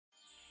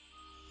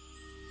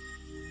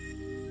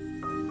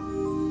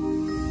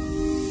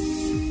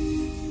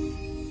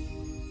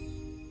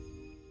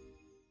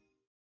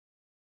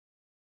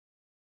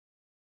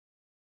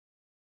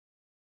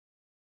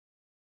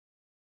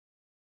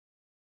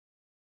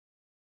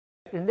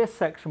in this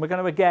section, we're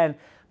going to again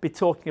be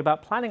talking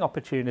about planning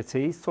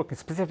opportunities, talking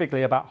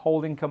specifically about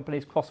holding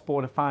companies,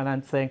 cross-border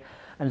financing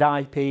and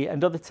IP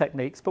and other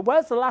techniques. But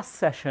whereas the last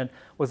session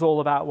was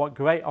all about what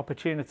great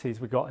opportunities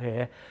we got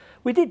here,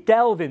 we did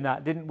delve in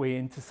that, didn't we,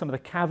 into some of the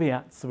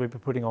caveats that we were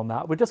putting on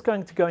that. We're just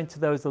going to go into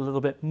those a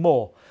little bit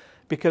more,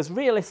 because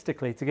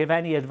realistically, to give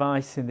any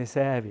advice in this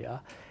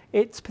area,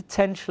 it's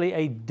potentially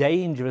a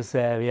dangerous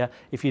area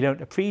if you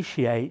don't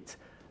appreciate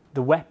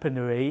the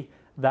weaponry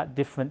that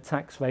different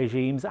tax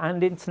regimes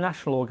and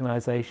international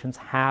organisations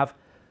have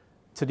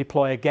to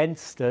deploy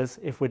against us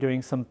if we're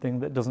doing something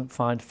that doesn't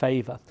find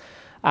favour.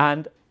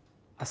 And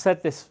I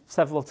said this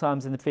several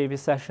times in the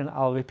previous session,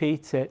 I'll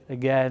repeat it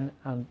again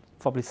and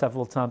probably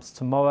several times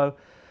tomorrow.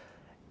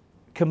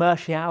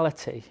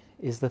 Commerciality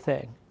is the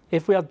thing.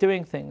 If we are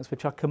doing things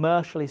which are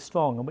commercially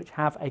strong and which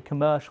have a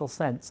commercial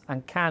sense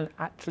and can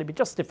actually be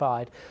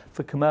justified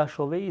for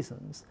commercial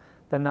reasons,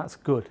 then that's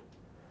good.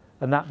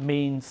 And that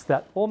means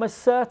that almost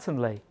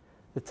certainly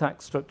the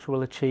tax structure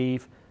will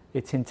achieve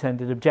its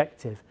intended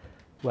objective.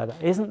 Where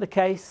that isn't the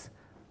case,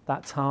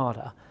 that's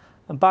harder.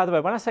 And by the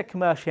way, when I say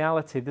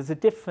commerciality, there's a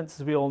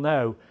difference, as we all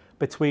know,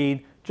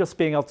 between just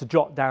being able to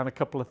jot down a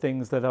couple of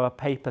things that are a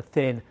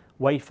paper-thin,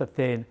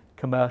 wafer-thin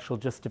commercial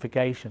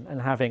justification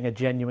and having a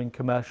genuine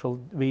commercial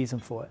reason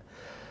for it.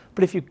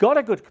 But if you've got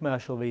a good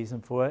commercial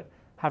reason for it,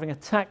 having a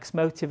tax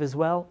motive as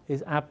well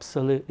is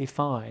absolutely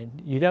fine.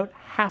 You don't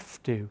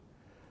have to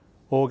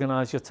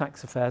organise your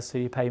tax affairs so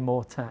you pay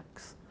more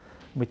tax.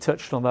 And we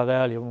touched on that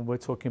earlier when we were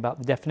talking about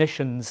the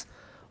definitions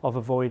of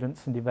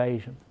avoidance and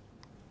evasion.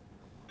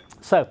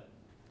 So,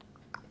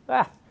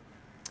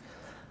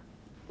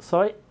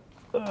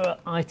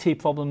 IT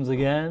problems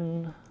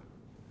again.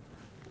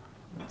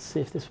 Let's see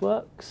if this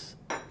works.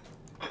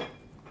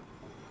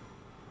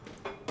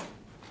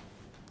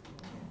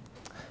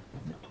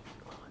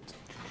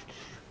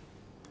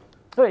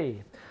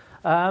 Hey.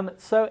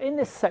 So in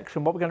this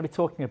section, what we're going to be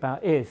talking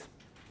about is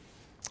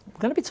we're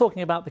going to be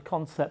talking about the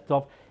concept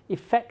of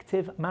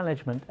effective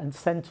management and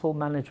central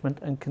management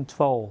and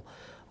control,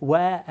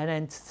 where an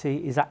entity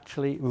is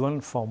actually run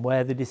from,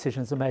 where the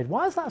decisions are made.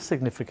 Why is that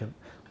significant?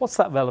 What's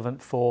that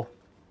relevant for?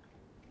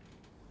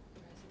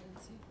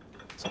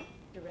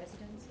 The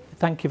residency.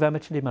 Thank you very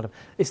much indeed, madam.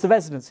 It's the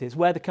residency, it's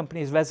where the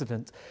company is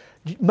resident.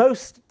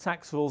 Most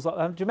tax rules, do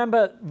you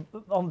remember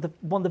on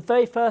one of the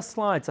very first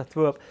slides I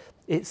threw up,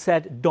 it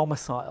said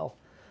domicile.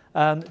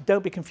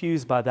 Don't be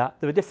confused by that.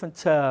 There are different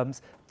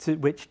terms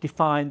which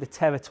define the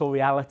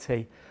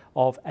territoriality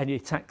of any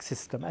tax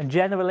system. And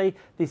generally,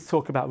 these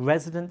talk about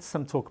residence,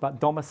 some talk about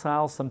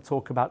domicile, some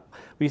talk about,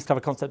 we used to have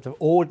a concept of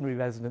ordinary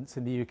residence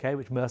in the UK,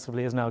 which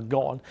mercifully is now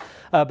gone.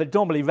 But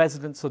normally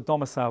residence or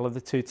domicile are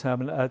the two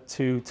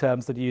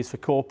terms that are used for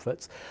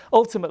corporates.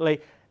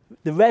 Ultimately,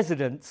 the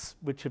residence,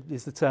 which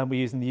is the term we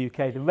use in the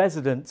UK, the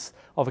residence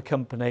of a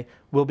company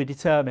will be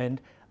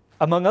determined,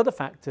 among other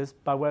factors,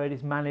 by where it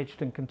is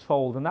managed and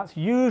controlled, and that's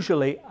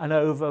usually an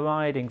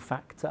overriding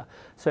factor.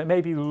 So it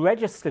may be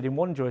registered in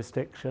one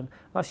jurisdiction,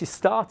 that's your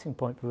starting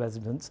point for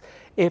residence.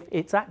 If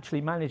it's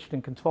actually managed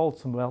and controlled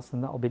somewhere else, then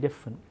that'll be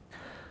different.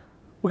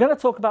 We're going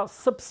to talk about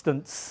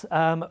substance,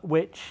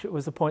 which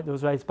was the point that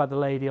was raised by the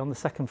lady on the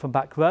second from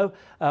back row,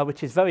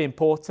 which is very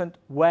important.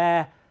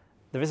 Where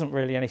there isn't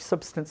really any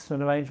substance to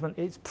an arrangement,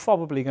 it's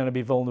probably going to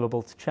be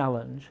vulnerable to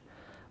challenge.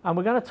 And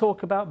we're going to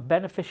talk about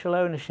beneficial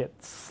ownership,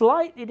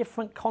 slightly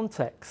different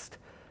context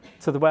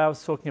to the way I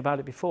was talking about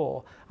it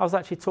before. I was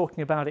actually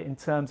talking about it in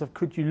terms of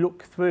could you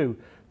look through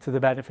to the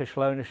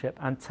beneficial ownership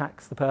and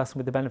tax the person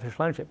with the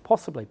beneficial ownership?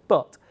 Possibly,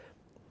 but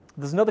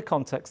there's another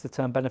context to the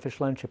term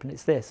beneficial ownership, and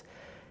it's this.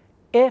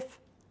 If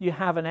you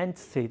have an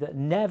entity that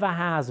never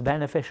has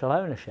beneficial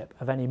ownership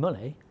of any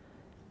money,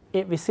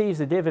 it receives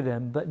a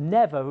dividend but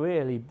never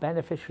really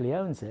beneficially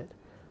owns it,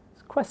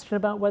 it's a question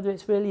about whether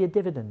it's really a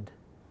dividend.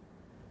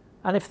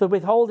 And if the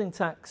withholding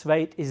tax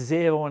rate is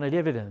 0 on a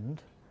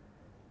dividend,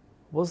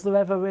 was there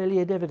ever really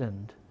a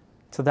dividend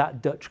to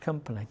that Dutch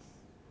company?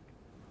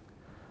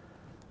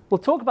 We'll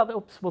talk about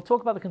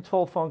the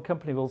controlled foreign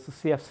company rules, the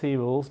CFC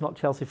rules, not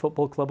Chelsea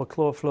Football Club or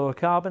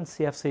chlorofluorocarbon.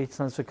 CFC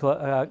stands for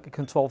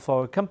controlled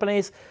foreign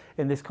companies.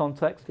 In this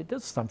context, it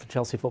does stand for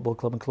Chelsea Football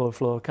Club and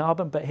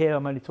chlorofluorocarbon, but here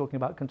I'm only talking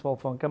about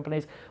controlled foreign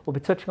companies. We'll be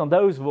touching on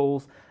those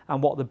rules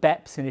and what the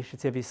BEPS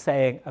initiative is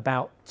saying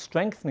about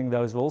strengthening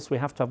those rules. So we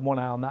have to have one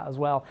eye on that as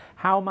well.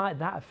 How might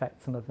that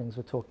affect some of the things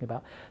we're talking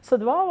about? So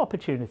there are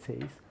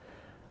opportunities,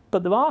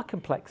 but there are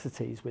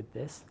complexities with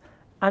this.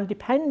 And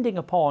depending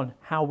upon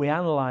how we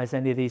analyse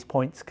any of these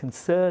points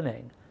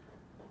concerning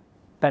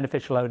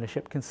beneficial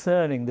ownership,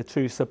 concerning the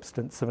true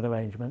substance of an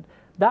arrangement,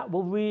 that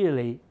will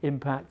really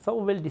impact, that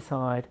will really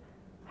decide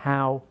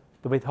how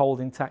the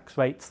withholding tax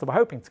rates that we're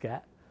hoping to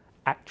get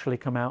actually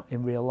come out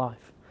in real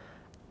life.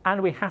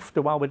 And we have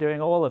to, while we're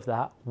doing all of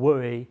that,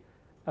 worry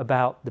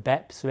about the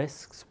BEPS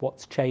risks,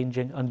 what's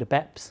changing under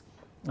BEPS,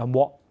 and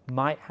what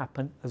might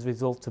happen as a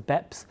result of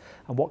BEPS,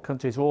 and what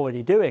countries are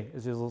already doing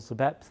as a result of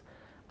BEPS,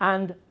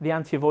 and the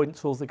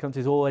anti-avoidance rules that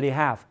countries already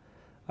have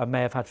and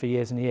may have had for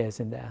years and years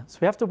in there. So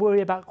we have to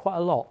worry about quite a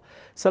lot.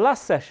 So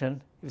last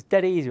session, It was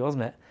dead easy,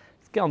 wasn't it?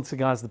 Just get on to the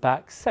guys at the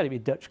back, set up your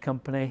Dutch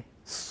company,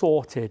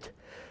 sorted.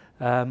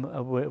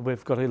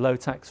 We've got a low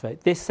tax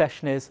rate. This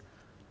session is,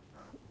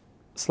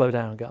 slow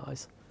down,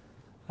 guys.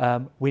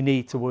 We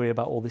need to worry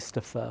about all this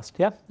stuff first.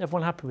 Yeah?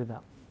 Everyone happy with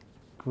that?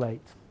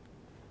 Great.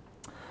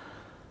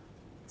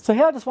 So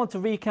here I just want to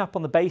recap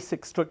on the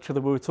basic structure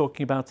that we were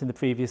talking about in the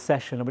previous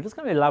session, and we're just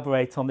going to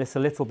elaborate on this a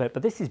little bit,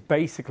 but this is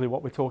basically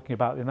what we're talking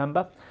about,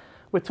 remember?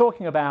 We're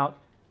talking about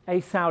a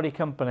Saudi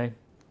company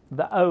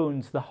that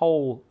owns the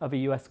whole of a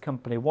US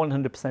company,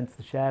 100% of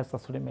the shares,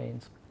 that's what it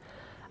means.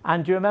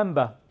 And do you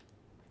remember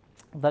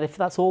that if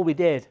that's all we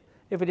did,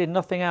 if we did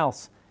nothing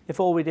else,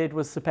 if all we did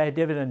was to pay a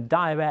dividend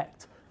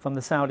direct from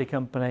the Saudi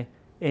company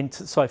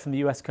from the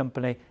US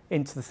company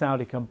into the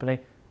Saudi company,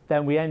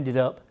 then we ended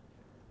up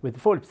with the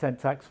 40%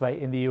 tax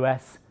rate in the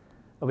US,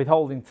 a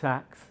withholding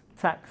tax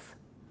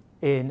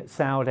in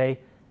Saudi,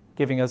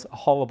 giving us a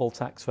horrible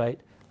tax rate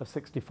of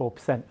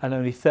 64%, and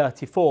only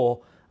 34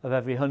 of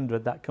every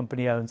 100 that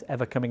company owns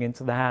ever coming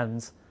into the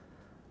hands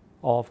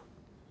of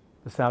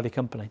the Saudi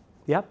company.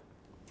 Yeah?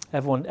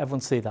 Everyone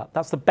see that?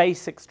 That's the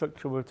basic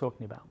structure we're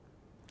talking about.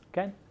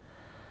 Okay?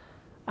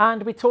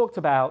 And we talked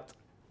about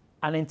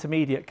an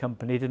intermediate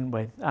company, didn't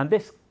we? And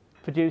this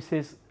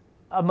produces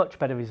a much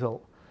better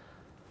result.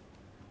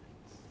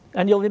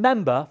 And you'll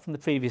remember from the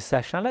previous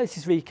session, I know this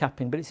is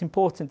recapping, but it's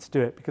important to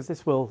do it because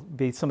this will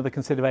be some of the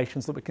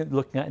considerations that we're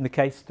looking at in the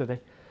case study.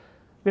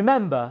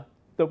 Remember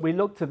that we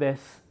looked at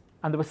this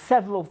and there were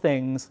several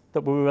things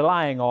that we were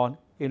relying on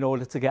in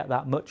order to get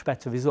that much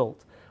better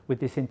result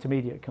with this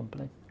intermediate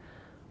company.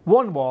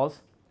 One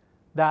was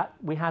that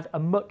we had a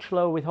much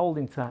lower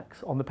withholding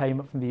tax on the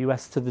payment from the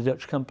US to the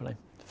Dutch company.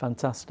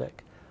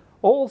 Fantastic.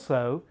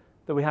 Also,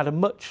 that we had a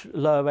much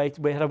lower rate,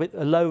 we had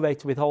a low rate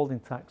of withholding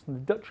tax from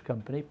the Dutch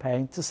company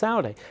paying to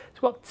Saudi. So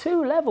we've got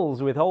two levels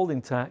of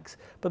withholding tax,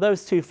 but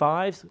those two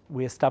fives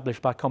we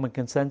established by common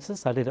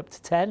consensus, added up to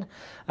 10,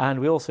 and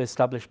we also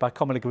established by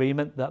common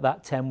agreement that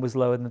that 10 was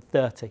lower than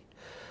 30.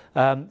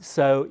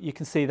 So you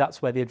can see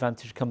that's where the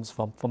advantage comes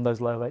from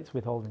those low rates of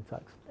withholding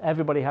tax.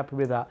 Everybody happy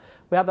with that?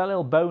 We had that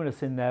little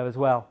bonus in there as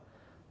well,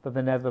 that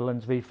the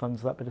Netherlands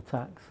refunds that bit of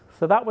tax.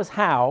 So that was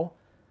how,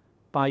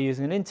 by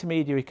using an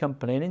intermediate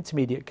company, I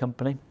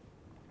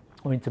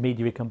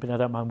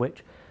don't mind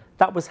which,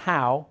 that was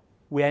how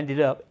we ended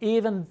up,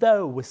 even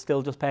though we're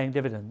still just paying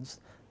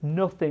dividends,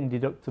 nothing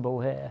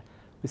deductible here,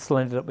 we still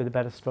ended up with a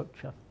better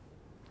structure.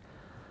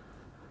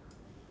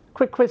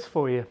 Quick quiz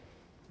for you.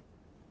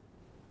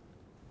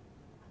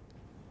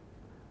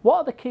 What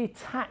are the key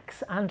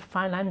tax and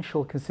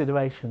financial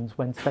considerations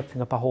when setting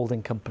up a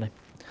holding company?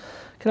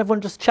 Can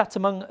everyone just chat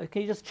can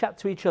you just chat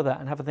to each other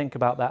and have a think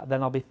about that?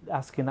 Then I'll be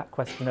asking that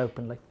question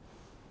openly.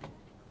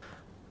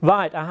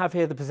 Right, I have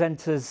here the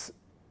presenter's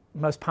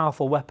most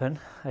powerful weapon,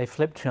 a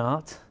flip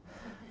chart.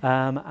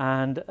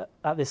 And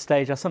at this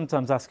stage, I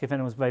sometimes ask if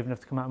anyone's brave enough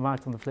to come out and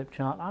write on the flip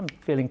chart. I'm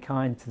feeling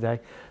kind today,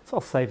 so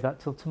I'll save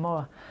that till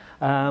tomorrow,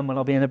 when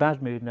I'll be in a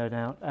bad mood, no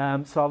doubt.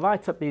 So I'll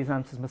write up these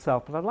answers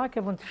myself, but I'd like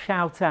everyone to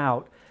shout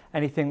out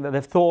anything that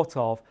they've thought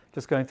of,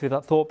 just going through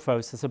that thought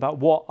process about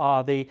what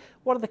are the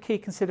key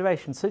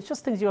considerations. So it's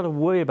just things you've got to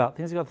worry about,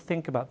 things you've got to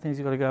think about, things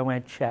you've got to go away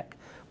and check.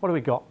 What do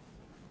we got?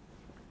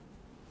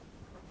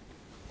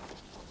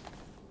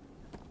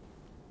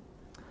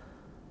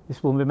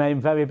 This will remain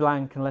very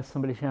blank unless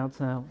somebody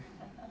shouts out.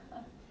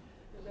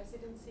 The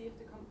residency of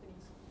the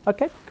companies.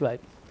 Okay,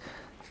 great.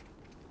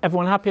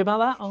 Everyone happy about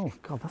that? Oh,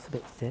 God, that's a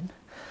bit thin.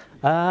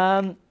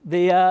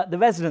 The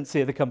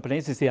residency of the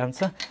companies is the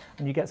answer,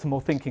 and you get some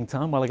more thinking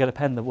time while I get a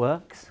pen that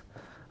works.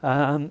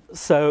 The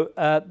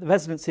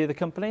residency of the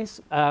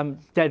companies,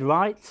 dead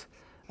right.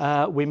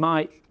 We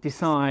might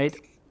decide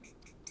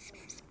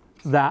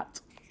that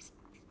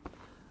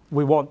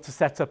we want to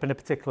set up in a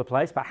particular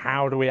place, but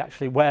how do we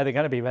actually, where they're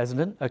going to be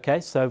resident? Okay,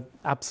 so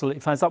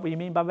absolutely fine. Is that what you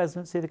mean by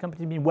residency of the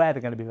company? You mean where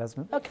they're going to be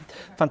resident? Okay,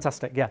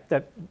 fantastic. Yeah,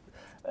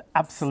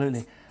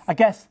 absolutely. I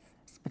guess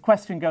the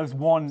question goes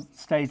one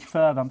stage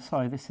further. I'm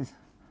sorry,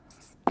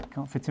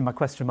 can't fit in my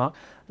question mark.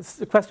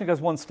 The question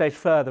goes one stage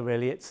further,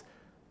 really. It's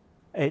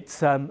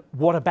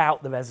what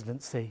about the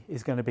residency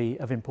is going to be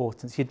of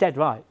importance? You're dead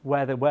right,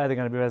 where they're going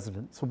to be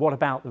resident. So what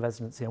about the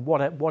residency, and what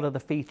are the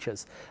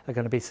features are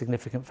going to be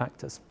significant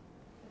factors?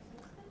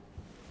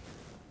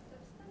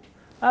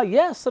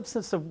 Yeah,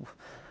 substance.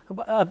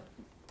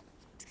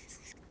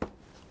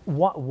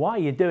 Why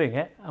you're doing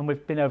it, and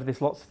we've been over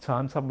this lots of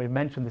times, haven't we?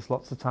 Mentioned this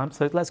lots of times,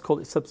 so let's call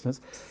it substance.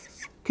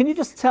 Can you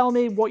just tell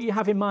me what you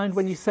have in mind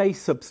when you say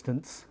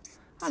substance?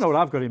 I know what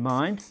I've got in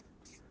mind,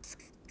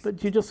 but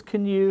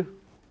can you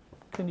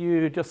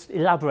just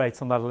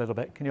elaborate on that a little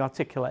bit? Can you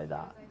articulate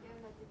that?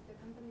 Again, that if the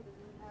company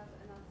doesn't have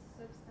enough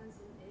substance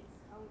in its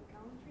own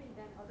country,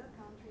 then other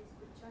countries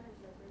could challenge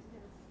that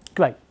residence.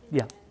 Great,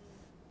 yeah.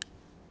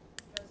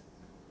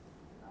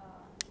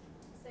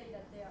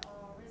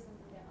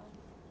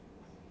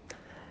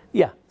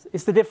 Yeah,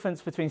 it's the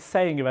difference between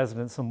saying you're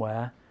resident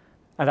somewhere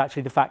and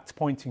actually the facts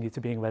pointing you to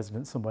being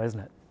resident somewhere, isn't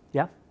it?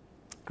 Yeah?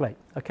 Great.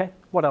 Okay.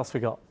 What else we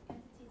got?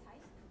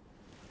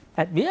 Entity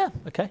type. Yeah,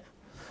 okay.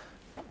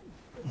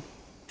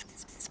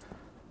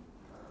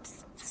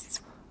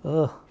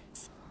 Ugh.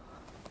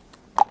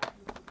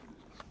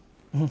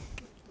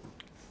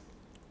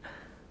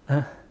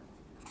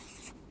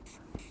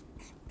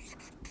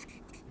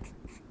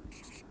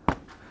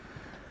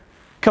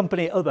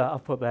 Company other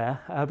I've put there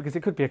because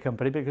it could be a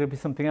company, but it could be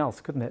something else,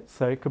 couldn't it?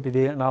 So it could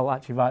be and I'll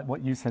actually write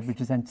what you said, which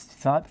is entity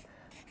type.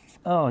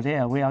 Oh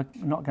dear, we are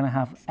not going to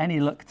have any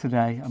luck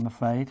today, I'm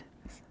afraid.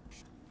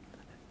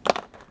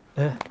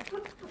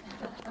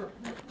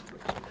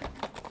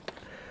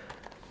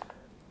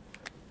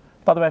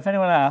 By the way, if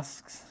anyone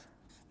asks,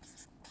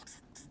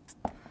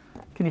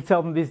 can you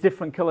tell them these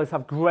different colours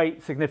have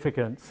great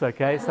significance,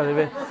 okay?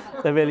 So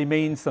they really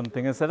mean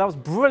something. And so that was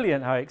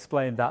brilliant how I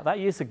explained that. That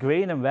use of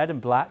green and red and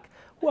black.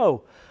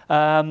 Whoa.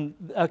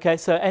 Okay,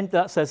 so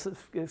that says,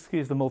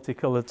 excuse the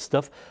multicoloured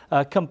stuff,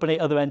 company,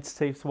 other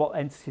entity, so what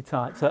entity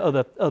type? So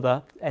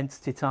other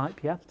entity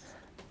type, yeah?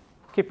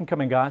 Keep them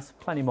coming, guys.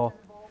 Plenty more.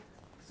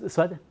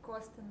 Sorry?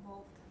 Cost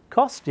involved.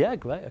 Cost, yeah,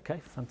 great, okay,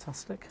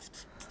 fantastic.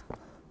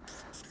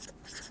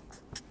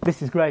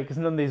 This is great because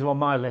none of these are on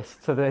my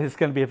list, so there's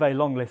going to be a very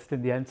long list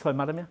in the end. Sorry,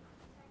 madam, yeah?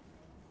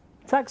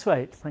 Tax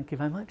rate, thank you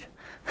very much.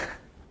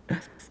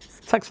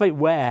 Tax rate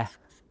where?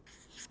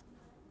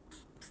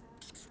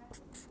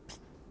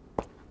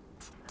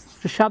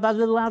 Just shout that a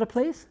little louder,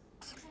 please.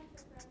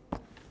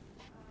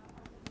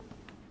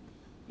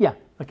 Yeah,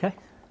 okay.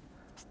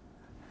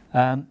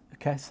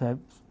 Okay, so,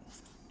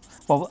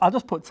 well, I'll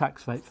just put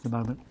tax rate for the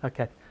moment.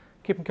 Okay,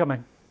 keep them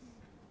coming.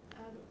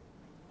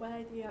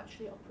 Where do you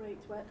actually operate?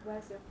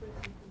 Where's the operating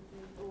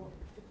company, or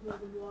if more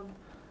than one?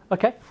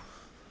 Okay.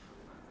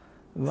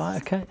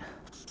 Right, okay.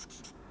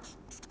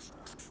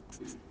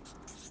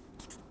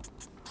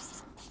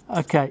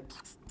 Okay.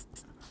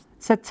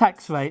 Said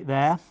tax rate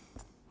there.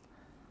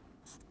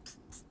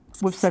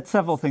 We've said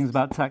several things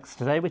about tax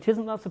today, which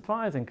isn't that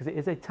surprising because it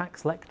is a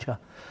tax lecture.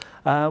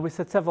 We've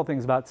said several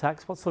things about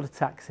tax. What sort of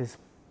taxes?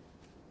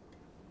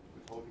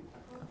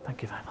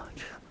 Thank you very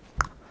much.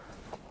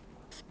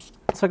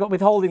 So I've got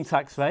withholding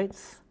tax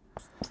rates.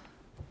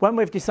 When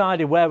we've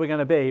decided where we're going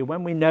to be,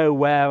 when we know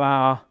where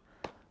our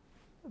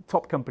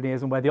top company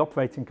is and where the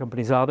operating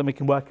companies are, then we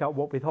can work out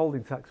what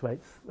withholding tax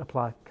rates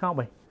apply, can't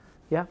we?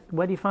 Yeah?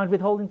 Where do you find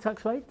withholding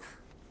tax rates?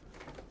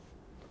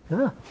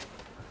 Yeah.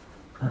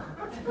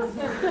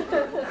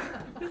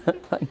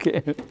 Thank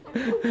you.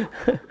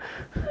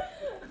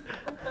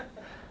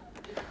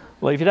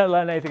 Well, if you don't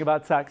learn anything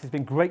about tax, it's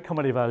been great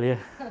comedy value.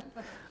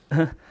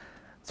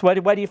 So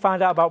where do you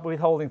find out about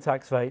withholding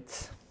tax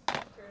rates?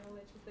 External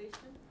legislation.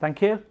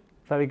 Thank you.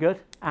 Very good.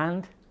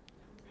 And?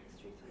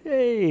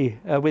 Yay!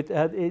 With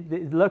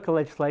the local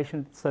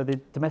legislation, so the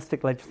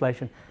domestic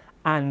legislation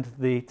and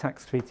the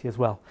tax treaty as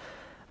well.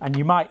 And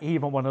you might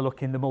even want to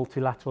look in the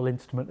multilateral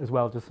instrument as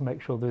well, just to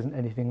make sure there isn't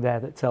anything there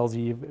that tells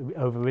you you've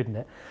overridden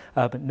it.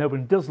 But no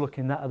one does look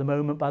in that at the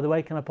moment, by the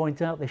way, can I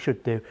point out? They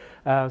should do.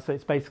 So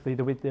it's basically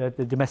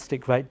the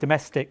domestic rate,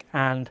 domestic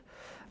and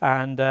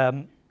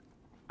the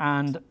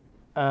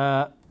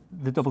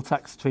double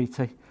tax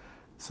treaty.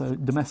 So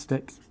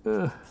domestic.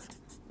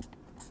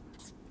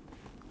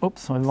 Oops,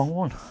 sorry, wrong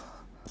one.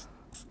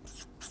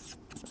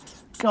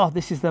 God,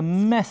 this is the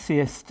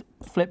messiest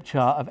flip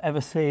chart I've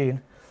ever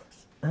seen.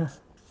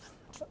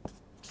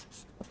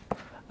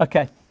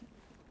 Okay,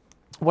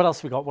 what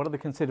else we got? What are the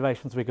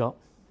considerations we got?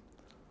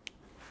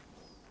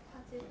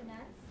 Consumer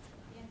finance,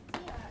 EMT,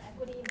 or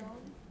equity loan?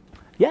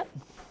 Yeah.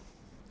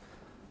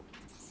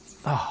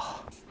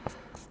 Oh,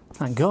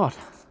 thank God.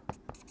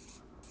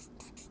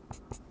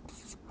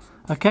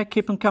 Okay,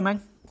 keep them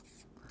coming.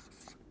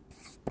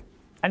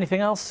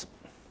 Anything else?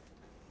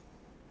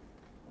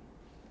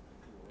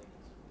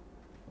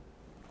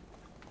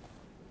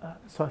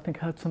 So I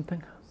think I heard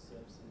something.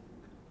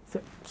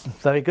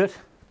 Very good.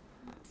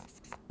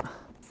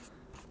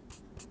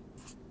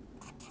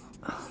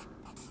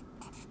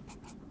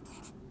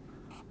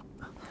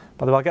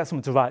 By the way, I'll get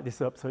someone to write this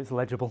up so it's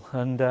legible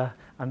and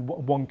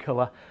one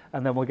colour,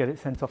 and then we'll get it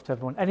sent off to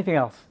everyone. Anything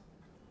else?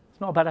 It's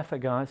not a bad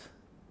effort, guys.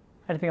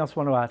 Anything else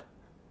you want to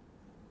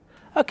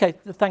add? Okay,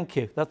 thank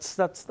you. That's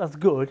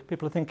good.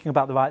 People are thinking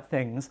about the right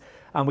things,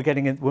 and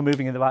we're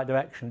moving in the right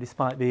direction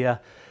despite the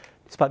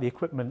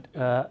equipment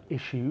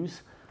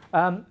issues.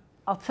 I'll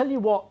tell you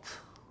what.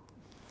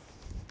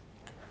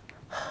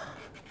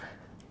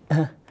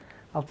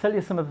 I'll tell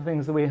you some of the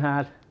things that we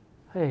had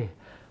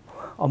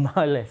on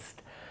my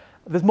list.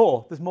 There's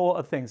more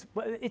of things.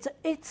 But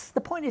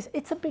the point is,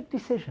 it's a big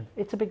decision.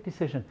 It's a big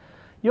decision.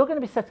 You're going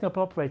to be setting up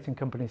an operating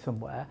company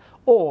somewhere,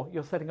 or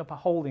you're setting up a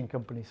holding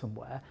company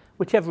somewhere,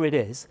 whichever it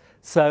is.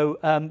 So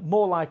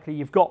more likely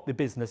you've got the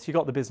business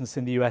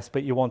in the US,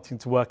 but you're wanting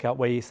to work out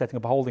where you're setting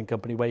up a holding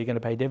company, where you're going to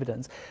pay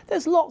dividends.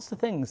 There's lots of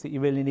things that you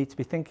really need to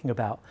be thinking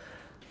about.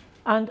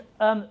 And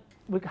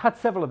we've had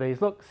several of these.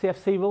 Look,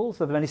 CFC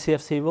rules. Are there any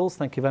CFC rules?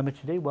 Thank you very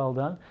much indeed. Well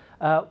done.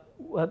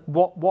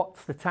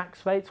 What's the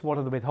tax rates? What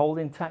are the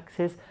withholding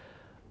taxes?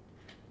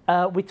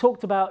 We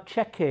talked about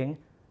checking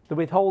the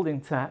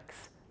withholding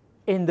tax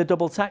in the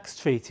double tax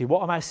treaty.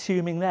 What am I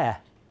assuming there?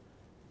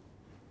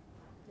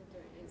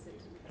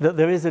 that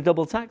there is a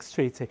double tax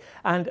treaty.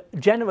 And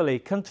generally,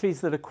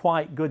 countries that are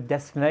quite good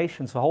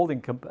destinations for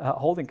holding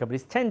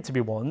companies tend to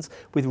be ones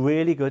with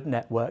really good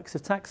networks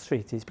of tax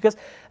treaties. Because,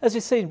 as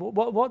you've seen,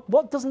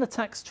 what doesn't a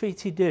tax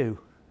treaty do?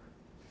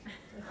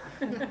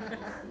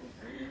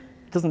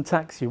 Doesn't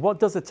tax you. What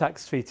does a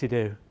tax treaty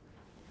do?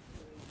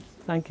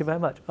 Thank you very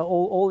much.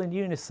 All in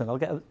unison.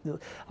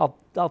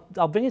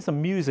 I'll bring you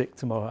some music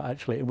tomorrow,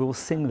 actually, and we'll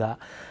sing that.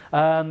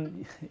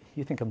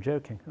 You think I'm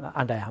joking,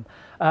 and I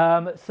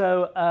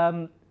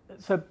am.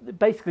 So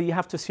basically, you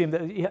have to assume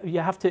that you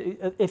have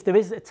to, if there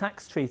is a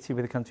tax treaty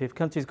with a country, if a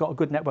country's got a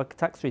good network of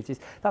tax treaties,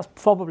 that's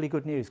probably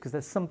good news because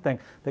there's something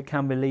that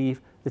can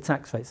relieve the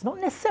tax rates. Not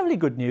necessarily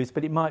good news,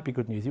 but it might be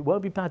good news. It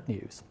won't be bad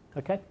news.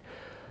 Okay.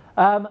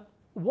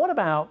 What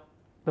about?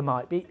 There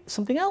might be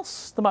something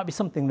else. There might be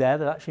something there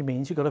that actually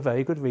means you've got a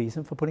very good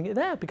reason for putting it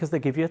there because they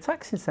give you a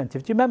tax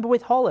incentive. Do you remember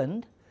with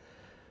Holland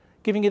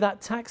giving you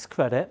that tax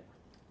credit,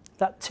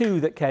 that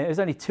 2 that came, it was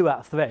only 2 out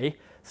of 3,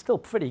 still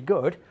pretty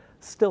good,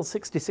 still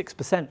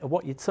 66% of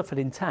what you'd suffered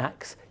in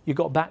tax you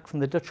got back from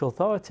the Dutch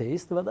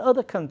authorities. There are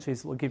other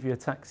countries that will give you a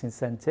tax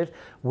incentive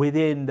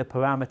within the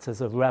parameters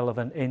of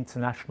relevant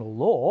international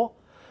law,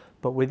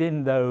 but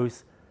within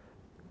those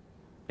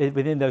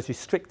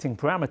restricting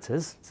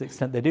parameters, to the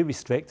extent they do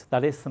restrict,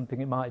 that is something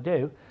it might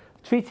do.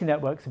 Treaty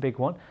network's a big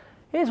one.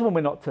 Here's one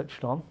we're not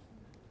touched on.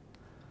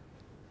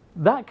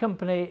 That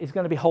company is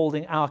going to be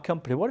holding our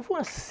company. What if we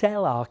want to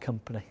sell our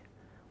company?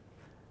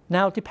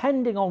 Now,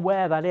 depending on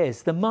where that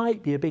is, there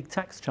might be a big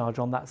tax charge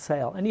on that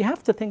sale. And you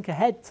have to think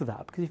ahead to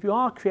that, because if you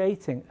are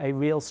creating a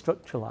real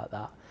structure like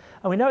that,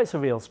 and we know it's a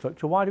real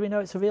structure, why do we know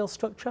it's a real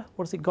structure?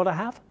 What has it got to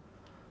have?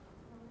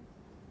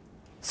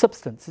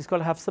 Substance. It's got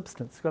to have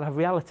substance. It's got to have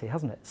reality,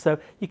 hasn't it? So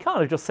you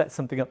can't just set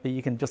something up that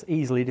you can just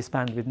easily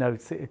disband with no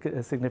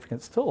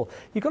significance at all.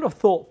 You've got to have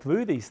thought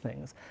through these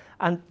things,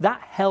 and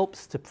that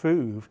helps to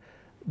prove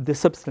the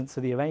substance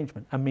of the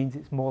arrangement and means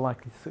it's more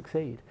likely to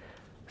succeed.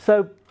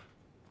 So,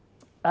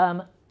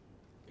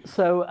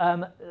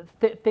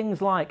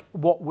 things like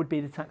what would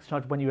be the tax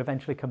charge when you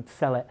eventually come to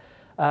sell it,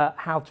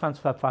 how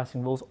transfer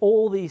pricing rules,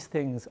 all these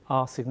things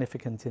are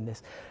significant in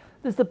this.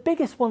 There's the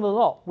biggest one of the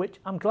lot, which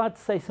I'm glad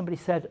to say somebody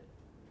said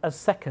as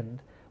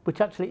second,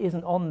 which actually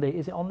isn't on the,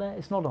 is it on there?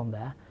 It's not on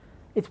there.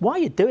 It's why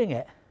you're doing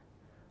it.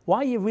 Why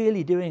are you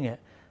really doing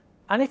it?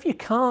 And if you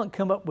can't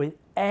come up with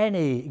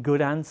any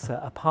good answer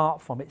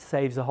apart from it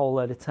saves a whole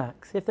load of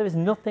tax, if there is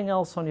nothing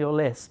else on your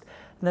list,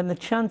 then the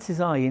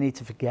chances are you need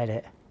to forget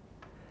it.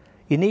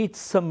 You need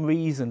some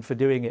reason for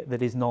doing it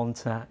that is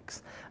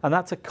non-tax. And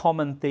that's a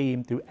common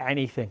theme through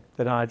anything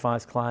that I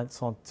advise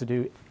clients on to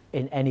do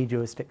in any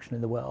jurisdiction in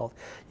the world.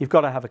 You've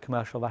got to have a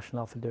commercial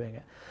rationale for doing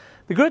it.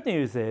 The good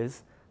news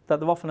is that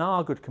there often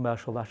are good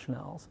commercial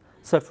rationales.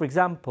 So, for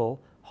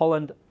example,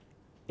 Holland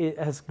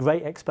has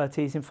great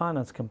expertise in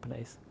finance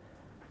companies.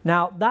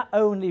 Now, that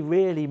only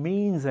really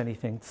means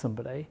anything to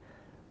somebody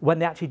when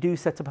they actually do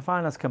set up a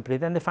finance company.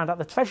 Then they find out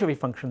the treasury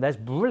function there's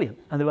brilliant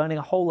and they're earning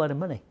a whole load of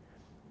money.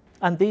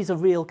 And these are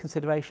real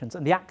considerations,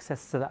 and the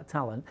access to that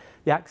talent,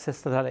 the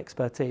access to that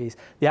expertise,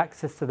 the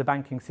access to the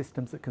banking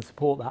systems that can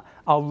support that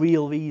are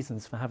real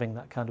reasons for having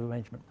that kind of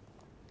arrangement.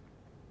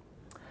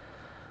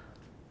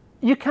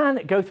 You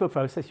can go through a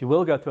process, you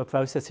will go through a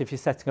process if you're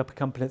setting up a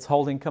company that's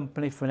holding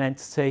company for an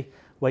entity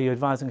where you're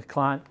advising a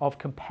client of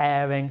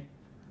comparing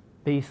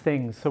these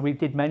things. So we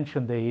did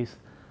mention these.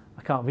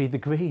 I can't read the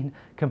green.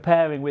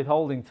 Comparing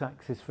withholding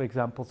taxes, for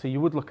example. So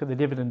you would look at the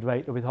dividend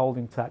rate of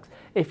withholding tax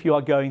if you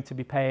are going to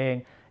be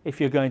paying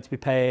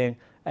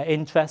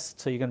interest,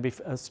 so you're going to be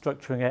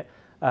structuring it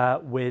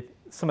with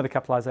some of the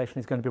capitalisation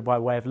is going to be by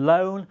way of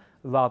loan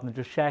rather than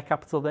just share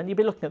capital, then you'll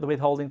be looking at the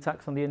withholding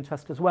tax on the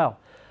interest as well.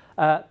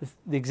 The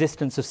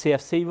existence of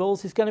CFC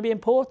rules is going to be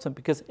important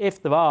because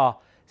if there are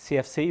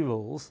CFC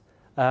rules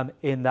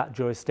in that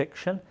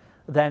jurisdiction,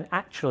 then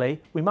actually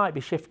we might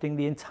be shifting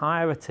the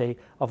entirety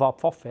of our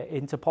profit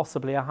into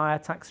possibly a higher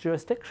tax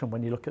jurisdiction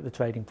when you look at the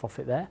trading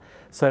profit there.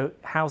 So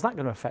how's that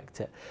going to affect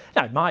it?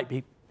 Now, it might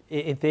be,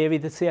 in theory,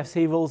 the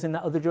CFC rules in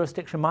that other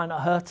jurisdiction might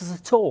not hurt us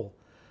at all,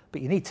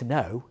 but you need to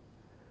know.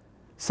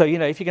 So, you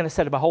know, if you're going to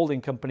set up a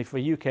holding company for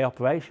a UK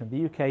operation,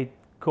 the UK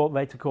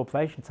rate of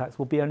corporation tax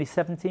will be only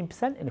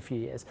 17% in a few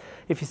years.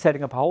 If you're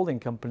setting up a holding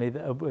company,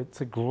 it's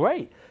a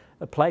great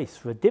place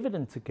for a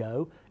dividend to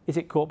go. Is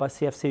it caught by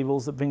CFC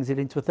rules that brings it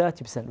into a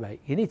 30%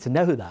 rate? You need to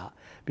know that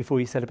before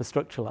you set up a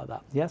structure like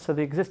that. Yeah, so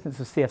the existence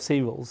of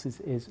CFC rules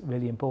is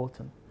really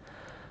important.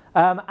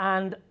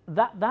 And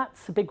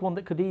that's a big one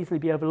that could easily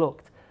be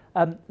overlooked.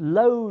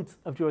 Loads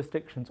of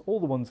jurisdictions, all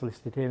the ones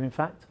listed here, in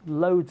fact,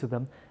 loads of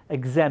them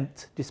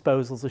exempt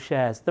disposals of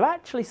shares. They're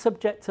actually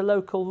subject to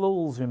local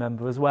rules,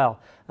 remember, as well,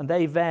 and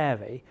they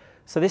vary.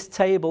 So this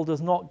table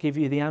does not give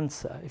you the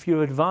answer. If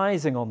you're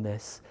advising on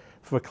this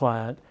for a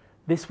client,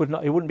 it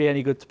wouldn't be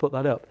any good to put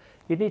that up.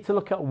 You need to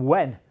look at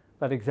when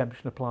that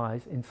exemption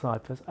applies in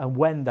Cyprus and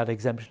when that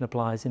exemption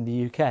applies in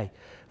the UK.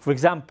 For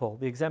example,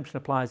 the exemption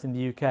applies in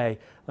the UK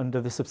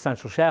under the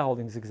substantial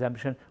shareholdings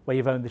exemption where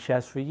you've owned the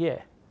shares for a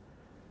year.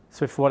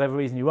 So if for whatever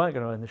reason you weren't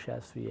going to own the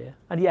shares for a year,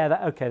 and yeah,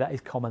 that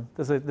is common.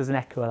 There's an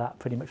echo of that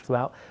pretty much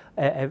throughout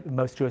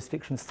most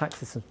jurisdictions' tax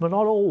systems, but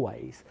not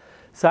always.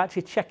 So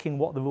actually checking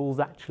what the rules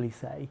actually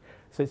say.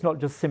 So it's not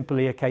just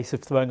simply a case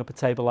of throwing up a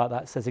table like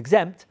that says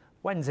exempt.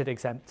 When's it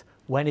exempt?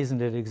 When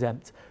isn't it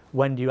exempt?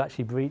 When do you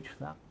actually breach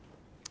that?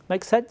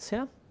 Makes sense,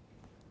 yeah?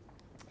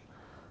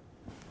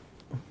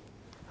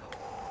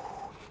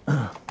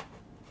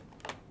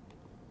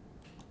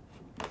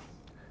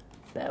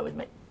 Bear with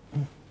me.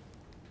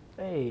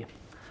 Hey.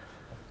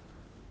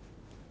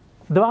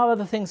 There are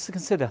other things to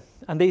consider,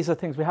 and these are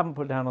things we haven't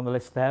put down on the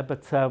list there,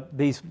 but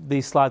these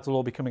slides will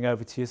all be coming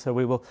over to you, so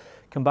we will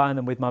combine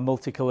them with my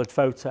multicoloured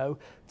photo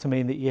to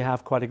mean that you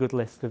have quite a good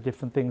list of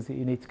different things that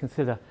you need to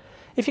consider.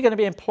 If you're going to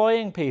be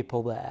employing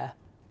people there,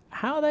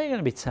 how are they going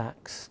to be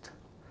taxed?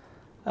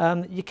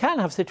 You can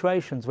have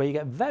situations where you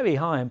get very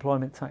high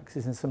employment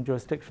taxes in some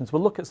jurisdictions.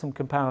 We'll look at some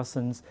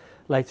comparisons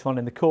later on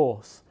in the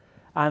course,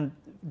 and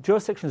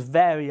jurisdictions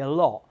vary a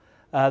lot.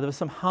 There are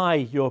some high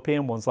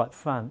European ones like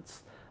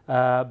France,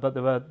 but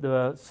there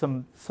are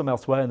some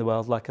elsewhere in the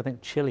world, like I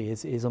think Chile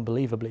is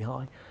unbelievably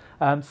high.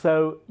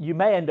 So you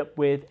may end up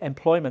with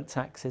employment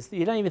taxes that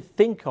you don't even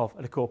think of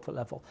at a corporate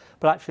level,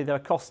 but actually there are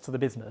costs to the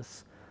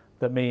business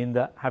that mean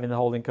that having the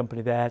holding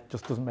company there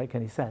just doesn't make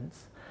any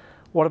sense.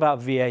 What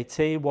about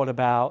VAT? What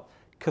about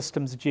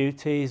customs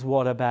duties?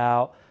 What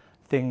about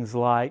things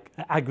like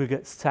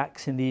aggregates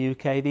tax in the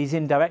UK? These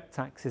indirect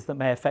taxes that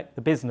may affect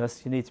the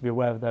business, you need to be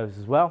aware of those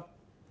as well.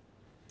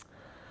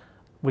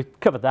 We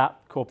covered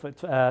that,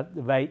 corporate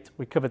rate,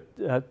 we covered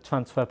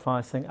transfer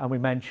pricing, and we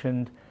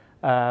mentioned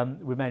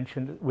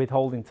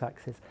withholding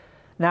taxes.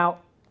 Now,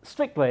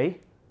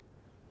 strictly,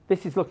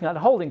 this is looking at the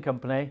holding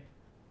company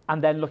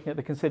and then looking at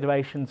the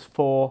considerations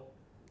for,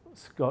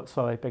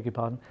 beg your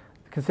pardon,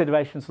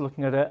 considerations for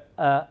looking at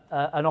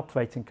an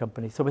operating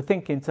company. So we're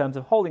thinking in terms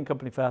of holding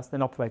company first,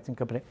 then operating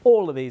company.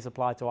 All of these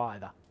apply to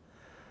either.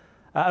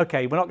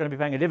 Okay, we're not going to be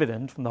paying a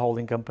dividend from the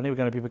holding company. We're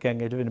going to be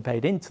getting a dividend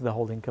paid into the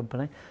holding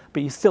company,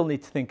 but you still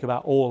need to think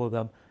about all of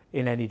them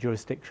in any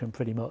jurisdiction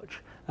pretty much.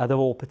 They're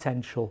all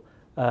potential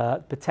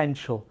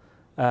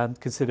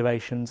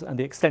considerations, and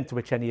the extent to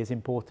which any is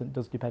important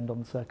does depend on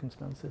the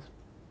circumstances.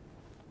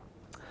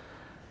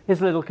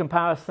 Here's a little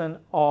comparison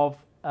of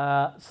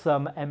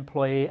some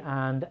employee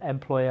and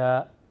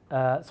employee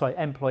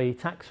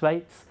tax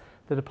rates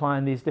that apply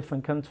in these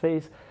different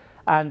countries.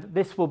 And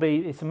this will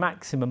be, it's a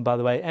maximum, by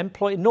the way.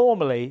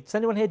 Normally, does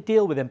anyone here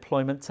deal with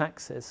employment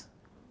taxes?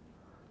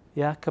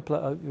 Yeah, a couple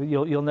of,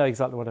 you'll know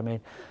exactly what I mean.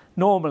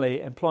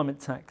 Normally, employment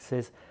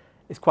taxes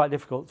is quite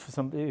difficult for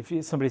somebody. If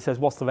somebody says,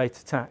 what's the rate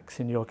of tax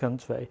in your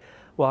country?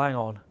 Well, hang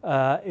on,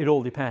 it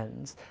all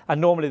depends.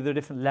 And normally there are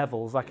different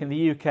levels. Like in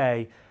the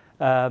UK,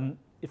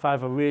 if I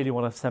ever really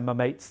want to send my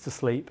mates to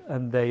sleep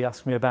and they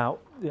ask me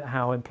about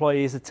how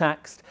employees are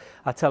taxed,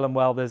 I tell them,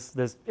 well,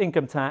 there's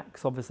income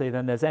tax, obviously,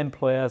 then there's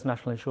employers'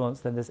 national insurance,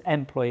 then there's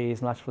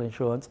employees' national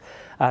insurance,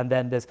 and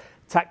then there's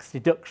tax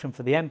deduction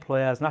for the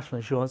employer's national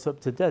insurance up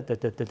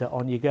to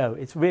on you go.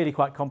 It's really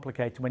quite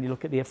complicated when you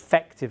look at the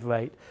effective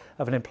rate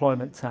of an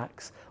employment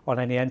tax on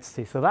any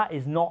entity. So that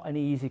is not an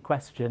easy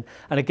question.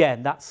 And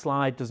again, that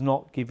slide does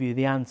not give you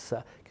the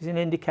answer. It gives you an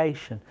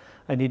indication,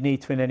 and you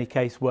need to, in any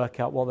case, work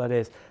out what that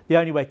is. The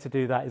only way to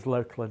do that is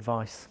local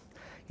advice.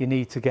 You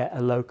need to get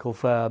a local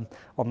firm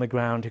on the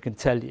ground who can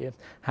tell you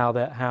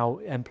how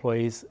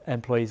employees are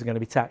going to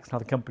be taxed, how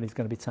the company is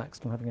going to be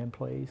taxed on having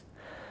employees.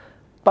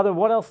 By the way,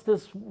 what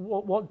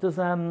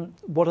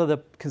other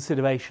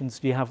considerations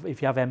do you have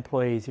if you have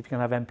employees? If you're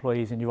going to have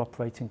employees in your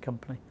operating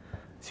company,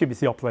 assume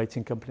it's the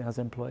operating company has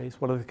employees.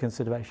 What other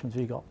considerations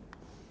have you got?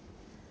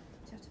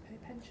 Do you have to pay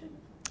pension?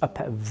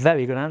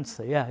 Very good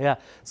answer. Yeah.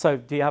 So,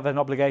 do you have an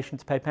obligation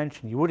to pay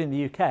pension? You would in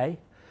the UK.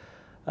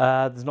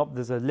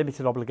 There's a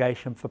limited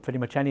obligation for pretty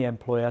much any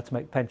employer to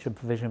make pension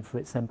provision for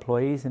its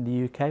employees in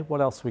the UK. What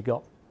else have we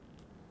got?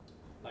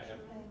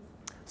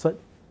 So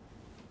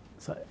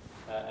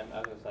I'm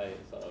going to say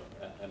sort of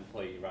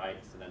employee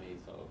rights and any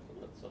sort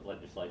of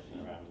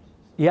legislation around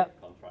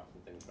contracts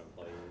and things for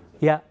employees.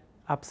 Yeah,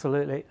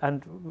 absolutely,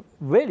 and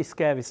really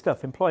scary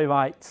stuff. Employee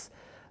rights.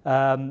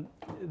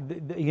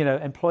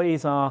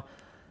 Employees are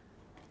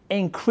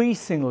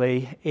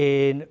increasingly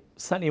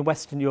certainly in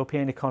Western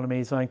European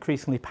economies are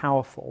increasingly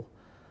powerful.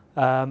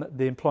 The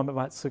employment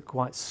rights are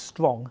quite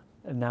strong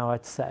now,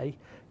 I'd say,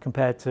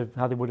 compared to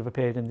how they would have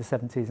appeared in the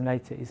 70s and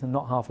 80s, and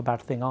not half a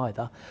bad thing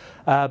either.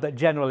 But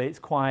generally, it's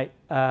quite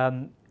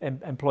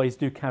employees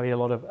do carry a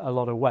lot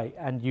of weight,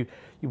 and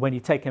when you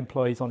take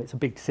employees on, it's a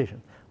big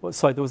decision.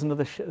 Sorry, there was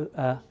another.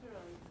 Work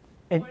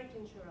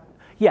insurance.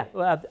 Yeah,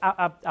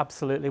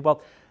 absolutely.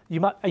 Well, you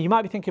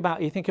might be thinking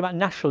about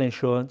national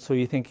insurance, or are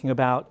you thinking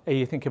about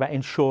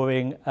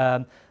insuring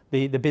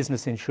the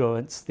business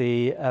insurance,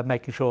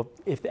 making sure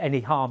if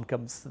any harm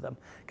comes to them,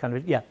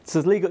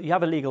 So you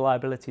have a legal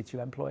liability to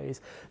your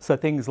employees. So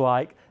things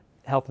like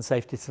health and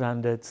safety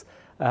standards,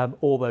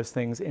 all those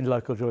things in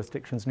local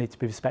jurisdictions need to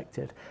be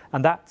respected.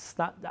 And that's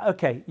that.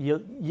 Okay,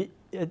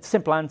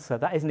 simple answer.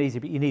 That isn't easy,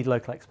 but you need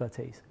local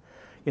expertise.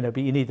 But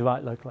you need the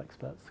right local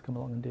experts to come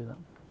along and do that.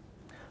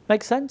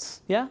 Make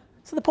sense? Yeah?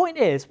 So the point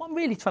is, what I'm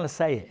really trying to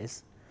say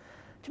is,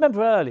 do you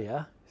remember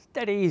earlier? It's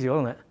dead easy,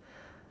 wasn't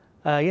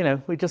it? You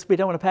know, we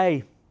don't want to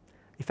pay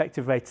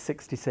effective rate of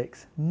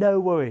 66. No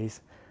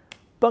worries.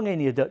 Bung in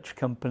your Dutch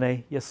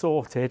company, you're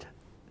sorted,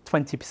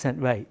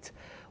 20% rate.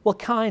 Well,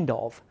 kind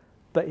of,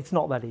 but it's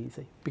not that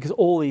easy because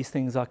all these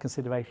things are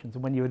considerations.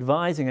 And when you're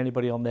advising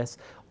anybody on this,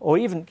 or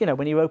even, you know,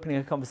 when you're opening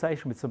a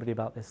conversation with somebody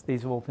about this,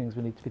 these are all things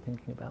we need to be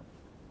thinking about.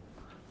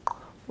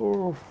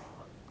 Oh.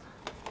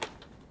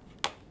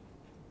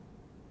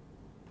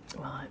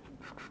 Right.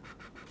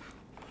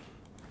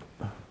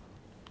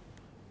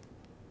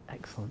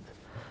 Excellent.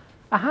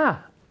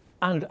 Aha!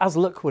 And as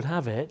luck would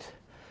have it,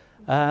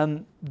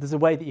 there's a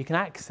way that you can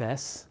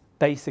access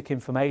basic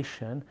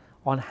information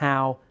on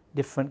how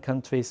different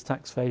countries'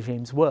 tax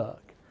regimes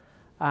work.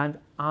 And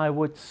I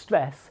would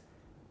stress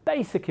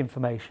basic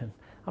information.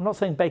 I'm not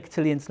saying Baker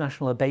Tilly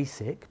International are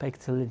basic, Baker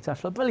Tilly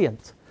International are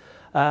brilliant.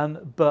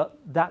 But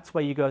that's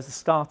where you go as a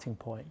starting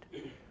point.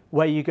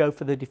 Where you go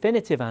for the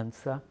definitive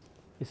answer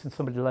is from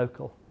somebody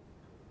local.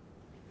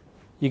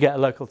 You get a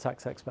local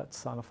tax expert to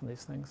sign off on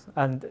these things.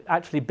 And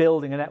actually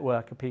building a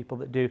network of people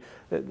that do,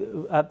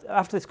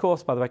 after this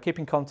course, by the way, keep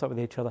in contact with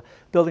each other,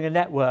 building a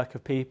network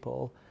of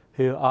people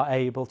who are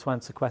able to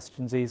answer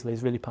questions easily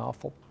is really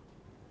powerful.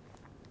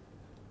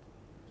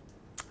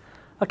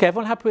 Okay,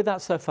 everyone happy with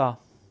that so far?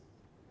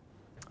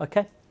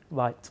 Okay,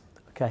 right,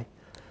 okay.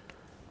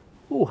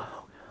 Ooh.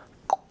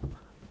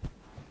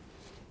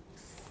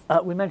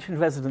 We mentioned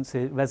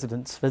residency. The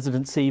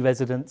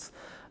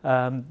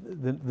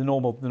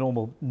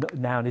normal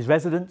noun is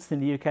residence in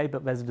the UK,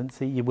 but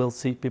residency you will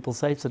see people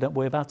say, so don't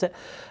worry about it.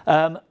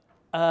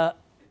 What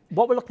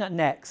we're looking at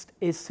next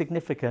is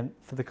significant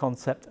for the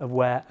concept of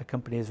where a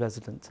company is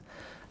resident.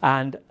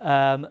 And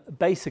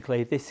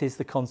basically, this is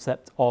the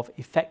concept of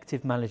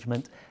effective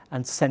management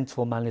and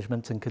central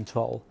management and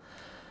control.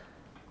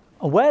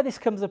 And where this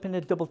comes up in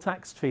a double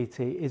tax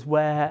treaty is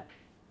where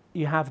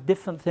you have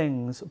different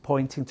things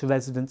pointing to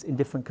residents in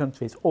different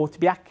countries, or to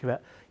be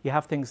accurate, you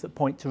have things that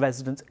point to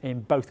residents in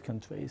both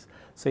countries.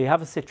 So you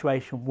have a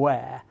situation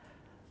where,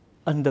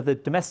 under the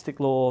domestic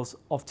laws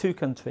of two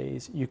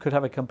countries, you could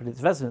have a company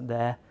that's resident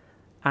there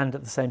and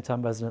at the same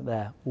time resident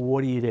there.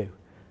 What do?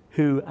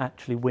 Who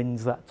actually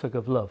wins that tug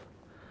of love?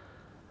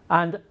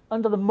 And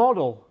under the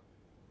model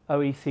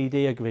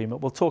OECD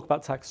agreement, we'll talk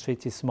about tax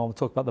treaties some more, we'll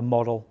talk about the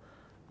model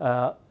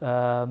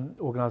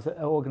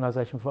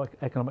Organisation for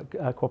Economic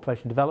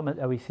Cooperation and Development,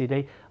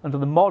 OECD, under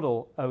the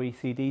model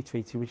OECD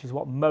treaty, which is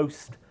what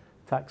most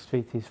tax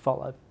treaties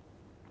follow.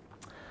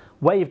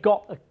 Where you've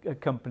got a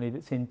company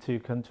that's in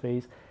two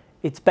countries,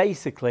 it's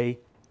basically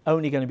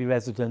only going to be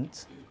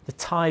resident. The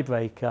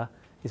tiebreaker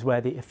is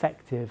where the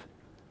effective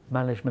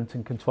management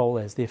and control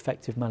is, the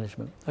effective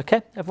management.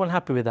 Okay, everyone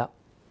happy with that?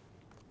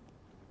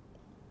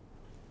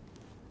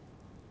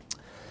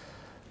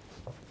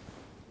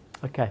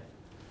 Okay.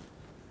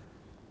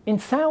 In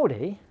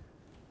Saudi,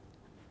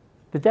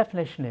 the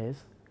definition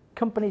is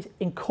companies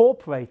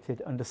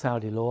incorporated under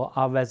Saudi law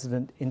are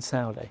resident in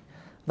Saudi.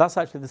 That's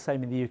actually the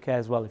same in the UK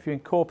as well. If you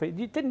incorporate,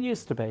 it didn't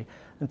used to be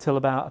until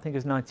about, I think it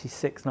was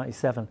 96,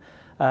 97.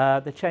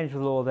 They changed the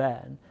law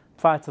then.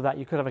 Prior to that,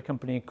 you could have a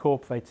company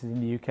incorporated in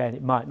the UK and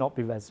it might not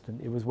be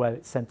resident. It was where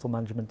its central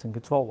management and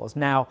control was.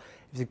 Now,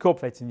 if it's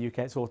incorporated in the UK,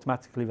 it's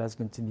automatically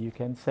resident in the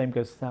UK, and the same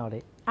goes to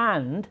Saudi.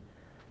 And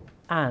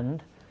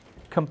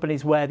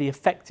companies where the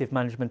effective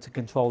management and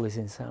control is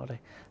in Saudi.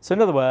 So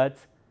in other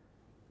words,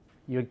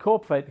 you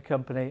incorporate the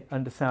company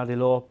under Saudi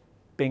law,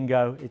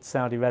 bingo, it's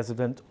Saudi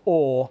resident,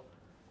 or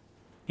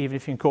even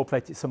if you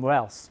incorporate it somewhere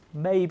else,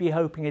 maybe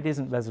hoping it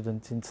isn't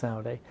resident in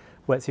Saudi,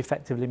 where it's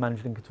effectively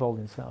managed and controlled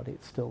in Saudi,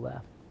 it's still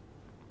there.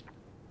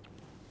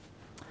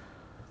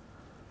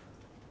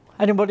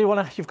 Anybody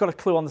you've got a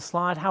clue on the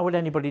slide, how would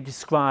anybody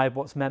describe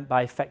what's meant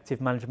by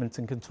effective management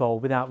and control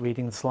without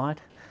reading the slide?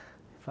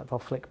 In fact, I'll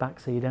flick back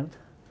so you don't.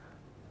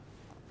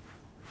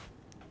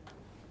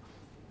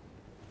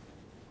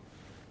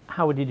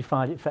 How would you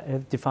define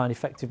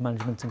effective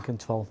management and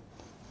control?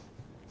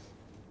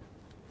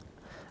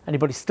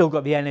 Anybody still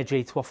got the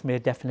energy to offer me a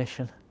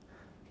definition?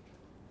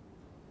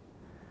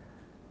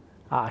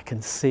 I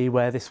can see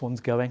where this one's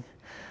going.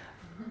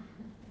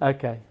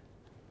 Okay.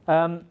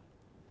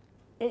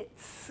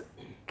 It's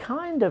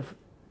kind of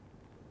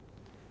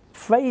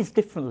phrased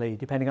differently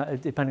depending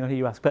on who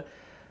you ask, but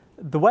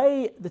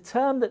the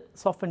term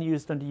that's often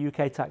used under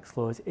UK tax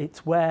law is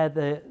it's where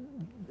the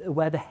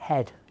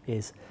head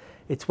is.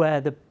 It's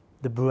where the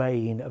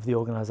brain of the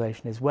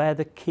organisation is, where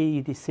the key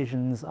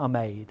decisions are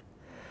made.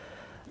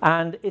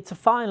 And it's a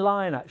fine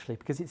line actually,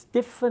 because it's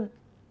different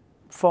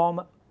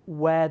from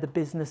where the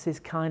business is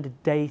kind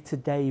of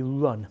day-to-day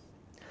run.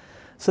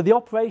 So the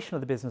operation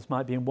of the business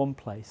might be in one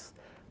place,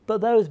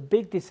 but those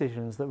big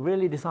decisions that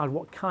really decide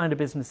what kind of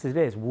business it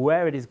is,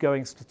 where it is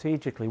going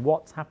strategically,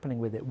 what's happening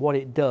with it, what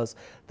it does,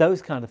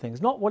 those kind of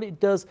things. Not what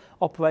it does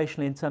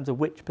operationally in terms of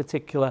which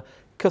particular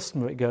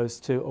customer it goes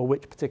to or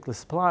which particular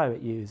supplier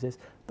it uses,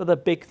 but the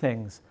big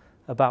things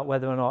about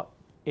whether or not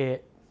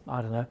it,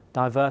 I don't know,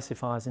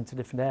 diversifies into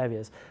different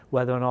areas,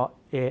 whether or not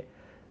it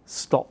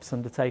stops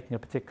undertaking a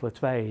particular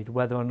trade,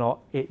 whether or not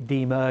it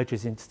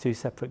demerges into two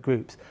separate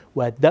groups.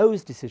 Where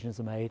those decisions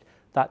are made,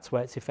 that's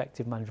where its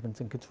effective management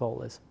and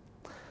control is.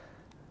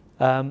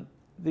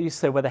 They used to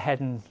say where the head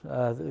and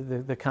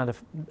the kind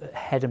of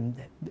head and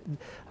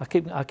I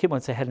keep wanting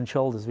to say head and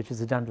shoulders, which is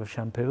a dandruff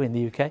shampoo in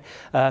the UK.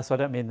 So I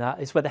don't mean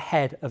that. It's where the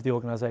head of the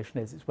organisation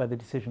is. It's where the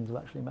decisions are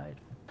actually made.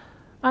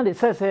 And it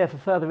says here, for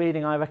further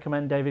reading, I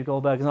recommend David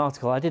Goldberg's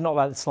article. I did not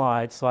write the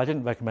slide, so I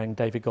didn't recommend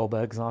David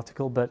Goldberg's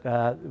article,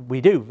 but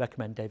we do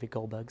recommend David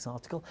Goldberg's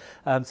article.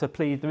 So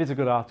please, there is a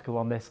good article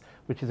on this,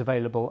 which is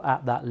available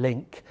at that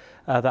link.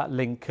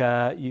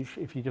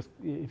 If you just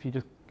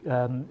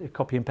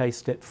copy and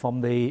paste it from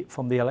the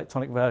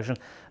electronic version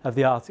of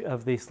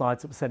the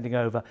slides that we're sending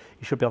over,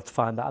 you should be able to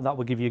find that, and that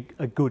will give you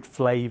a good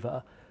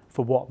flavour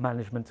for what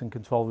management and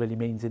control really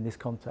means in this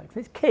context.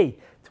 It's key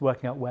to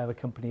working out where a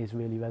company is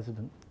really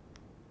resident.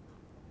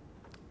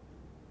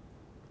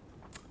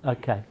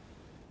 Okay.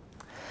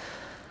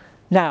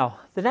 Now,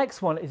 the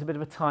next one is a bit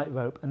of a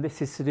tightrope, and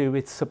this is to do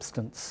with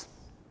substance.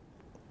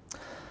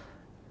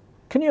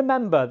 Can you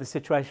remember the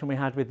situation we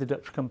had with the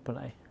Dutch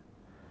company?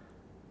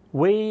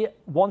 We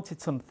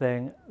wanted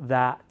something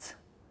that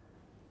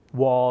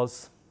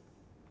was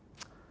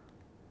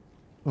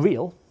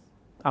real,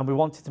 and we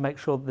wanted to make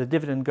sure that the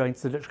dividend going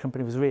to the Dutch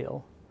company was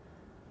real,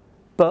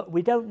 but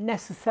we don't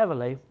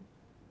necessarily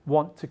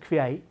want to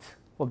create,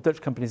 well, the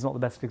Dutch company is not the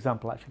best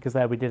example actually, because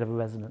there we did have a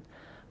resident,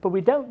 but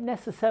we don't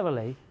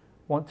necessarily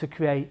want to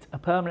create a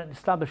permanent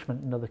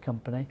establishment in another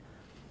company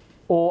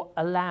or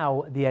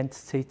allow the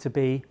entity to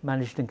be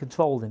managed and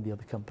controlled in the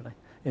other company,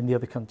 in the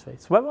other country.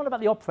 So we're on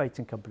about the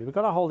operating company. We've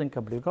got our holding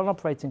company, we've got an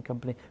operating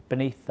company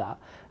beneath that,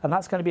 and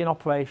that's going to be an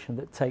operation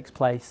that takes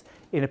place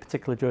in a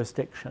particular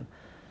jurisdiction.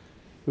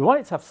 We want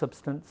it to have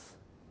substance,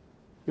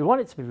 we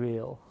want it to be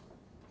real,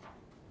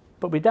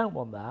 but we don't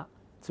want that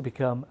to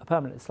become a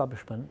permanent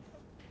establishment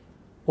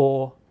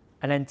or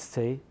an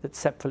entity that's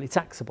separately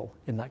taxable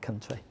in that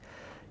country.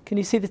 Can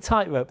you see the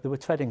tightrope that we're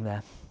treading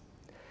there?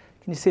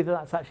 Can you see that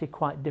that's actually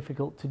quite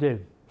difficult to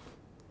do?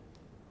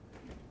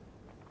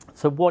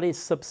 So what is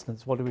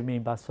substance? What do we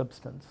mean by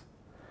substance?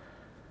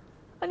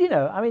 And you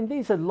know, I mean,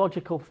 these are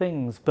logical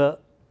things,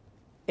 but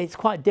it's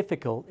quite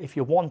difficult if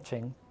you're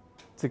wanting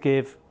to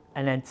give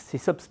an entity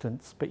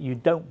substance, but you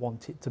don't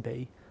want it to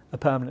be a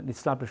permanent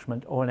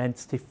establishment or an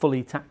entity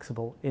fully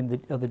taxable in the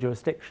other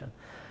jurisdiction.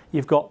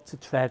 You've got to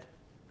tread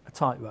a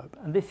tightrope.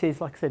 And this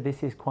is, like I said,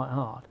 this is quite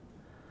hard.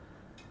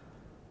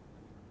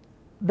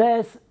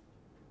 There's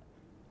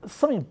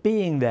something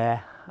being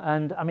there,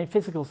 and I mean,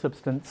 physical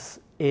substance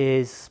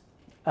is,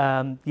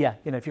 yeah,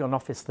 you know, if you've got an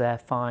office there,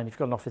 fine. If you've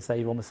got an office there,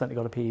 you've almost certainly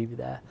got a PE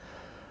there.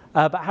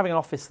 But having an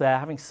office there,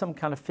 having some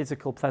kind of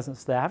physical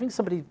presence there, having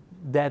somebody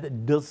there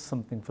that does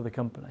something for the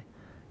company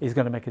is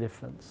going to make a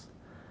difference.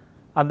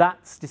 And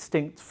that's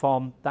distinct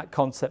from that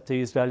concept I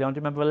used earlier on. Do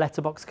you remember a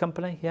letterbox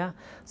company? Yeah.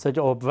 So,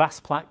 or a brass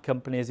plaque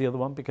company is the other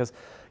one, because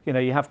you know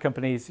you have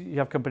companies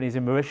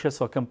in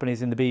Mauritius or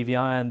companies in the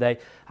BVI, and they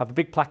have a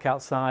big plaque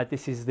outside.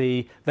 This is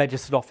the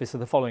registered office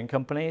of the following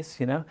companies.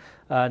 You know,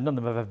 none of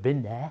them have ever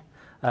been there.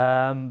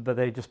 But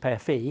they just pay a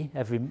fee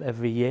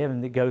every year,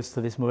 and it goes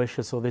to this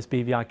Mauritius or this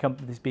BVI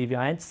company, this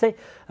BVI entity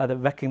that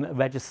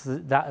registers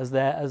that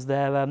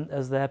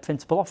as their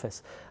principal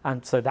office,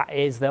 and so that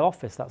is their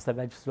office. That's their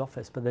registered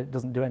office, but it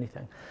doesn't do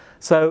anything.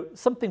 So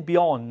something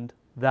beyond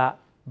that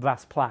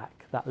brass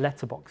plaque, that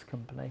letterbox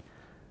company,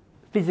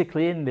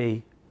 physically in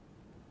the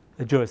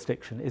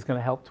jurisdiction is going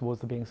to help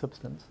towards there being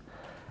substance.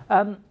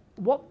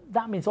 What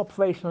that means,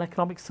 operational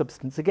economic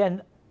substance.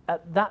 Again.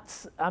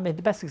 I mean,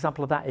 the best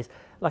example of that is,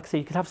 like I say,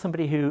 you could have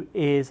somebody who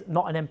is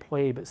not an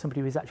employee, but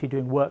somebody who is actually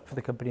doing work for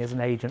the company as an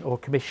agent or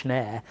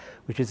commissionaire,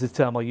 which is the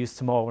term I'll use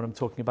tomorrow when I'm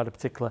talking about a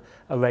particular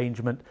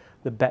arrangement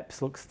that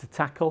BEPS looks to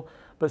tackle.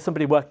 But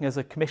somebody working as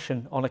a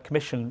commission on a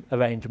commission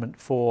arrangement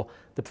for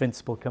the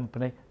principal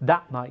company,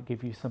 that might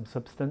give you some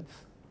substance.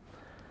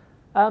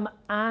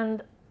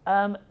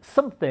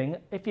 Something,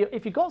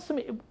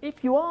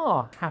 if you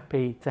are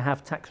happy to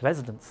have tax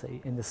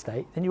residency in the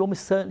state, then you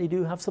almost certainly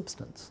do have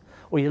substance,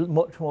 or you're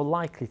much more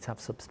likely to have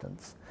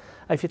substance.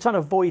 If you're trying to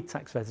avoid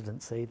tax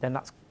residency, then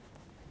that's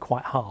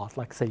quite hard.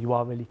 Like I say, you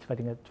are really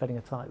treading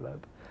a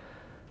tightrope.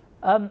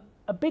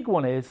 A big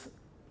one is,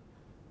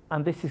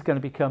 and this is going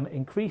to become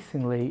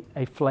increasingly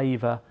a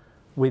flavour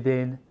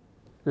within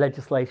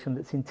legislation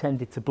that's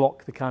intended to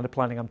block the kind of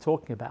planning I'm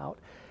talking about,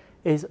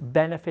 is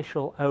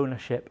beneficial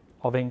ownership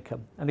of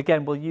income. And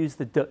again, we'll use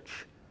the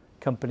Dutch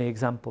company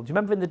example. Do you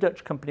remember in the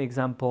Dutch company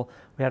example,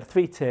 we had a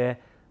 3-tier,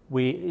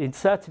 we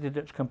inserted a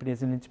Dutch company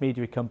as an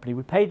intermediary company,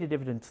 we paid a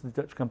dividend to the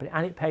Dutch company,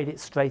 and it paid it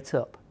straight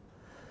up.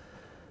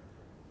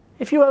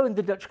 If you owned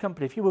the Dutch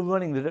company, if you were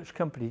running the Dutch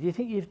company,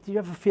 do you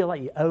ever feel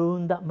like you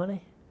owned that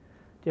money?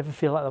 Do you ever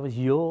feel like that was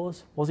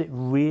yours? Was it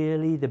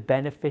really the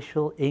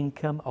beneficial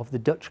income of the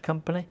Dutch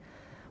company?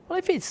 Well,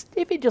 if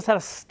it just had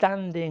a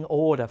standing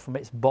order from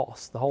its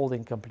boss, the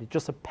holding company,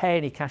 just to pay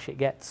any cash it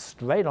gets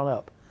straight on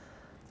up,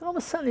 then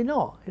almost certainly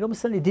not. It almost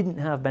certainly didn't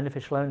have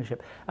beneficial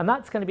ownership. And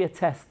that's going to be a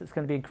test that's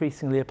going to be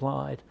increasingly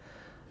applied.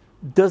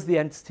 does the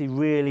entity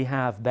really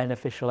have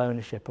beneficial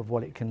ownership of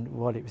what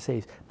it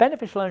receives?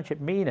 Beneficial ownership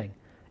meaning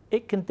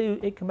it can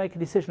make a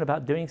decision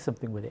about doing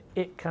something with it.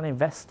 It can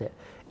invest it.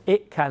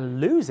 It can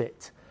lose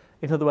it.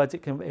 In other words,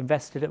 it can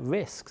invest it at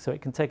risk, so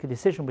it can take a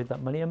decision with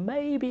that money and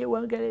maybe it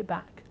won't get it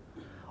back,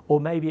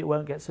 or maybe it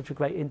won't get such a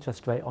great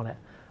interest rate on it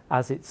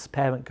as its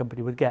parent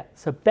company would get.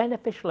 So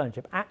beneficial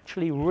ownership,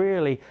 actually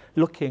really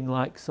looking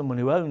like someone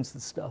who owns the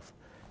stuff,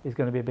 is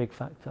going to be a big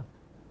factor.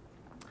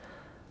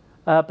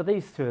 But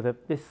these two are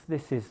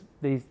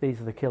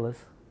these are the killers,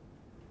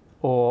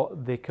 or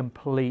the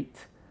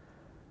complete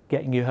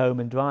getting you home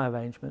and dry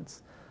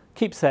arrangements.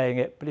 Keep saying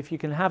it, but if you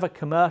can have a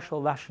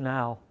commercial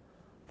rationale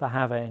for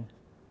having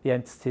the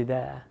entity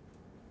there,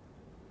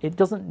 it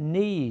doesn't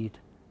need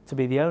to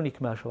be the only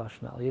commercial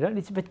rationale. You don't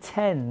need to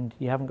pretend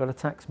you haven't got a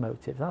tax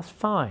motive. That's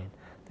fine.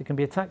 There can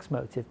be a tax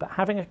motive, but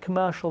having a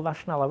commercial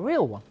rationale, a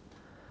real one,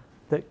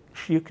 that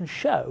you can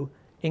show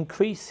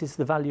increases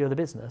the value of the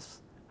business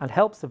and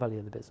helps the value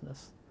of the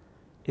business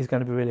is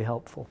going to be really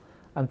helpful.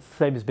 And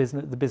same as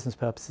business, the business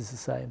purpose is the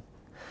same.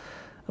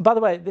 And by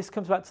the way, this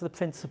comes back to the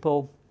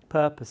principal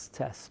purpose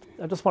test.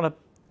 I just want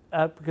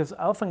to, because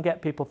I often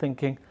get people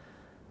thinking,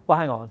 well,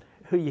 hang on,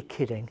 who are you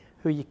kidding?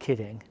 Who are you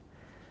kidding?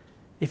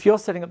 If you're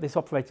setting up this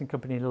operating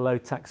company in a low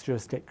tax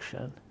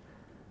jurisdiction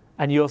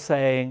and you're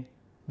saying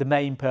the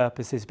main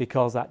purpose is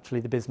because actually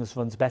the business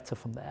runs better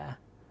from there,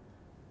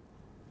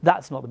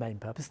 that's not the main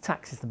purpose.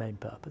 Tax is the main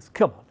purpose.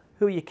 Come on,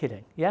 who are you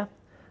kidding? Yeah?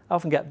 I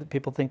often get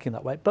people thinking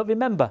that way. But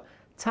remember,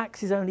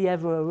 tax is only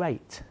ever a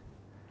rate.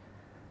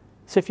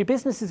 So if your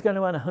business is going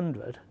to earn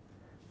 100,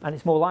 and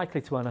it's more likely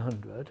to earn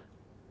 100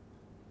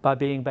 by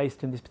being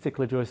based in this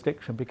particular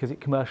jurisdiction because it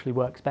commercially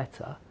works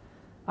better,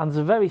 and there's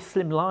a very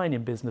slim line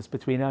in business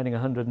between earning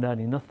 100 and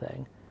earning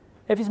nothing,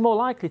 if it's more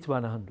likely to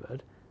earn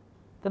 100,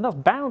 then that's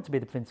bound to be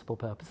the principal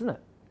purpose, isn't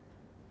it?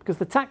 Because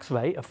the tax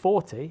rate of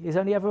 40 is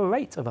only ever a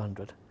rate of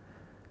 100.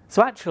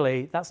 So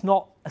actually, that's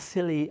not a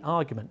silly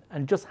argument.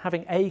 And just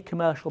having a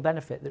commercial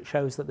benefit that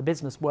shows that the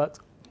business works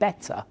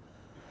better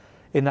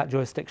in that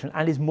jurisdiction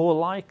and is more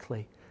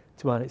likely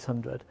to earn its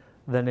 100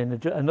 than in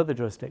another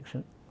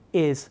jurisdiction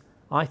is,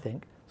 I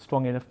think,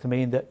 strong enough to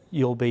mean that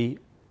you'll be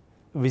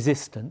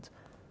resistant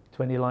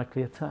to any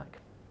likely attack.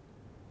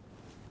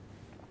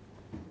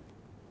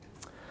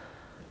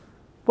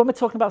 When we're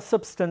talking about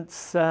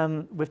substance,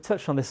 we've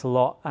touched on this a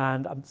lot,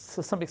 and I'm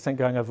to some extent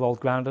going over old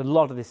ground. A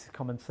lot of this is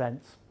common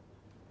sense.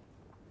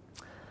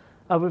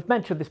 We've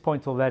mentioned this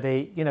point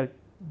already. You know,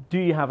 do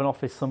you have an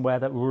office somewhere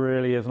that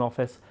really is an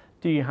office?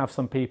 Do you have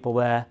some people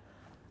there?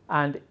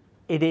 And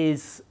it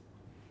is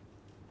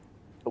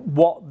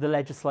what the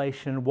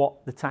legislation,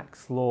 what the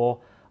tax law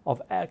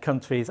of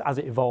countries as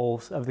it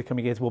evolves over the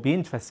coming years will be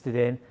interested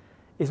in.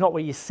 Is not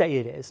what you say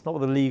it is, not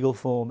what the legal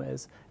form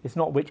is. It's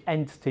not which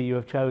entity you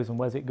have chosen,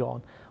 where's it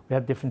gone? We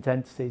have different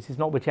entities. It's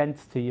not which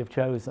entity you've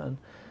chosen.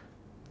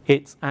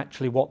 It's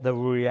actually what the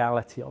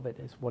reality of it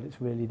is, what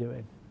it's really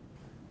doing.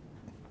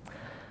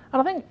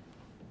 And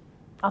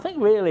I think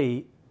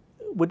really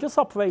we're just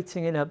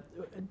operating in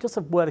just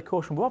a word of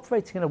caution, we're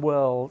operating in a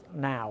world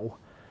now,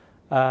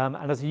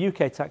 and as a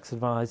UK tax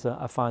advisor,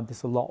 I find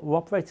this a lot. We're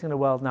operating in a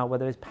world now where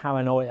there is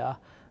paranoia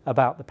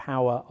about the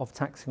power of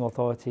taxing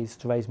authorities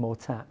to raise more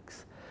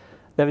tax.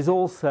 There is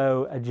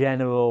also a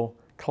general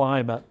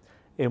climate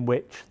in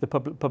which the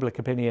public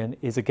opinion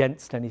is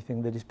against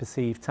anything that is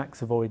perceived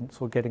tax avoidance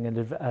or getting an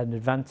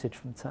advantage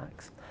from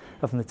tax,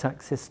 or from the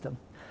tax system.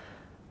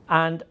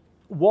 And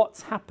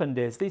what's happened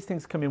is these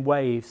things come in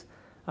waves,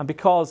 and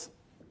because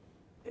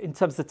in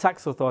terms of the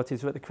tax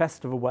authorities we're at the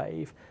crest of a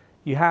wave,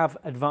 you have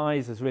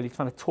advisors really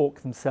trying to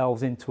talk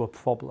themselves into a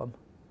problem.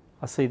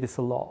 I see this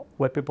a lot,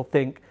 where people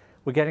think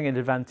we're getting an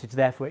advantage,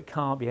 therefore it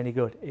can't be any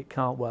good, it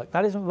can't work.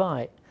 That isn't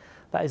right.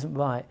 That isn't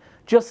right.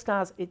 Just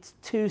as it's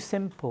too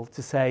simple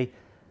to say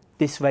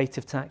this rate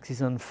of tax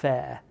is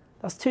unfair.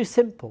 That's too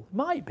simple. It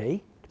might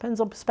be.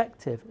 Depends on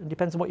perspective and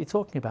depends on what you're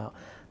talking about.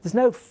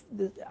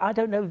 I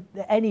don't know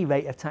that any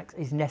rate of tax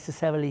is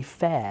necessarily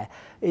fair.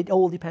 It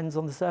all depends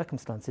on the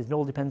circumstances. It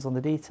all depends on the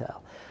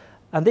detail.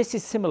 And this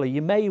is similar.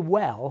 You may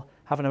well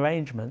have an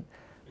arrangement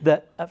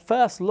that at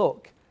first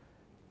look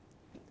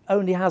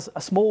only has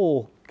a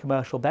small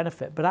commercial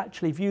benefit, but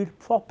actually viewed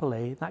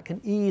properly, that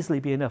can easily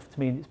be enough to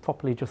mean it's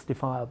properly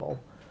justifiable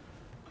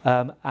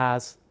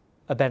as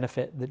a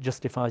benefit that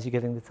justifies you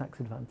getting the tax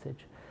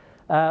advantage.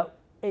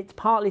 It's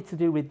partly to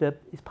do with the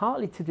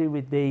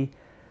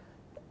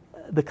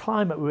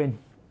climate we're in,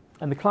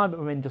 and the climate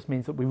we're in just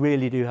means that we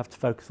really do have to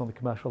focus on the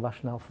commercial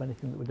rationale for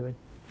anything that we're doing.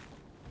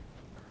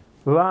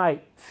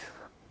 Right,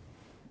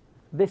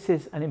 this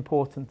is an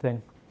important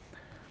thing.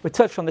 We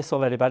touched on this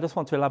already, but I just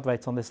want to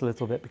elaborate on this a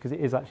little bit because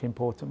it is actually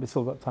important. We've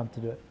still got time to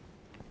do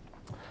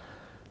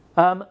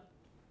it.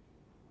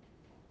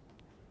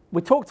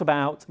 We talked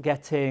about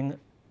getting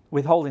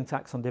withholding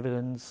tax on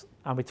dividends,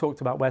 and we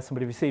talked about where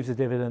somebody receives a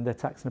dividend, they're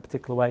taxed in a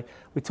particular way.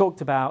 We talked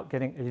about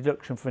getting a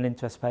deduction for an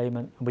interest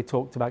payment, and we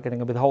talked about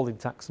getting a withholding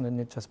tax on an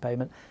interest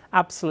payment.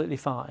 Absolutely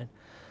fine.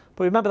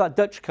 But remember that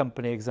Dutch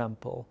company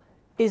example.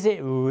 is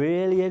it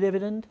really a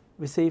dividend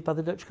received by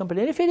the Dutch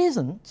company? And if it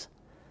isn't,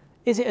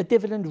 is it a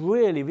dividend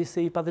really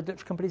received by the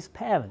Dutch company's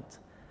parent?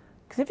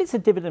 Because if it's a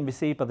dividend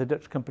received by the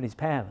Dutch company's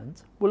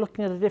parent, we're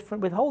looking at a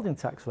different withholding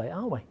tax rate,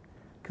 aren't we?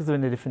 Because they're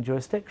in a different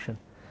jurisdiction.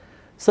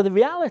 So the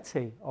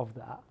reality of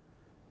that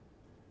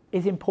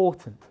is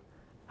important.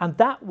 And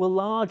that will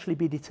largely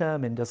be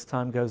determined as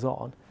time goes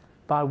on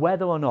by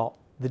whether or not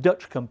the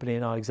Dutch company,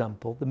 in our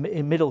example, the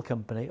middle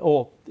company,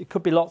 or it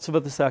could be lots of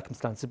other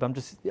circumstances, but I'm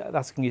just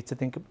asking you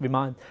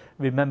to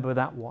remember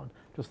that one,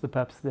 just for the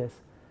purpose of this.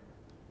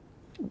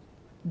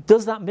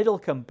 Does that middle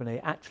company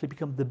actually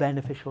become the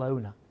beneficial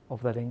owner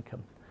of that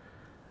income?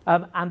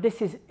 And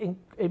this is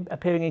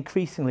appearing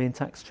increasingly in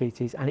tax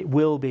treaties, and it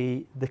will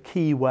be the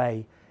key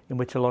way in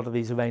which a lot of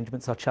these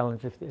arrangements are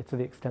challenged to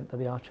the extent that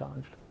they are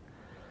challenged.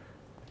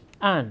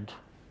 And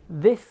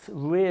this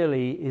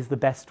really is the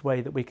best way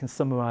that we can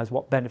summarise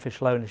what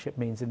beneficial ownership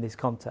means in this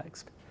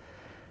context.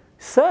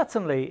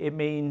 Certainly it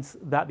means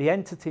that the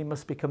entity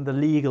must become the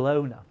legal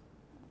owner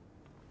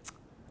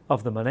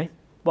of the money.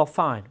 Well,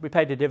 fine, we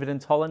paid a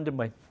dividend to Holland, didn't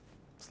we?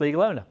 It's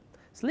legal owner.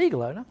 It's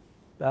legal owner.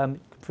 You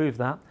can prove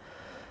that.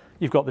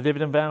 You've got the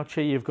dividend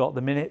voucher, you've got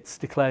the minutes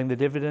declaring the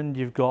dividend,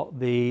 you've got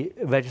the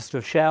register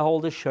of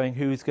shareholders showing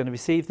who's going to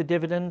receive the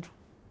dividend.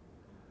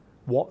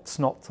 What's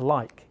not to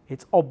like?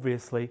 It's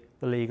obviously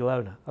the legal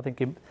owner. I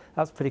think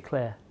that's pretty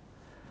clear.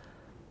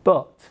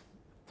 But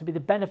to be the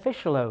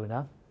beneficial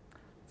owner,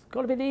 it's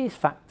got to be these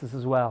factors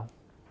as well.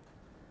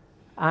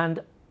 And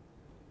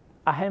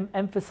I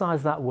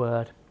emphasise that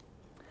word.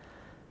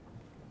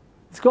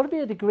 It's got to be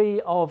a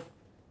degree of,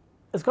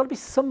 there's got to be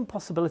some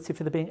possibility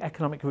for there being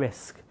economic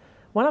risk.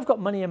 When I've got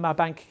money in my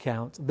bank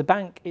account, the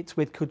bank it's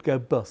with could go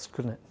bust,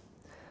 couldn't it?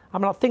 I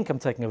mean, I think I'm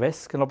taking a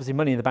risk, and obviously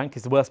money in the bank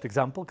is the worst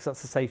example because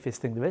that's the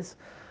safest thing there is,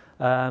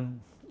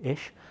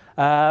 ish.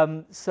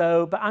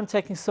 But I'm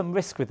taking some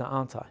risk with that,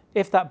 aren't I?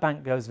 If that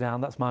bank goes down,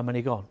 that's my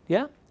money gone.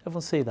 Yeah?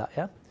 Everyone see that,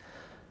 yeah?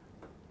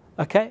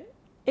 Okay.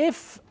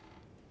 If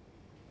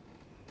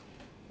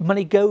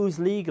money goes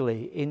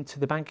legally into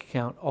the bank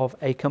account of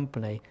a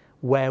company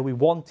where we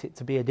want it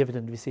to be a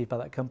dividend received by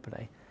that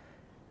company,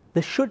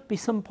 there should be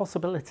some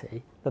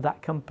possibility that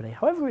that company,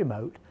 however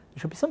remote,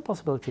 there should be some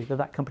possibility that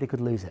that company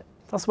could lose it.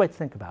 That's the way to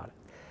think about it.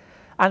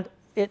 And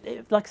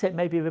like I said, it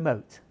may be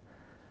remote.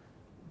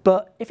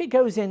 But if it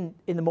goes in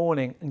the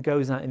morning and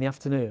goes out in the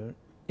afternoon,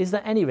 is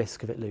there any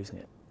risk of it losing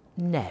it?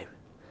 No.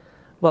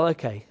 Well,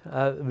 okay,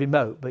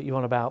 remote, but you're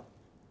on about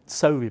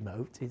so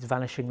remote, it's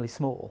vanishingly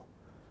small.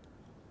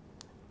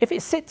 If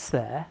it sits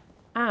there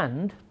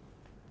and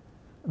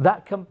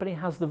that company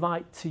has the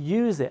right to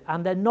use it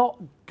and they're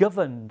not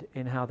governed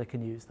in how they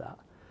can use that,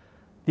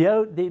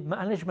 the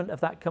management of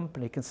that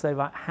company can say,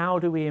 right, how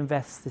do we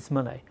invest this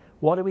money?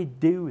 What do we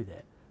do with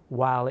it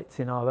while it's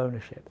in our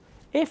ownership?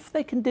 If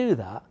they can do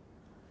that,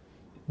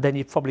 then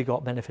you've probably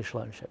got beneficial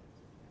ownership.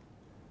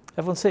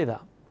 Everyone see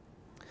that?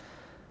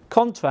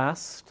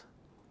 Contrast,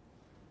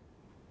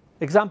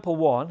 example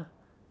one,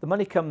 the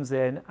money comes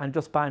in and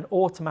just by an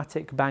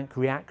automatic bank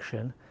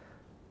reaction,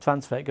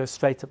 transfer, it goes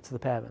straight up to the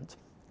parent.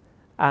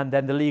 And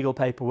then the legal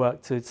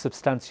paperwork to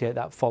substantiate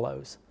that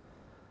follows.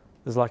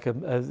 There's like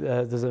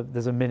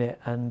there's a minute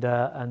and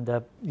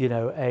you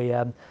know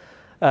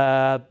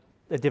a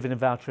dividend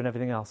voucher and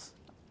everything else.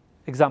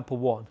 Example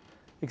one.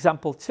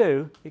 Example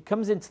two, it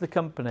comes into the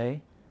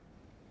company.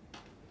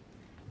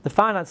 The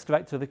finance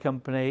director of the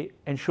company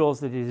ensures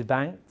that it is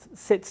banked,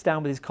 sits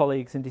down with his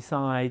colleagues and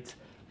decides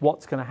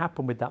what's going to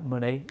happen with that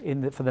money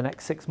for the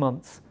next 6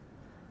 months.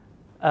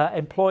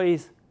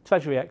 Employs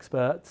treasury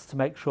experts to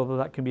make sure that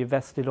that can be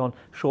invested on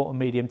short and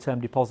medium term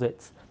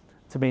deposits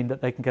to mean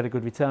that they can get a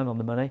good return on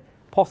the money,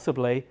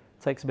 possibly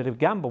takes a bit of a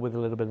gamble with a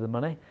little bit of the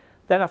money,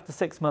 then after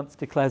 6 months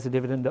declares a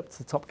dividend up to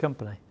the top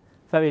company.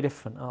 Very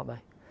different, aren't they?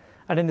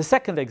 And in the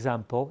second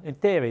example, in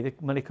theory, the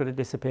money could have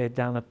disappeared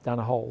down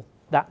a hole.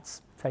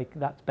 That's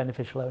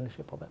beneficial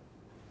ownership of it.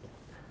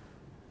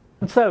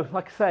 And so,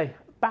 like I say,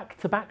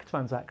 back-to-back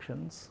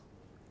transactions,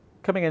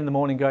 coming in the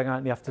morning, going out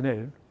in the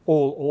afternoon,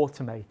 all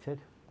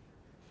automated,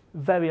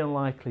 very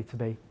unlikely to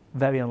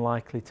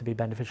be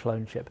beneficial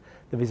ownership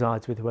that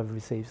resides with whoever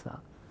receives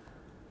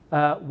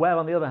that. Where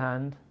on the other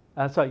hand,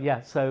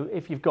 so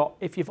if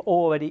you've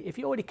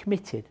already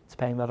committed to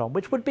paying that on,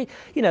 which would be,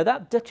 you know,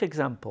 that Dutch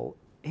example,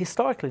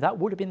 historically that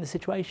would have been the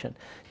situation.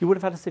 You would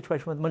have had a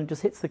situation where the money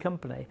just hits the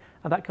company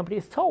and that company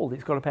is told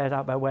it's got to pay it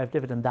out by way of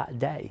dividend that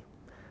day.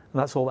 And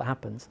that's all that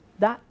happens.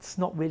 That's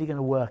not really going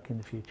to work in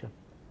the future.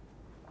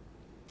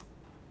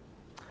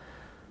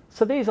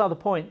 So these are the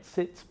points.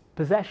 It's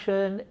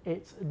possession,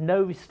 it's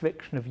no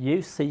restriction of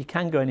use, so you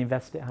can go and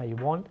invest it how you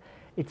want.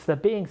 It's there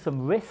being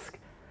some risk.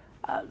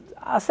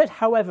 I said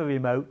however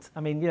remote,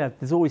 I mean, you know,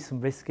 there's always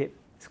some risk.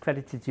 It's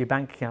credited to your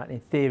bank account. In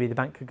theory, the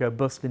bank could go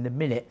bust in the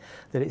minute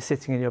that it's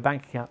sitting in your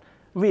bank account.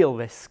 Real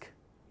risk,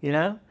 you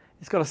know?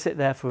 It's got to sit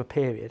there for a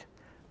period.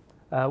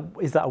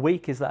 Is that a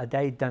week? Is that a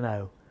day? Don't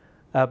know.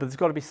 But there's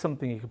got to be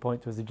something you can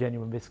point to as a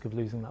genuine risk of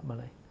losing that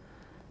money.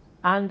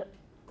 And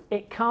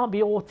it can't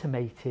be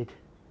automated.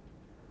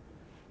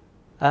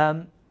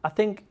 I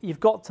think you've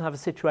got to have a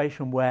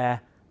situation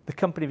where the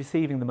company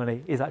receiving the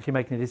money is actually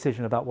making a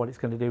decision about what it's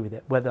going to do with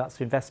it, whether that's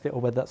to invest it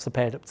or whether that's to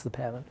pay it up to the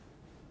parent.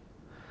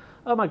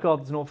 Oh my God,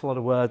 there's an awful lot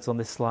of words on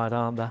this slide,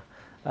 aren't there?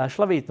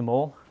 Shall I read them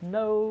all?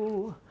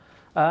 No.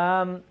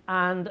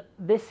 And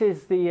this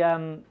is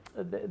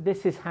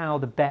this is how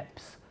the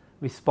BEPS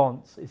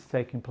response is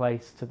taking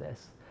place to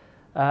this.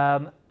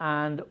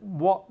 And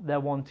what they're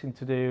wanting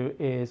to do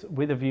is,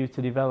 with a view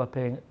to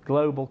developing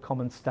global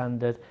common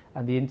standard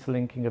and the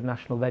interlinking of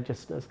national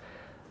registers,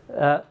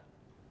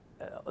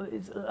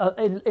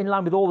 in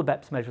line with all the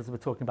BEPS measures that we're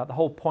talking about. The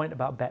whole point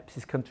about BEPS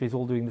is countries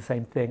all doing the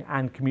same thing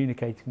and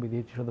communicating with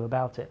each other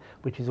about it,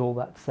 which is all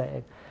that's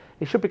saying.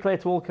 It should be clear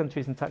to all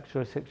countries and tax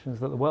jurisdictions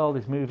that the world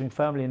is moving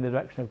firmly in the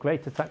direction of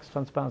greater tax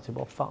transparency.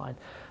 Well, fine.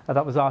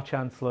 That was our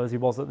Chancellor, as he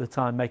was at the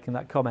time, making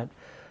that comment.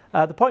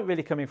 The point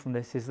really coming from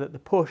this is that the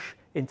push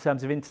in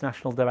terms of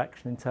international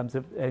direction,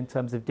 in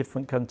terms of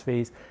different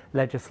countries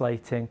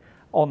legislating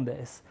on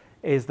this,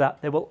 is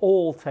that they will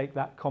all take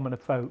that common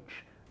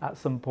approach at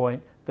some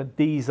point, that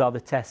these are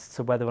the tests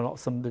of whether or not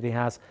somebody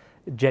has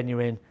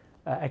genuine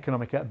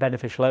economic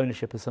beneficial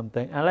ownership or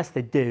something. And unless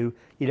they do,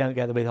 you don't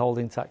get the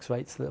withholding tax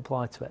rates that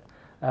apply to it.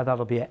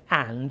 That'll be it.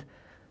 And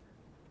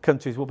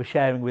countries will be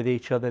sharing with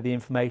each other the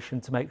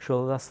information to make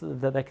sure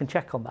that they can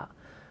check on that.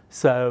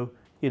 So,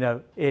 you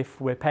know,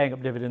 if we're paying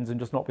up dividends and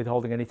just not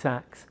withholding any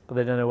tax, but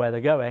they don't know where they're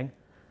going,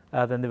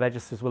 then the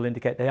registers will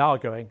indicate they are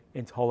going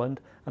into Holland,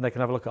 and they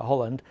can have a look at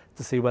Holland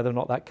to see whether or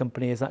not that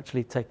company is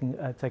actually taking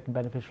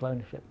beneficial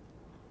ownership.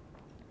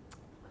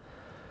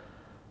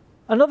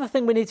 Another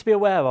thing we need to be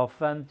aware of,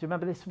 and do you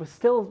remember this, we're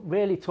still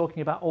really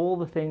talking about all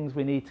the things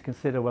we need to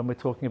consider when we're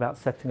talking about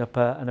setting up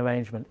an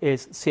arrangement,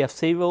 is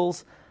CFC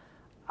rules.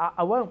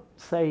 I won't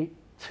say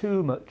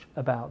too much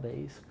about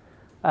these,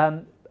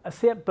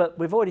 but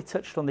we've already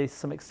touched on these to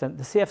some extent.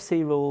 The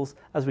CFC rules,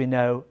 as we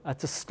know, are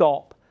to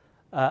stop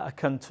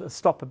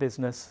stop a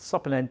business,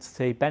 stop an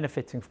entity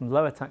benefiting from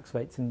lower tax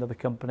rates in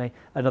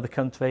another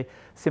country,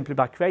 simply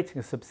by creating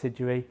a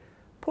subsidiary,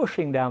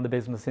 pushing down the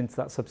business into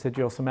that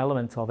subsidiary or some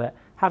element of it,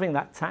 having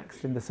that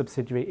taxed in the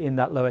subsidiary in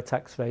that lower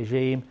tax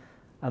regime,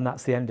 and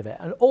that's the end of it.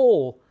 And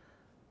all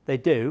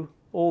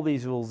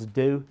these rules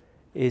do,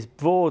 is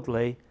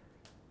broadly,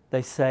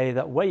 they say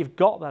that where you've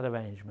got that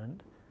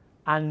arrangement,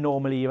 and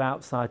normally you're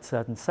outside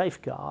certain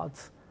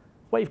safeguards,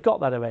 where you've got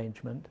that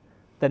arrangement,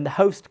 then the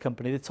host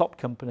company, the top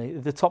country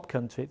in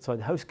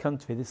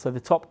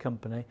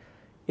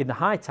the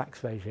high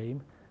tax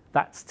regime,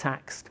 that's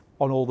taxed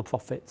on all the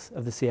profits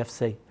of the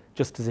CFC,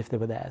 just as if they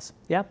were theirs.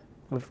 Yeah,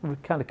 we've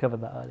kind of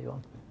covered that earlier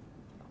on.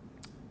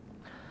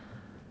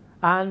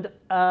 And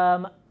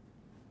I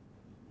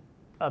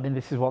mean,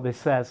 this is what this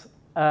says.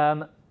 There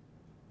are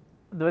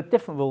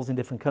different rules in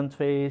different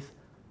countries.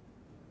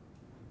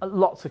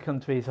 Lots of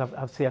countries have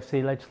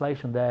CFC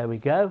legislation. There we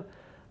go.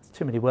 There's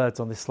too many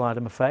words on this slide,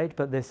 I'm afraid,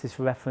 but this is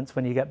for reference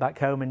when you get back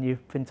home and you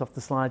print off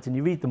the slides and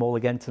you read them all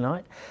again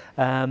tonight.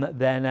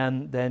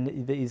 Then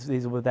these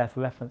are there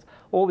for reference.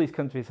 All these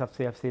countries have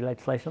CFC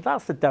legislation.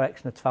 That's the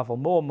direction of travel.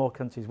 More and more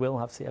countries will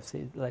have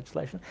CFC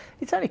legislation.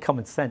 It's only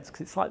common sense, because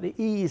it's like the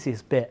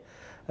easiest bit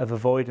of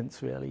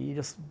avoidance, really. You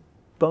just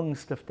bung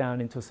stuff down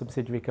into a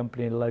subsidiary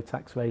company in a low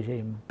tax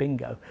regime,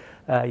 bingo,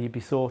 you'd be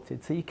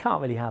sorted. So you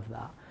can't really have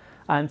that.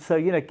 And so,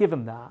 you know,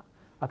 given that,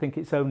 I think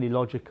it's only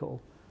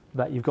logical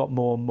that you've got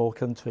more and more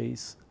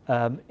countries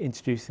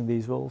introducing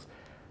these rules.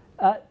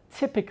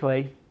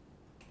 Typically,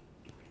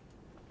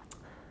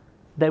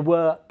 they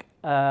work,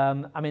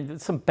 I mean,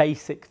 there's some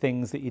basic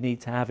things that you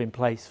need to have in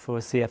place for a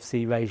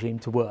CFC regime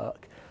to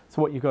work.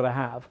 So what you've got to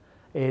have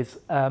is,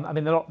 I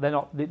mean,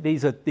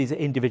 these are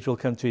individual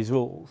countries'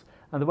 rules.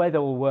 And the way they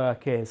will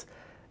work is,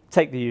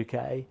 take the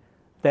UK,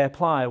 they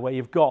apply where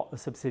you've got a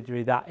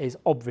subsidiary that is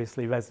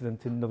obviously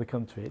resident in another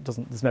country.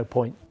 There's no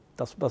point.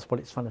 That's what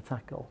it's trying to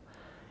tackle.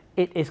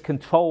 It is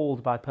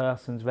controlled by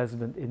persons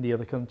resident in the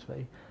other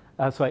country,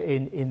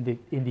 in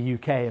the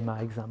UK in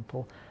my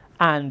example,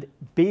 and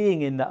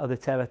being in that other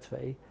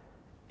territory,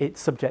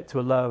 it's subject to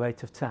a lower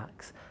rate of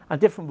tax.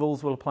 And different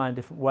rules will apply in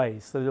different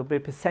ways. So there'll be a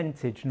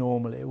percentage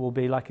normally. It will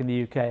be like in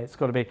the UK.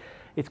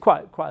 It's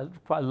quite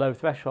a low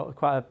threshold,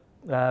 quite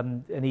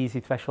an easy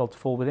threshold to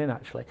fall within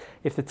actually.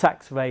 If the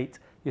tax rate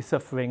you're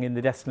suffering in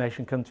the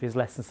destination country is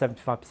less than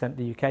 75%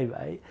 the UK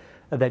rate,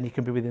 then you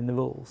can be within the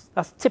rules.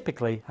 That's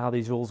typically how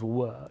these rules will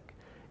work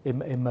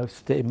in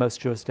most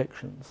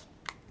jurisdictions.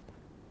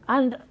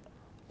 And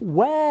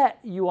where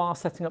you are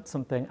setting up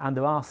something and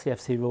there are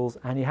CFC rules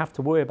and you have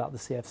to worry about the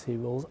CFC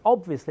rules,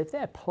 obviously if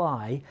they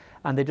apply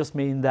and they just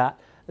mean that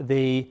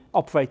the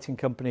operating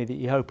company that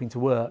you're hoping to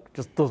work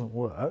just doesn't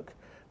work,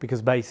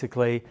 because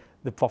basically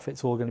the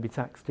profit's all going to be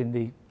taxed in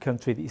the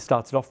country that you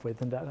started off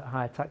with and at a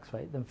higher tax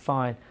rate, then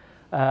fine.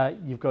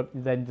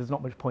 Then there's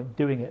not much point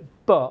doing it.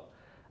 But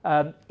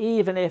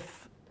even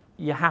if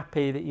you're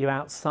happy that you're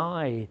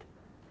outside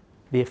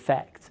the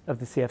effect of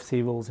the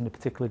CFC rules in a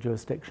particular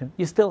jurisdiction,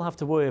 you still have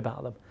to worry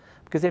about them,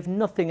 because if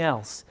nothing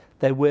else,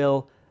 they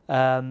will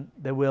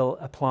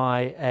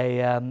apply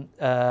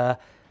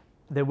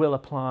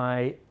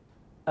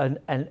an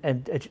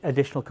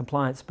additional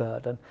compliance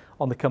burden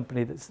on the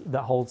company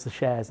that holds the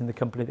shares in the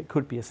company that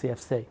could be a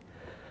CFC.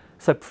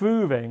 So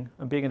proving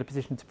and being in a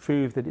position to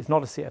prove that it's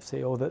not a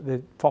CFC or that the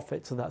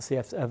profits of that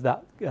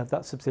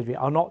subsidiary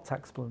are not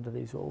taxable under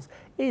these rules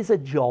is a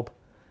job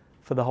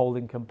for the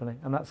holding company,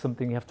 and that's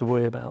something you have to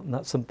worry about, and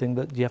that's something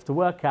that you have to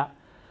work at.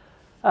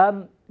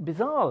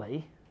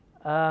 Bizarrely,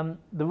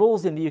 the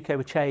rules in the UK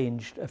were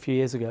changed a few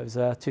years ago. It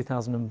was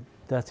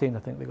 2013, I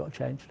think they got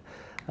changed.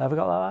 Have I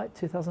got that right?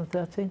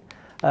 2013?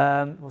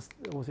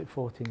 Was it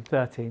 14?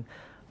 13.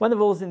 When the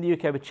rules in the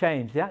UK were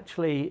changed, they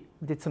actually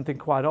did something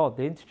quite odd.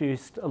 They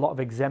introduced a lot of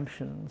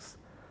exemptions.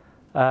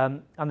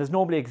 And there's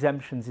normally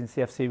exemptions in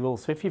CFC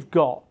rules. So if you've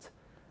got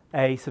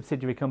a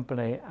subsidiary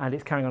company and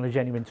it's carrying on a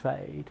genuine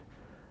trade,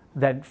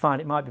 then fine,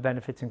 it might be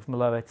benefiting from a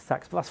lower rate of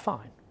tax, but that's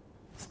fine.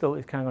 Still,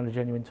 it's carrying on a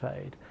genuine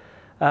trade.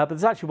 But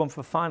there's actually one for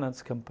a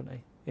finance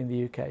company in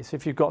the UK. So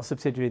if you've got a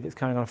subsidiary that's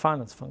carrying on a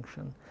finance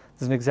function,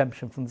 there's an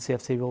exemption from the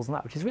CFC rules on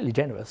that, which is really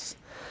generous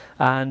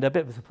and a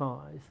bit of a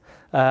surprise.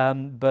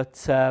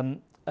 But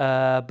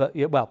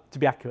yeah, well, to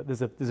be accurate,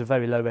 there's a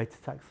very low rate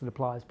of tax that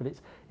applies, but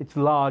it's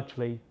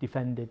largely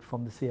defended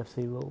from the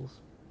CFC rules.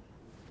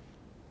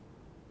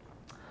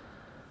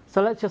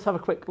 So let's just have a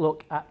quick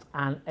look at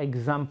an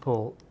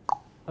example.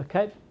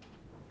 Okay,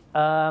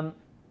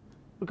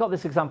 we've got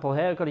this example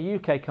here. We've got a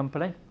UK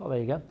company. Oh, there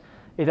you go.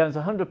 It owns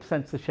 100%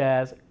 of the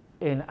shares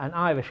in an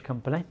Irish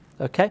company.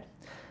 Okay,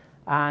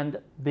 and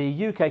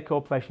the UK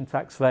corporation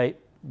tax rate,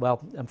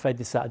 well, I'm afraid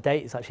this is out of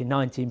date. It's actually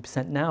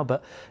 19% now,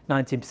 but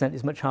 19%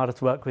 is much harder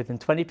to work with than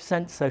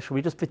 20%. So shall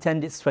we just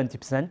pretend it's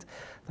 20%?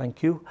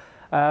 Thank you.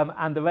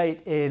 And the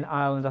rate in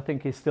Ireland, I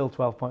think, is still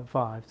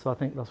 12.5. So I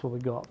think that's what we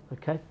got.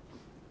 Okay.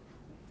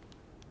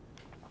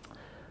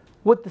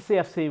 Would the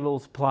CFC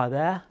rules apply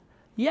there?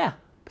 Yeah,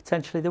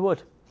 potentially they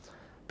would,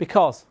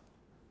 because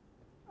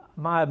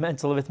my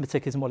mental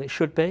arithmetic isn't what it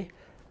should be,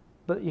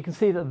 but you can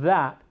see that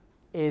that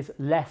is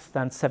less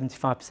than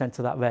 75%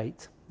 of that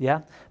rate.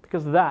 Yeah,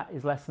 because that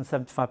is less than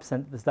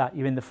 75% of that,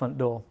 you're in the front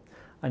door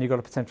and you've got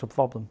a potential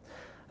problem.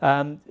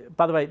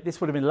 By the way,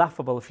 this would have been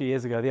laughable a few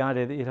years ago, the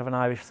idea that you'd have an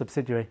Irish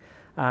subsidiary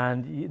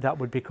and that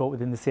would be caught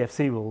within the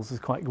CFC rules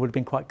would have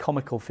been quite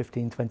comical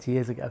 15, 20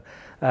 years ago.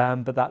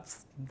 But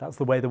that's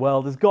the way the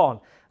world has gone.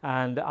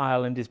 And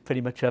Ireland is pretty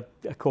much a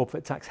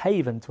corporate tax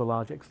haven to a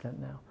large extent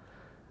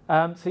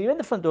now. So you're in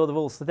the front door of the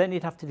rules, so then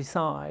you'd have to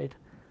decide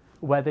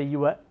whether you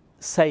were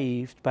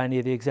saved by any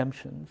of the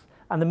exemptions.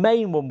 And the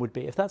main one would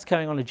be if that's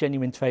carrying on a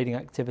genuine trading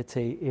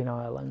activity in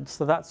Ireland.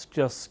 So that's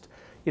just,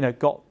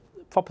 got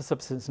proper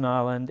substance in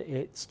Ireland,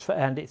 it's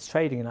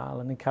trading in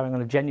Ireland and carrying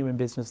on a genuine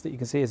business that you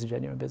can see as a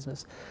genuine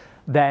business,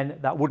 then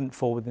that wouldn't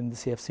fall within the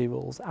CFC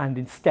rules, and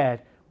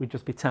instead we'd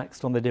just be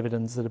taxed on the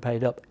dividends that are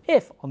paid up.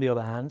 If, on the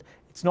other hand,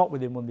 it's not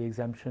within one of the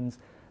exemptions,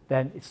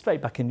 then it's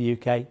straight back in the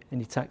UK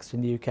and you're taxed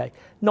in the UK.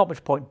 Not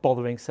much point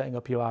bothering setting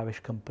up your Irish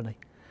company.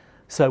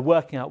 So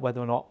working out whether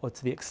or not, or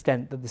to the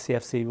extent that the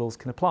CFC rules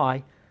can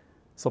apply,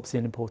 is obviously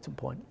an important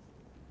point.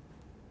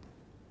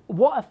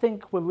 What I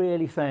think we're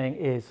really saying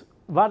is,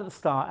 right at the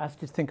start, I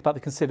asked you to think about the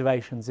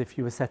considerations if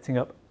you were setting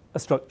up a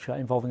structure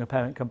involving a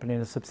parent company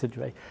and a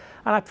subsidiary.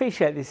 And I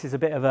appreciate this is a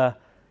bit of a,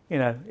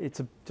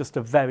 it's just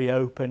a very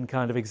open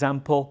kind of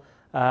example,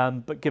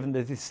 but given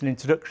that it's an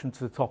introduction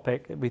to the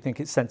topic, we think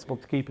it's sensible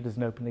to keep it as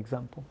an open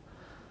example.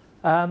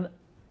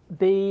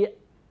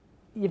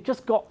 You've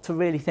just got to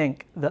really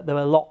think that there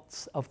are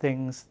lots of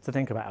things to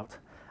think about.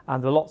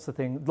 And there are lots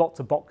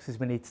of boxes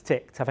we need to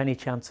tick to have any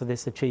chance of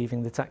this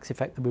achieving the tax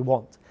effect that we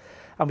want.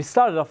 And we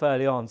started off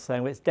early on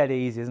saying, well, it's dead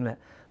easy, isn't it?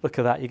 Look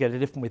at that, you get a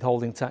different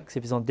withholding tax.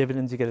 If it's on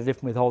dividends, you get a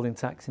different withholding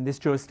tax. In this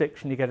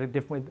jurisdiction, you get a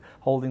different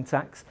withholding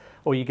tax,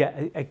 or you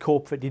get a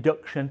corporate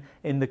deduction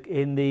in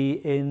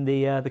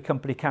the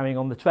company carrying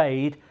on the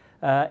trade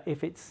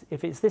if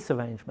it's this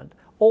arrangement.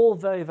 All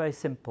very, very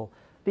simple.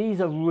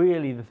 These are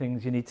really the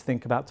things you need to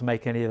think about to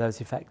make any of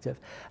those effective.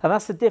 And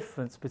that's the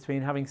difference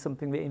between having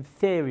something that in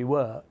theory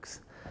works.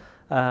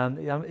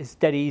 It's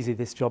dead easy,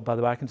 this job, by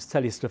the way. I can just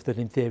tell you stuff that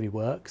in theory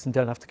works and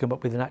don't have to come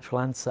up with an actual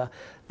answer.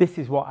 This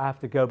is what I have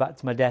to go back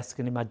to my desk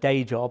and in my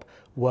day job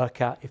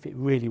work out if it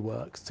really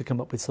works to come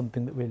up with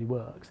something that really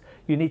works.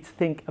 You need to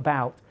think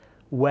about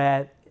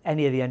where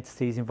any of the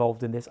entities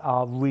involved in this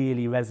are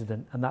really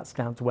resident, and that's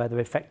down to where they're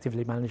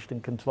effectively managed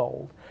and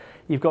controlled.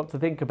 You've got to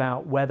think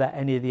about whether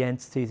any of the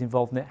entities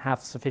involved in it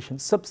have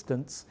sufficient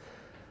substance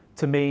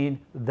to mean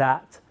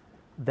that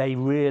they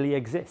really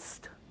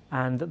exist,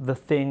 and the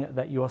thing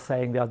that you're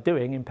saying they are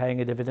doing in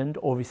paying a dividend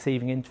or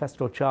receiving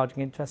interest or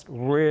charging interest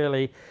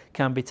really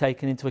can be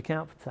taken into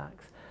account for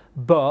tax.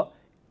 But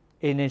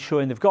in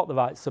ensuring they've got the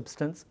right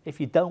substance, if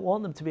you don't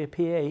want them to be a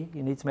PE,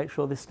 you need to make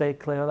sure they stay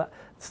clear of that,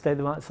 stay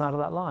the right side of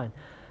that line.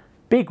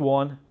 Big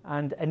one,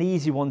 and an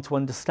easy one to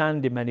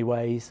understand in many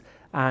ways,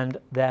 and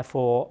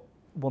therefore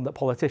one that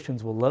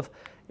politicians will love,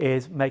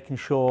 is making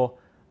sure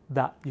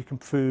that you can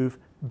prove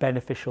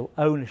beneficial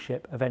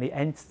ownership of any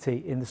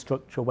entity in the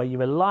structure where you're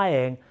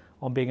relying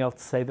on being able to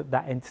say that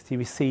that entity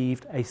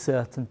received a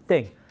certain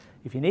thing.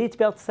 If you need to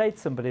be able to say to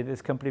somebody that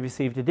this company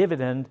received a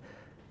dividend,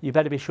 you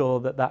better be sure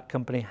that that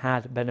company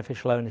had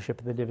beneficial ownership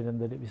of the dividend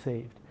that it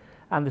received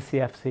and the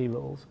CFC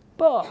rules.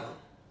 But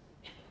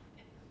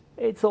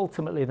it's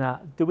ultimately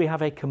that. Do we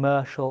have a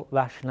commercial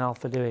rationale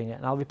for doing it?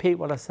 And I'll repeat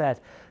what I said.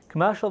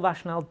 Commercial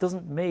rationale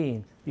doesn't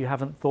mean you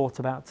haven't thought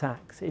about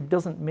tax. It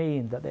doesn't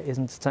mean that there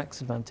isn't a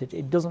tax advantage.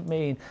 It doesn't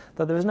mean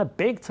that there isn't a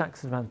big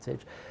tax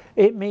advantage.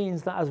 It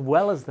means that as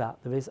well as that,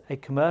 there is a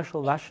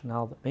commercial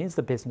rationale that means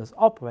the business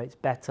operates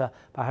better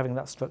by having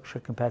that structure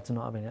compared to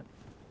not having it.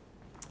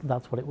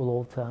 That's what it will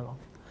all turn on.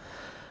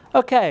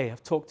 Okay,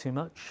 I've talked too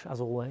much, as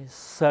always.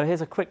 So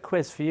here's a quick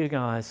quiz for you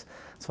guys.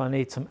 So I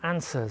need some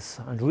answers,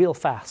 and real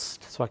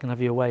fast, so I can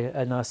have you away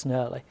nice and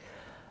early.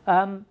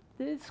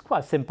 It's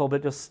quite simple,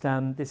 but just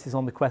this is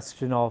on the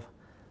question of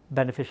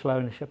beneficial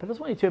ownership. I just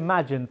want you to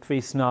imagine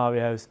 3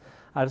 scenarios.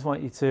 I just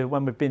want you to,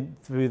 when we've been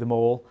through them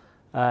all,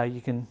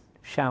 you can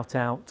shout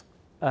out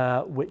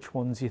which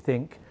ones you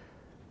think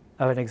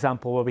are an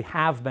example where we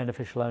have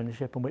beneficial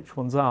ownership and which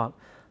ones aren't.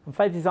 I'm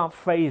afraid these aren't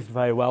phrased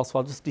very well, so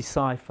I'll just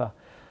decipher.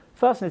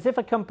 First one is if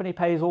a company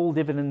pays all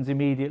dividends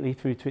immediately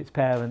through to its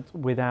parent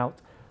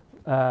without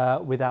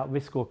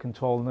risk or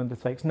control and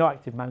undertakes no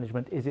active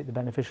management, is it the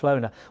beneficial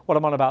owner? What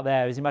I'm on about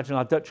there is imagine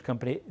our Dutch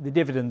company, the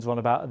dividends one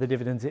about are the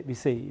dividends it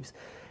receives.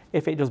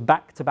 If it does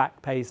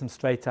back-to-back pays them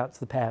straight out to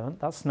the parent,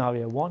 that's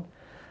scenario 1.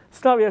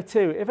 Scenario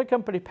 2, if a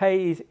company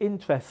pays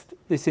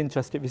this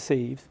interest it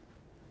receives,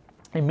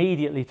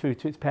 immediately through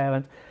to its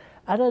parent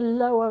at a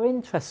lower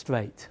interest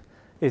rate,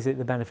 is it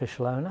the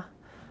beneficial owner?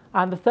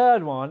 And the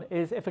third one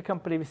is if a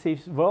company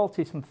receives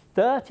royalties from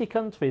 30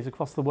 countries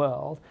across the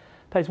world,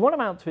 pays one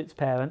amount to its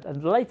parent, and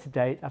at a later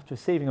date, after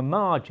receiving a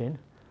margin,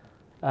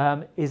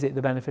 is it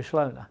the beneficial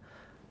owner?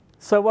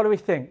 So what do we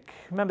think?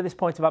 Remember this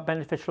point about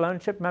beneficial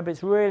ownership? Remember,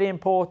 it's really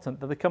important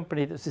that the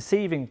company that's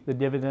receiving the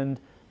dividend,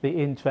 the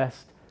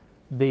interest,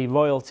 the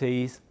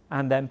royalties,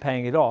 and then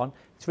paying it on,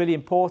 it's really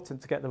important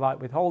to get the right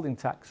withholding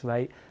tax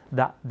rate,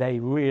 that they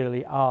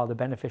really are the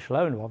beneficial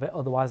owner of it.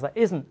 Otherwise, that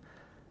isn't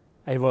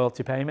a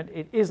royalty payment,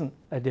 it isn't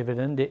a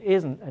dividend, it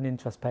isn't an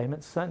interest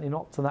payment, certainly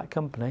not to that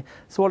company.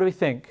 So what do we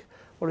think?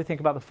 What do we think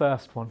about the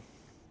first one?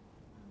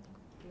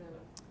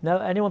 No?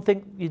 Anyone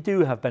think you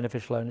do have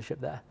beneficial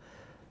ownership there?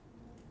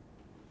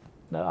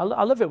 No,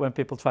 I love it when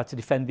people try to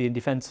defend the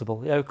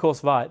indefensible. Yeah, of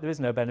course, right, there is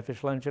no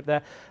beneficial ownership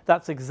there.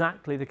 That's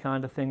exactly the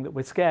kind of thing that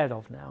we're scared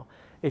of now.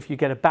 If you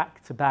get a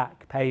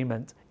back-to-back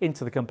payment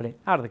into the company,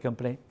 out of the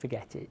company,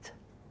 forget it.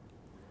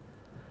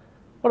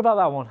 What about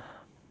that one?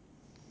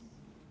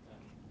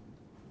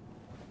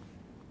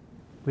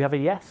 We have a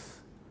yes,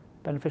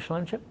 beneficial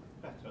ownership?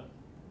 Better.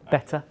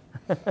 Better.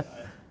 I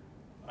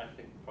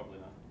think probably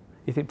not.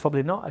 You think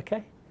probably not?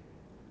 Okay.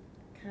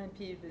 Can it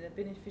be the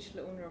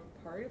beneficial owner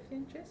of part of the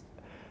interest?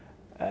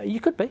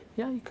 You could be.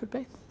 Yeah, you could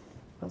be.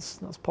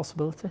 That's a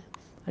possibility.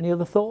 Any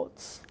other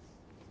thoughts?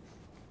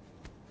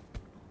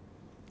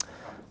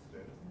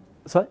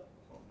 Sorry?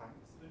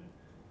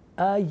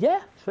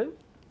 Yeah, true.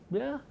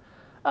 Yeah.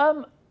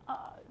 I'll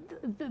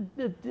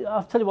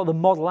tell you what the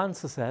model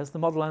answer says. The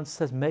model answer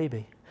says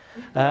maybe.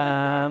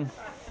 Fat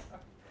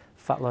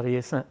lot of you,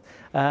 isn't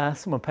it?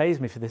 Someone pays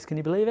me for this. Can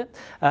you believe it?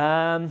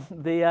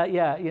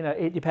 Yeah, you know,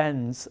 it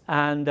depends.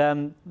 And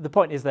the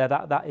point is there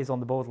that is on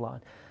the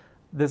borderline.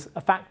 There's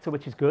a factor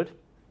which is good,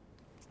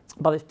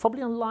 but it's probably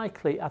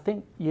unlikely. I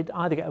think you'd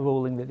either get a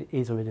ruling that it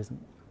is or it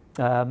isn't.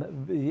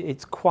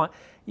 It's quite.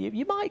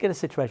 You might get a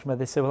situation where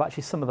they say, well,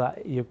 actually, some of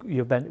that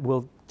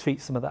we'll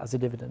treat some of that as a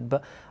dividend,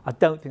 but I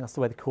don't think that's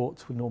the way the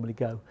courts would normally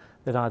go.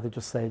 They'd either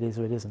just say it is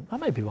or it isn't. I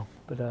may be wrong,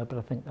 but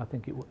I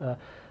think it.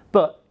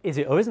 But is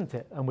it or isn't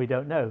it? And we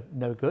don't know.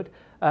 No good.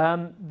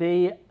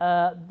 The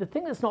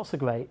thing that's not so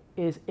great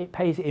is it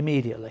pays it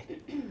immediately.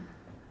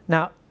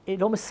 Now,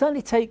 it almost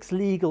certainly takes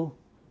legal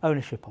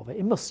ownership of it.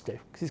 It must do,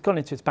 because it's gone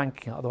into its bank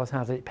account, otherwise how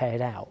does it pay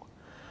it out?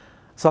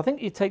 So I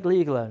think you take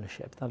legal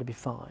ownership, that'll be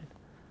fine.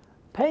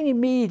 Paying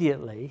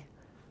immediately,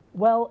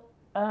 well,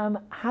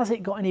 has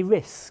it got any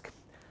risk?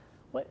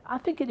 Well, I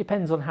think it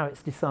depends on how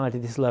it's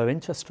decided this low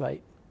interest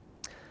rate.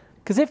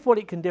 Because if what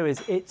it can do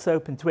is it's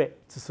open to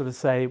it to sort of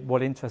say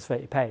what interest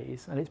rate it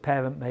pays, and its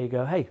parent may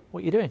go, hey,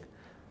 what are you doing?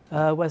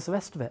 Where's the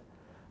rest of it?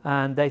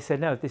 And they say,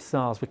 no, this is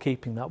ours, we're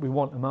keeping that, we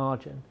want a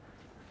margin.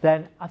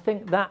 Then I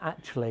think that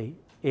actually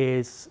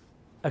is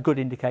a good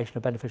indication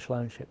of beneficial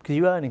ownership, because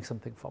you're earning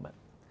something from it.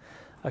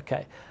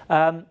 Okay.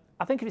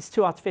 I think if it's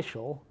too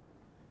artificial,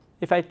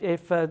 if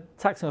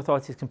taxing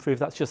authorities can prove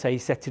that's just how you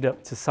set it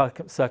up to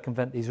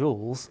circumvent these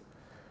rules,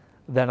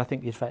 then I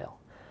think you'd fail.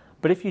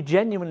 But if you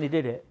genuinely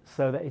did it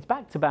so that it's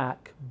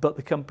back-to-back, but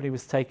the company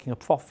was taking a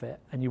profit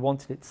and you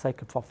wanted it to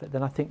take a profit,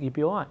 then I think you'd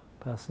be all right,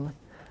 personally.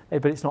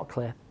 But it's not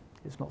clear.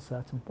 It's not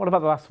certain. What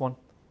about the last one?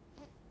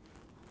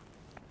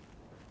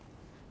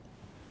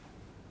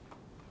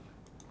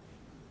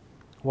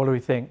 What do we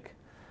think?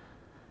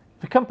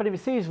 The company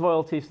receives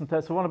royalties from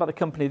so what about the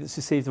company that's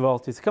received the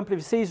royalties? The company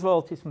receives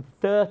royalties from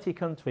 30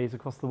 countries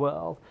across the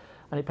world,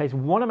 and it pays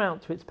one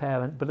amount to its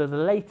parent, but at a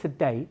later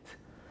date,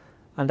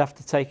 and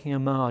after taking a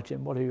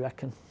margin. What do you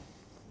reckon?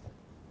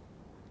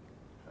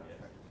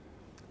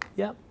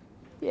 Yeah,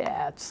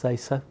 I'd say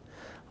so.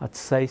 I'd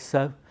say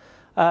so.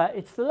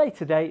 It's the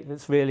later date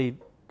that's really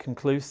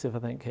conclusive, I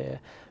think, here,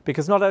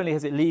 because not only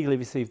has it legally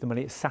received the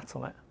money, it's sat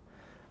on it.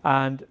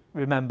 And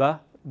remember,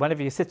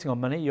 whenever you're sitting on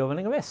money, you're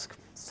running a risk.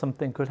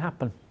 Something could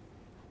happen.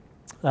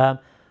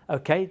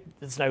 Okay,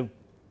 there's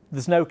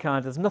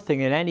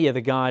nothing in any of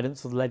the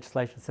guidance or the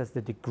legislation that says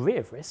the degree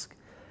of risk.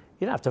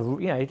 You don't have to,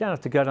 you don't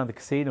have to go down to the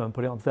casino and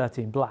put it on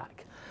 13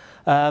 black.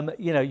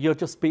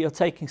 You're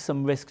taking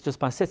some risk just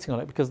by sitting on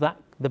it, because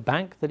the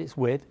bank that it's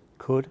with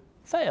could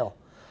fail.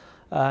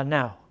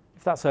 Now,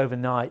 if that's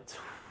overnight,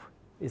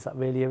 is that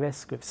really a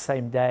risk? If it's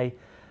same day?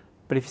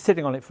 But if you're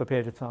sitting on it for a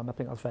period of time, I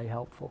think that's very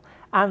helpful.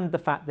 And the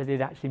fact that it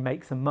actually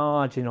makes a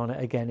margin on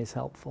it, again, is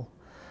helpful.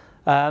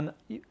 At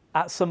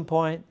some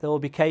point, there will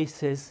be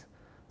cases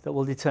that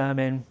will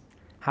determine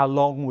how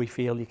long we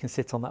feel you can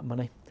sit on that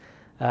money.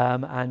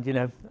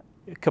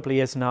 A couple of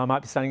years from now, I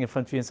might be standing in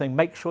front of you and saying,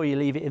 make sure you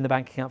leave it in the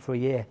bank account for a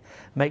year.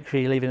 Make sure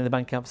you leave it in the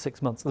bank account for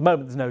 6 months. At the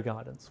moment, there's no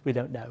guidance. We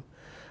don't know.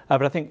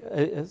 But I think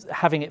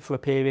having it for a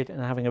period and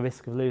having a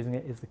risk of losing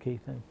it is the key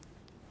thing.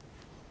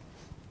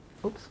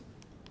 Oops.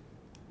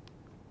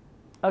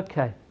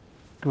 Okay,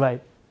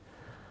 great.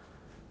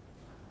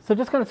 So I'm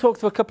just going to talk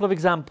through a couple of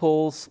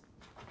examples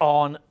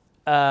on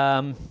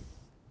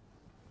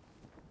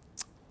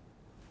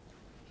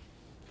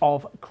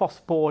of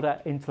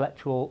cross-border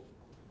intellectual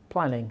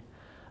planning,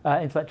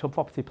 intellectual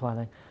property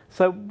planning.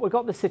 So we've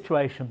got this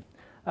situation.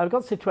 We've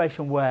got a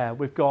situation where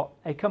we've got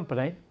a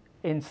company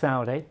in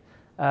Saudi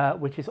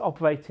which is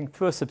operating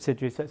through a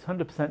subsidiary, so it's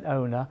 100%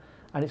 owner,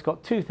 and it's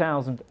got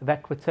 2,000 of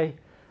equity.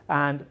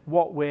 And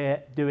what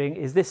we're doing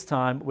is this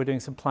time we're doing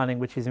some planning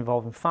which is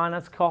involving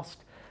finance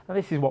cost. And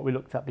this is what we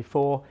looked at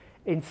before.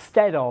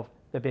 Instead of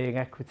there being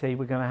equity,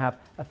 we're going to have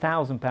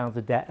 £1,000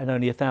 of debt and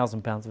only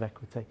 £1,000 of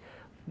equity.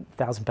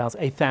 £1,000,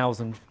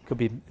 1,000 could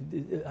be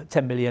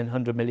 10 million,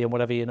 100 million,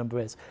 whatever your number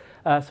is.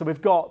 So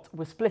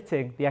we're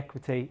splitting the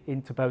equity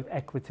into both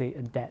equity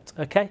and debt.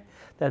 Okay,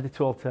 they're the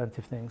two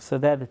alternative things. So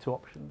they're the two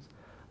options.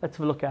 Let's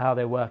have a look at how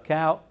they work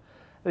out.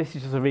 This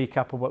is just a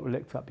recap of what we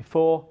looked at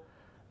before.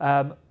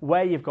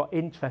 Where you've got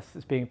interest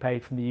that's being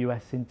paid from the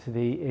US into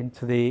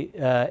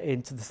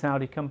the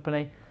Saudi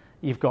company,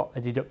 you've got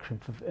a deduction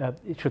for,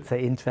 it should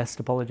say interest,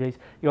 apologies.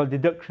 You've got a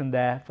deduction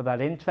there for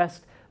that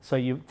interest. So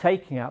you're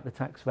taking out the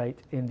tax rate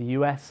in the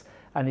US,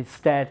 and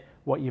instead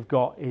what you've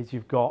got is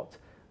you've got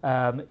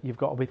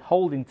a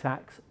withholding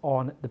tax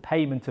on the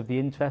payment of the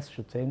interest,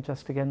 should say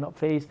interest again, not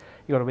fees.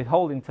 You've got a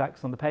withholding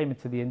tax on the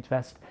payment of the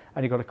interest,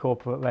 and you've got a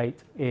corporate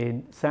rate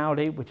in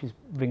Saudi, which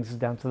brings us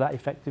down to that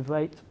effective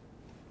rate.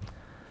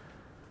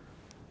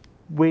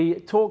 We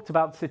talked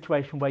about the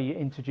situation where you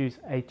introduce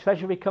a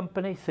treasury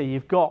company. So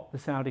you've got the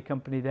Saudi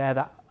company there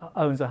that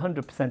owns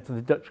 100% of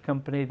the Dutch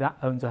company, that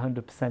owns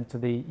 100% of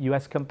the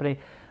US company.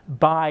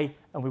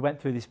 And we went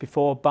through this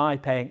before, by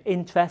paying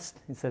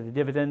interest instead of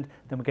dividend,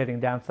 then we're getting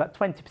down to that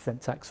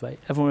 20% tax rate.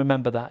 Everyone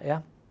remember that,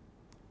 yeah?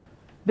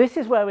 This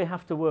is where we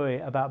have to worry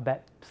about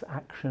BEPS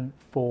Action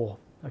 4,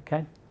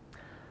 okay?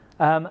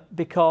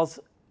 Because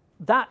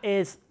that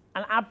is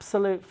an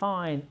absolute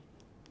fine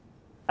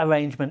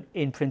arrangement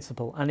in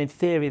principle, and in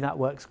theory that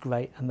works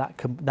great, and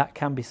that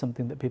can be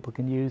something that people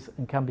can use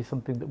and can be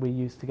something that we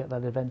use to get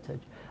that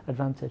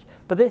advantage.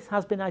 But this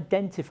has been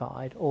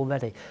identified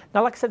already.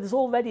 Now, like I said, there's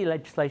already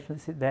legislation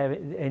that's there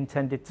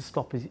intended to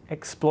stop us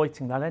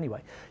exploiting that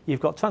anyway. You've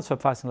got transfer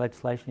pricing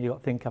legislation, you've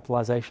got thing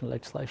capitalisation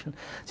legislation.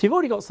 So you've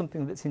already got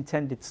something that's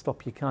intended to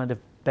stop you kind of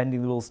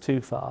bending the rules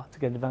too far to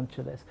get advantage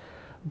of this.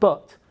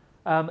 But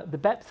the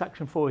BEPS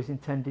Action 4 is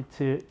intended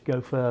to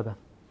go further.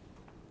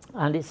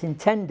 And it's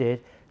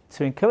intended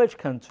to encourage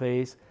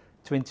countries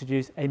to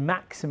introduce a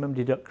maximum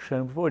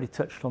deduction. We've already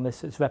touched on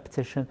this, it's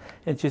repetition.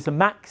 Introduce a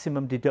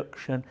maximum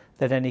deduction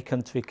that any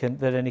company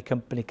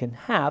can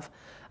have,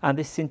 and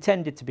this is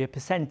intended to be a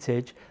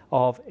percentage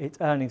of its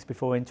earnings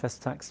before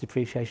interest, tax,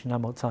 depreciation,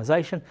 and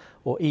amortisation,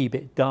 or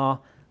EBITDA,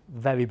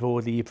 very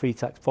broadly your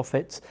pre-tax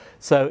profits.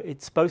 So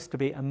it's supposed to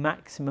be a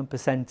maximum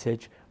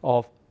percentage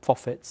of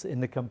profits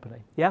in the company.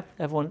 Yeah,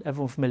 everyone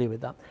familiar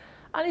with that?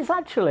 And it's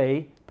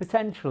actually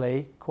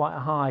potentially quite a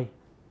high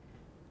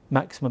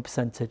maximum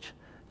percentage.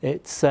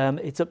 It's up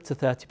to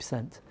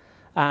 30%.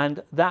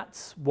 And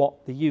that's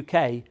what the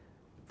UK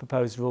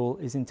proposed rule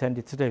is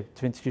intended to do,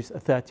 to introduce a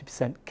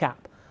 30%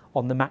 cap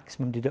on the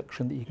maximum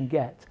deduction that you can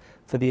get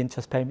for the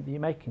interest payment that you're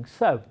making.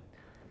 So,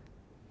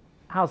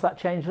 how's that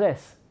changed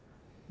this?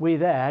 We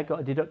there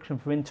got a deduction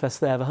for interest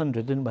there of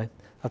 100, didn't we?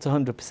 That's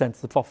 100%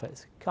 of the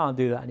profits. Can't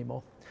do that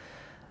anymore.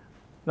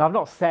 Now, I've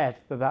not said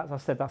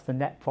I've said that's the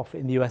net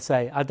profit in the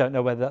USA. I don't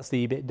know whether that's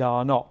the EBITDA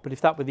or not, but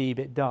if that were the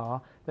EBITDA,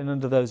 then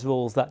under those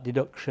rules, that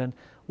deduction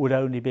would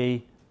only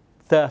be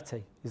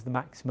 30, is the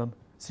maximum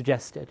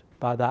suggested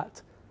by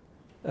that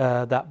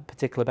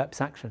particular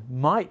BEPS action.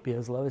 Might be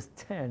as low as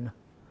 10.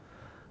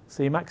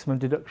 So your maximum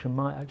deduction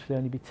might actually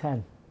only be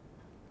 10.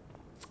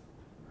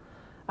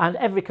 And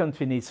every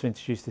country needs to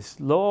introduce this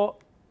law.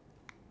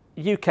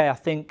 UK, I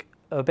think,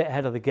 are a bit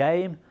ahead of the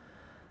game.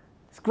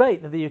 It's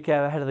great that the UK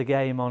are ahead of the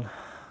game on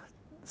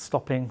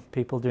stopping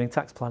people doing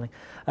tax planning.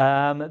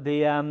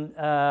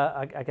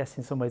 I guess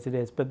in some ways it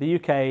is, but the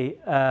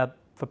UK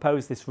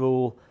proposed this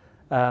rule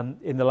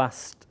in the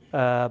last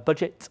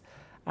budget,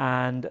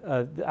 and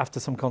after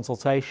some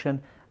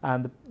consultation,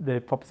 and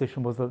the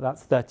proposition was that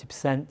that's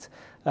 30%.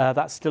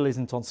 That still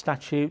isn't on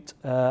statute,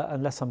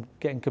 unless I'm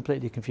getting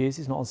completely confused.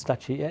 It's not on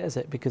statute yet, is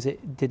it? Because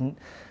it didn't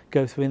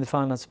go through in the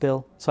finance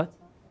bill. Sorry?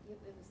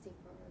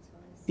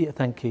 Yeah,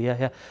 thank you.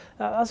 Yeah.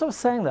 As I was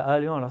saying that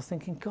earlier on, I was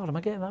thinking, God, am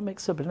I getting that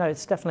mixed up? But no,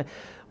 it's definitely...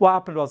 What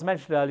happened was, I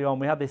mentioned earlier on,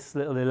 we had this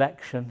little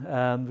election,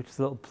 which is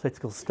a little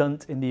political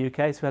stunt in the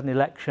UK. So we had an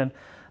election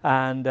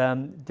and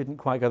didn't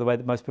quite go the way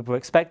that most people were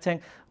expecting.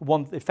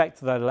 One effect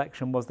of that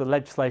election was the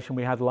legislation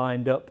we had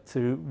lined up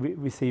to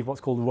receive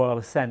what's called the royal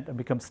assent and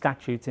become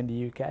statute in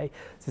the UK.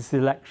 So this is the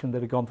election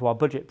that had gone through our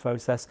budget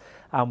process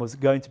and was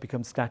going to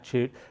become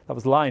statute. That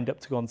was lined up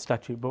to go on the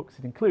statute books.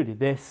 It included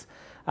this.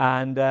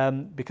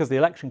 And because the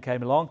election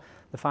came along,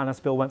 the finance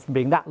bill went from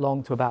being that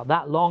long to about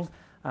that long,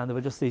 and there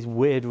were just these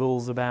weird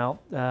rules about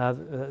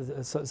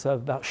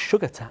about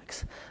sugar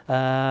tax,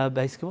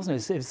 basically, wasn't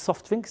it? It was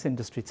soft drinks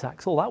industry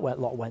tax. All that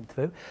lot went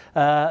through.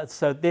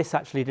 So this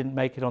actually didn't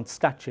make it on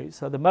statute.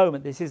 So at the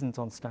moment, this isn't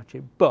on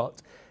statute,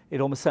 but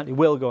it almost certainly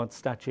will go on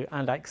statute,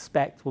 and I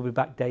expect will be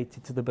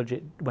backdated to the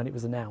budget when it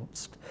was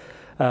announced.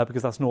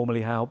 Because that's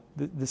normally how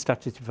the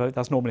statutory vote,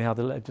 that's normally how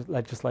the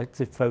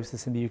legislative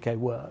process in the UK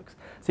works.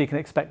 So you can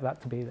expect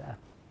that to be there.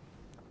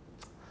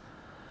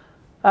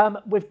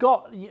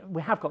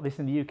 We have got this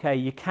in the UK.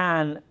 You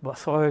can, well,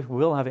 sorry,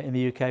 we'll have it in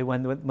the UK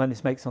when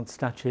this makes it on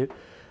statute.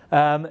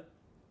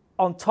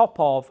 On top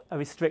of a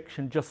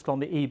restriction just on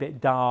the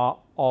EBITDA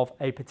of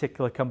a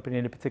particular company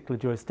in a particular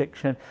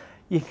jurisdiction,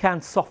 you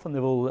can soften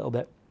the rule a little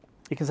bit.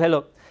 You can say,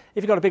 look,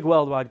 if you've got a big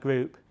worldwide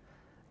group,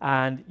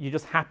 and you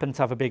just happen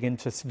to have a big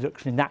interest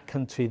deduction in that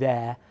country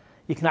there,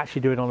 you can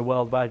actually do it on a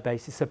worldwide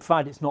basis. So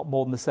provided it's not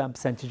more than a certain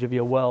percentage of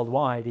your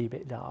worldwide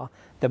EBITDA,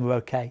 then we're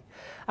okay.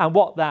 And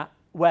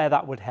where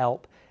that would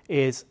help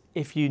is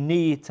if you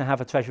need to have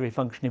a treasury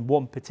function in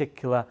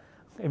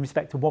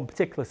respect to one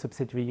particular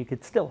subsidiary, you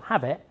could still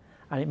have it,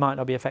 and it might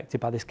not be affected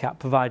by this cap,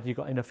 provided you've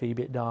got enough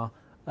EBITDA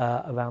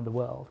around the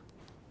world.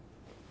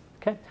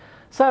 Okay.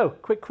 So,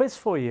 quick quiz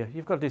for you.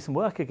 You've got to do some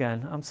work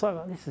again. I'm sorry,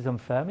 this is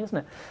unfair, isn't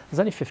it? There's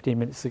only 15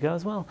 minutes to go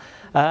as well.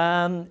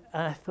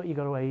 I thought you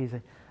got away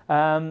easy.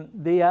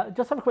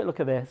 Just have a quick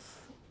look at this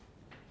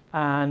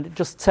and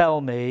just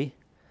tell me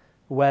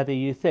whether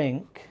you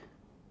think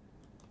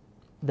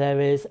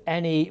there is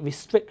any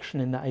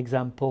restriction in that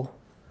example.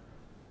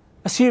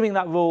 Assuming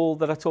that rule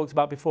that I talked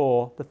about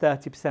before, the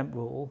 30%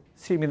 rule,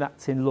 assuming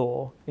that's in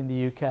law in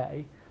the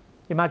UK,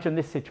 imagine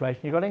this situation.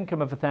 You've got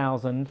income of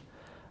 1,000,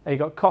 you've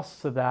got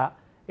costs of that,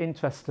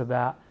 interest of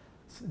that,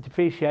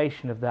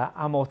 depreciation of that,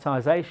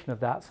 amortization of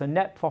that. So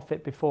net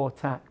profit before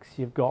tax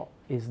you've got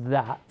is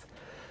that.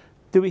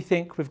 Do we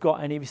think we've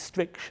got any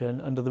restriction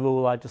under the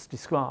rule I just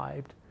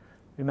described?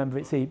 Remember,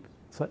 it's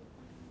 25?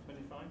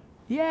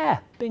 Yeah,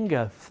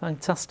 bingo,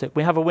 fantastic.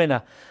 We have a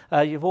winner.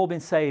 You've all been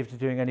saved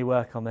doing any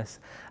work on this.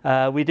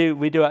 We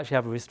do actually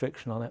have a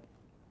restriction on it.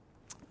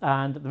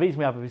 And the reason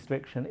we have a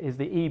restriction is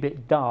the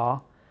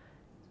EBITDA,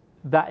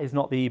 that is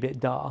not the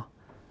EBITDA.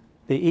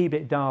 The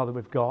EBITDA that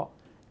we've got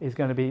is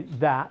going to be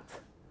that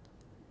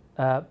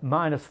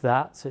minus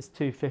that, so it's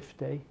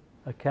 250,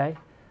 okay?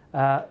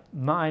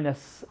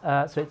 Minus,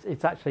 so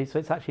it's actually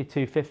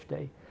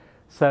 250.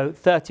 So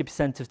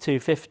 30% of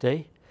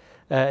 250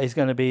 is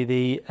going to be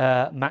the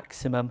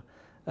maximum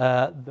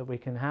that we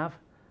can have.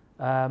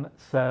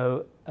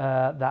 So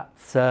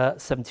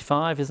that's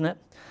 75, isn't it?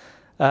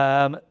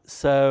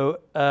 So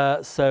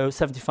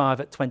 75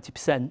 at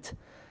 20%.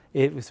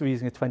 We're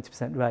using a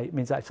 20% rate. It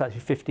means that's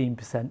actually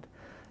 15%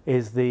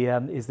 is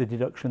the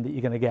deduction that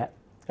you're going to get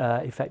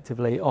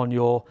effectively on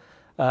your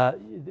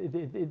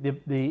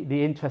the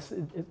interest.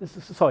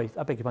 Sorry,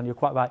 I beg your pardon. You're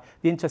quite right.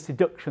 The interest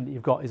deduction that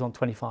you've got is on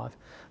 25.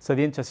 So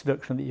the interest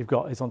deduction that you've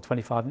got is on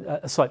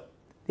 25. Sorry,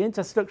 the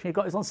interest deduction you've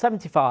got is on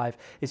 75.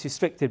 It's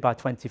restricted by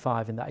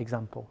 25 in that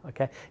example.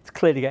 Okay, it's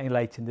clearly getting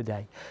late in the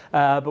day,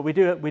 but we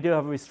do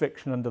have a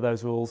restriction under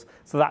those rules.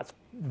 So that's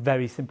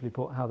very simply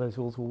put how those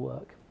rules will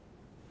work.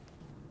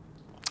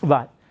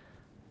 Right.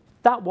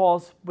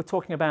 We're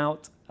talking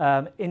about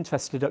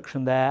interest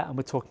deduction there, and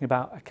we're talking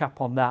about a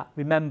cap on that.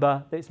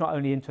 Remember that it's not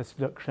only interest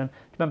deduction.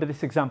 Remember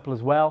this example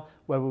as well,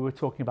 where we were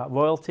talking about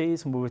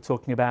royalties, and we were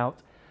talking about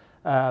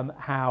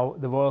how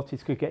the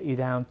royalties could get you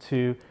down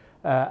to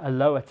a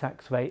lower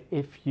tax rate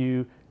if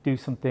you do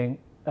something,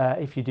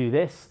 if you do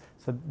this.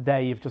 So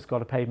there you've just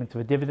got a payment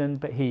of a dividend,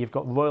 but here you've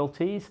got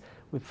royalties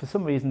with, for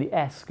some reason, the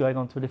S going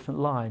onto a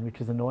different line,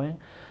 which is annoying.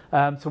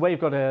 So where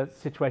you've got a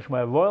situation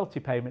where a royalty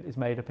payment is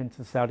made up into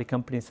the Saudi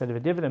company instead of a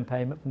dividend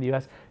payment from the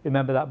US,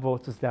 remember that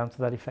brought us down to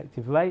that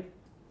effective rate.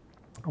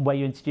 And where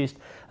you introduced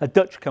a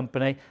Dutch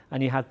company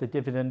and you had the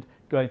dividend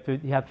going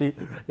through, you had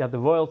the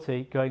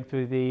royalty going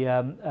through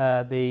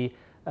the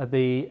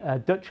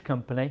Dutch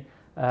company.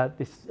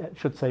 This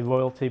should say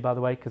royalty, by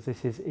the way, because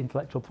this is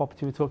intellectual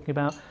property we're talking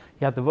about.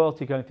 You had the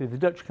royalty going through the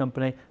Dutch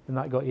company, then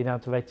that got you down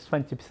to a rate of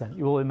 20%.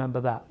 You all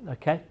remember that,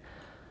 okay?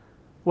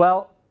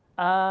 Well,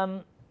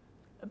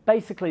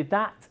 basically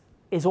that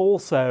is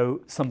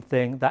also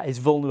something that is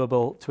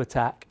vulnerable to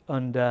attack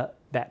under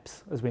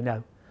BEPS, as we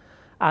know.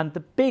 And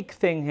the big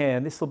thing here,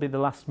 and this will be the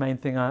last main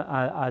thing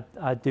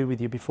I do with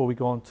you before we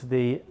go on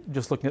to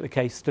just looking at the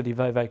case study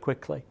very, very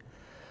quickly.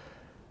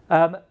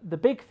 The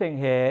big thing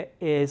here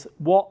is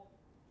what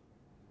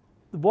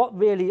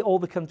really all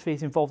the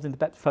countries involved in the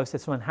BEPS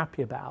process are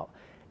unhappy about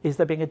is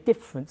there being a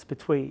difference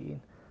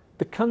between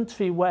the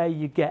country where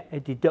you get a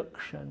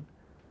deduction,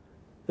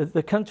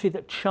 the country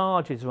that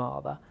charges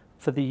rather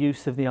for the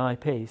use of the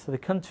IP, so the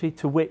country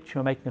to which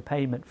you're making a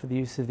payment for the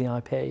use of the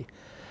IP,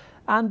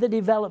 and the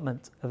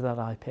development of that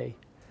IP,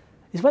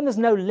 is when there's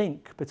no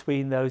link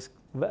between those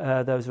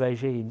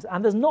regimes,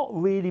 and there's not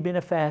really been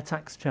a fair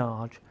tax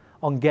charge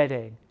on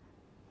getting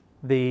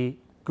the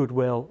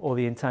goodwill or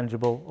the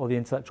intangible or the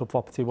intellectual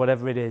property,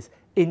 whatever it is,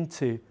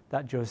 into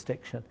that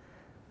jurisdiction.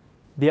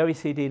 The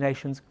OECD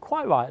nations,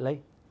 quite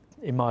rightly,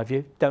 in my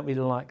view, don't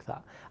really like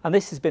that. And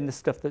this has been the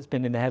stuff that's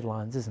been in the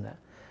headlines, isn't it?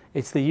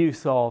 It's the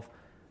use of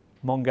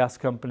Mongas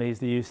companies,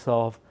 the use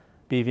of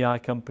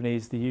BVI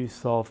companies, the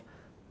use of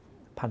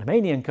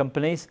Panamanian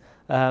companies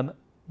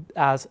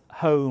as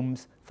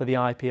homes for the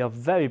IP of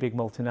very big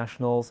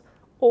multinationals.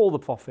 All the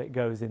profit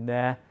goes in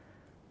there.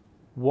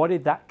 What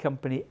did that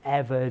company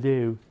ever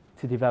do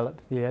to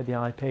develop the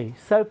IP?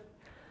 So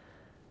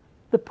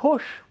the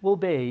push will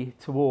be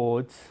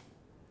towards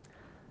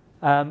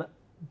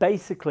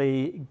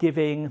basically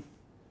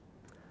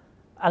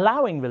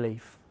allowing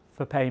relief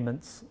for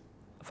payments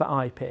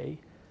for IP,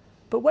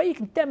 but where you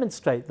can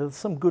demonstrate there's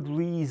some good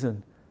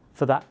reason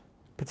for that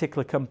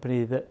particular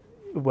company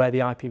where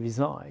the IP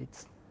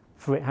resides,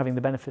 for it having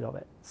the benefit of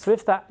it. So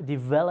if that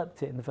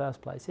developed it in the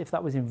first place, if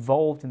that was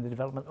involved in the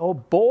development or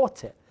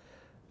bought it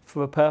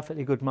for a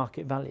perfectly good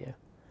market value,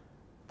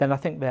 then I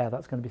think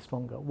that's going to be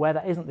stronger. Where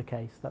that isn't the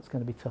case, that's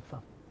going to be tougher.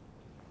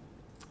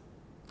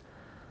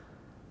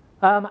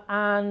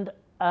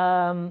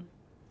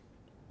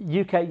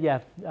 UK, yeah,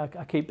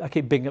 I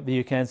keep bringing up the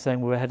UK and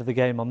saying we're ahead of the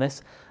game on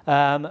this,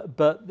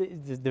 but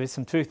there is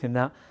some truth in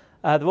that.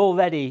 There are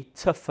already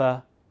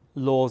tougher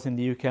laws in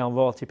the UK on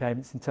royalty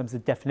payments in terms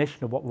of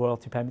definition of what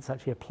royalty payments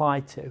actually apply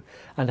to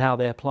and how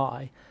they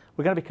apply.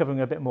 We're going to be covering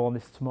a bit more on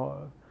this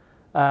tomorrow,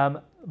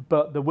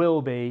 but there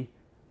will be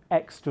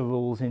extra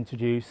rules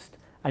introduced,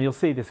 and you'll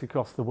see this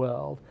across the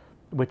world,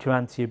 which are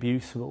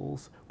anti-abuse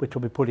rules, which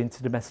will be put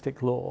into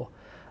domestic law.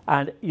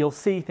 And you'll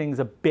see things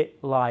a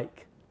bit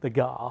like the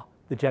GAR,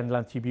 the General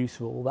Anti-Abuse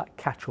Rule, that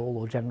catch-all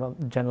or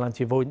General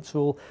Anti-Avoidance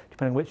Rule,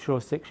 depending on which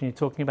jurisdiction you're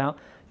talking about.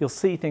 You'll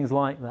see things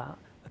like that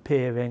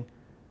appearing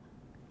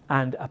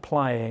and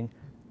applying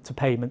to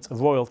payments of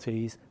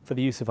royalties for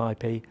the use of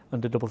IP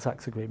under double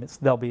tax agreements.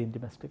 They'll be in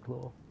domestic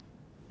law.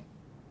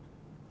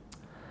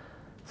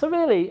 So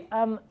really,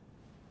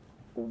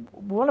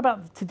 what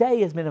about today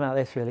has been about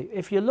this really.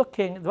 If you're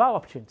looking, there are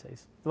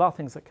opportunities, there are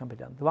things that can be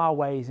done, there are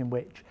ways in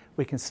which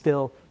we can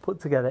still put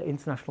together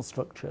international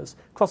structures,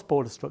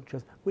 cross-border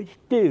structures, which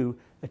do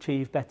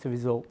achieve better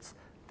results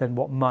than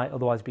what might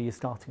otherwise be your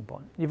starting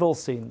point. You've all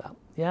seen that,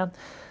 yeah?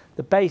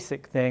 The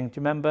basic thing, do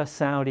you remember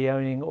Saudi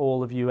owning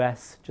all of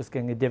US, just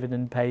getting a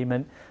dividend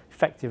payment,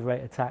 effective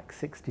rate of tax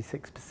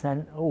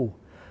 66%? Oh,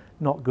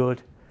 not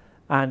good.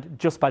 And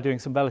just by doing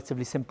some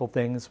relatively simple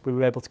things, we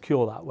were able to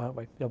cure that, weren't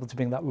we? Able to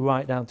bring that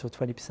right down to a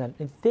 20%.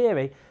 In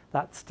theory,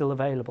 that's still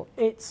available.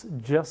 It's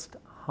just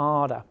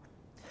harder.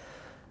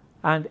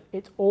 And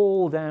it's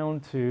all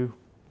down to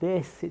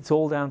this. It's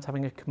all down to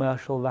having a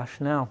commercial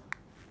rationale.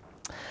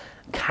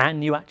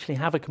 Can you actually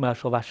have a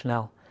commercial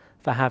rationale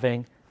for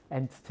having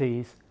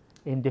entities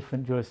in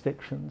different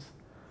jurisdictions?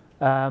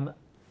 And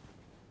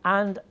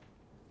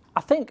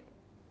I think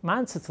my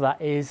answer to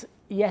that is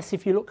yes,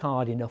 if you look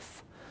hard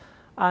enough.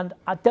 And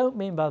I don't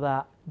mean by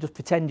that just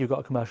pretend you've got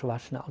a commercial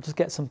rationale, just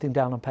get something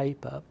down on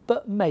paper,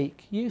 but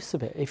make use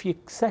of it. If you're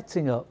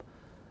setting up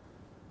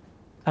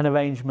an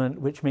arrangement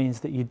which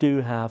means that you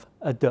do have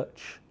a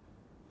Dutch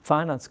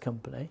finance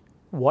company,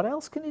 what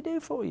else can it do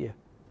for you?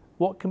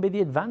 What can be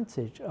the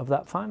advantage of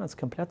that finance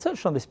company? I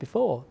touched on this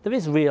before. There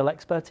is real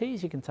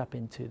expertise you can tap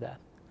into there.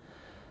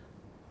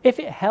 If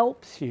it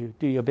helps you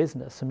do your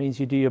business, it means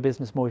you do your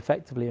business more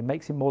effectively and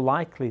makes it more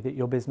likely that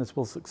your business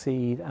will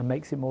succeed and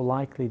makes it more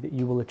likely that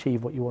you will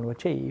achieve what you want to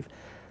achieve,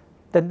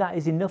 then that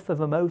is enough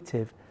of a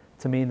motive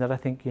to mean that I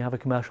think you have a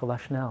commercial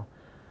rationale.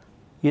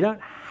 You don't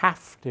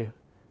have to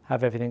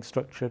have everything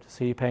structured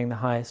so you're paying the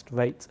highest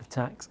rates of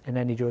tax in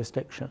any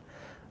jurisdiction.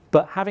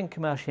 But having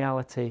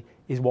commerciality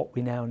is what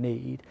we now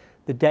need.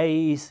 The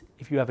days,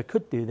 if you ever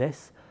could do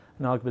this,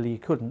 and arguably you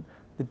couldn't,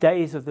 the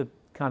days of the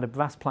kind of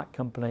brass plaque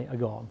company are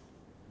gone.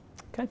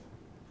 Okay.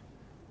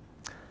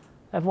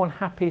 Everyone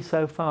happy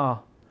so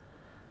far?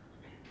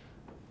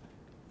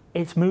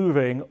 It's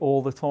moving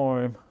all the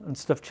time and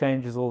stuff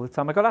changes all the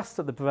time. I got asked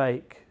at the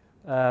break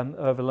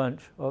over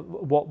lunch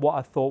what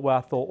I thought, where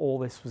I thought all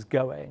this was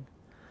going.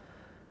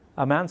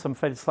 My answer, I'm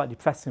afraid, is a slightly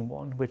depressing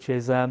one, which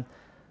is I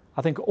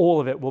think all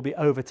of it will be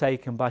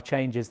overtaken by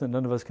changes that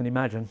none of us can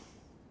imagine.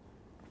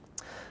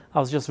 I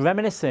was just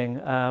reminiscing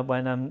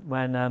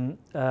when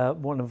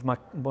one of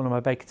my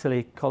Baker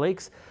Tilly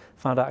colleagues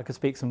found out I could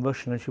speak some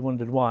Russian, and she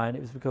wondered why, and it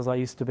was because I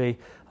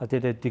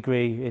did a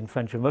degree in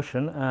French and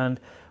Russian and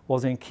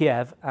was in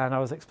Kiev, and I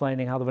was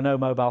explaining how there were no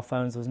mobile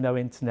phones, there was no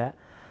internet.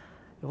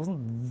 It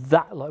wasn't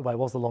that long, well, it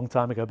was a long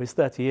time ago, but it's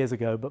 30 years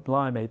ago, but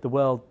blimey, the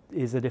world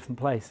is a different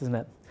place, isn't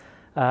it?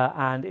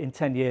 And in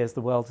 10 years,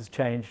 the world has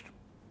changed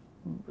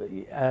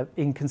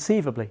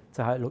inconceivably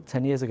to how it looked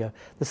 10 years ago.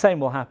 The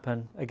same will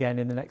happen again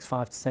in the next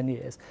 5 to 10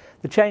 years.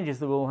 The changes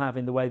that we will have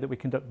in the way that we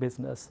conduct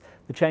business,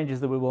 the changes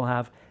that we will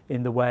have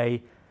in the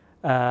way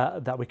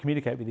that we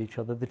communicate with each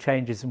other, the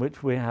changes in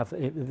which we have,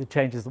 the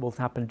changes that will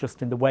happen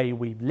just in the way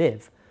we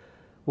live,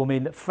 will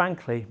mean that,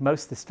 frankly,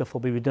 most of this stuff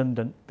will be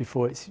redundant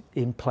before it's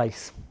in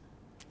place,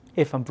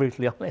 if I'm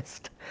brutally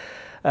honest.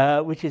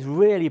 Which is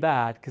really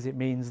bad, because it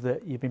means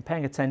that you've been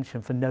paying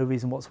attention for no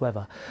reason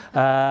whatsoever.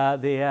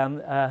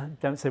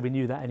 Don't say we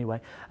knew that anyway.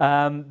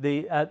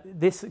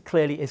 This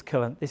clearly is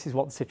current. This is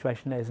what the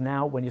situation is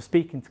now. When you're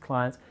speaking to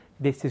clients,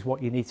 this is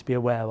what you need to be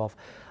aware of.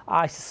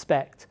 I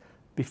suspect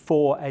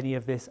before any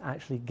of this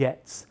actually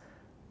gets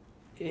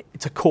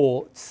to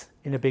courts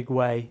in a big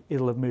way,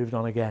 it'll have moved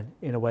on again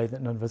in a way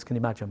that none of us can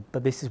imagine.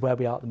 But this is where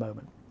we are at the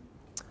moment.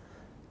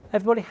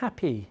 Everybody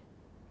happy?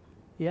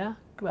 Yeah?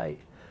 Great.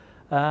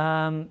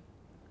 Right,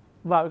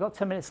 we've got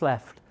 10 minutes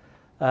left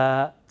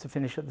to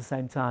finish at the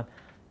same time.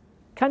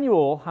 Can you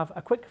all have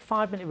a quick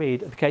 5-minute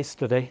read of the case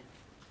study,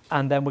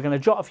 and then we're going to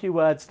jot a few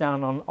words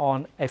down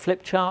on a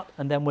flip chart,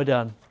 and then we're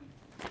done.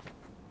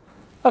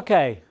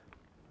 Okay,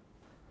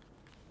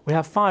 we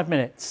have 5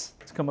 minutes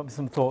to come up with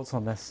some thoughts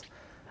on this,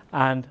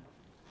 and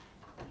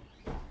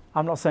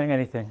I'm not saying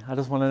anything. I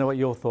just want to know what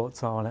your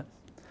thoughts are on it.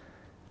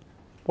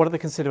 What are the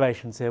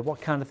considerations here?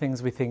 What kind of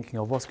things are we thinking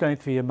of? What's going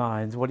through your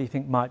minds? What do you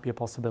think might be a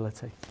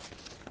possibility?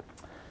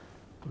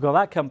 We've got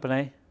that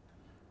company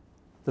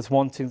that's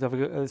wanting to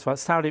have this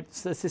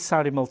is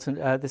Saudi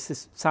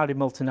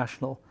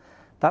multinational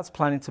that's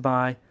planning to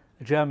buy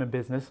a German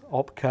business,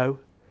 Opco.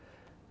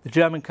 The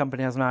German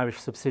company has an Irish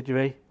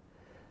subsidiary.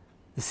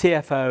 The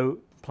CFO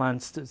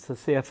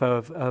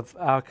of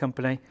our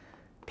company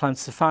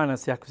plans to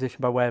finance the acquisition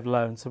by way of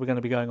loan. So we're going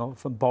to be going on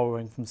from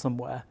borrowing from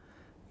somewhere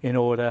in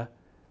order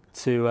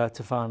to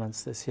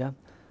finance this, yeah?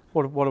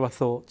 What are our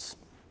thoughts?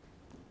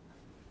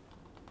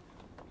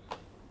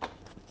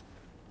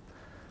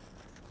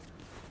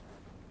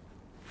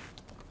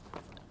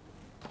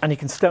 And you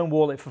can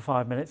stonewall it for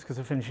 5 minutes because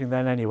we're finishing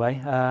then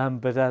anyway,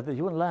 but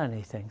you wouldn't learn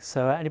anything.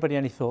 So anybody,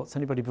 any thoughts?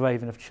 Anybody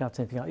brave enough to shout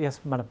anything out? Yes,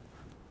 madam?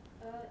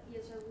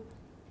 Yes, I would,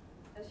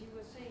 as you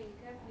were saying,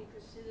 carefully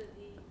consider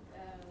the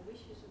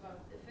wishes about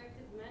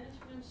effective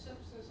management,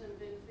 substance and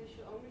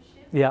beneficial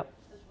ownership, Yeah.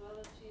 as well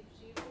as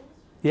receivables.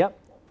 Yep.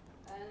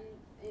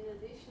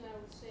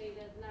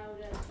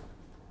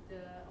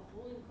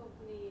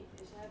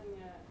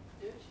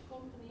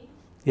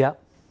 Yeah.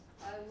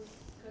 I would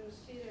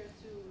consider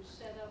to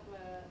set up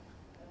a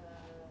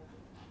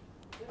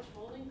Dutch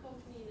holding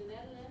company in the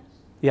Netherlands.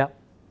 Yeah.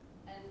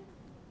 And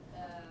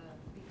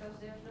because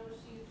there's no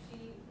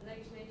CFC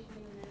legislation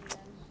in the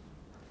Netherlands,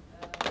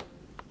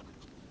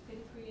 can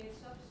create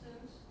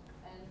substance,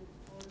 and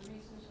for the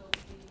reasons of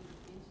the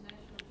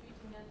international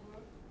treaty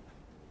network,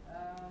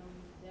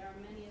 there are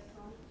many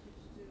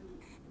advantages to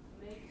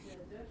make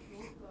the Dutch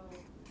holdco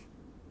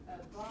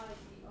buy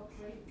the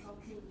operating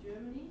company in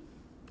Germany.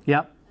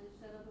 Yeah. And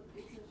set up a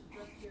business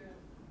structure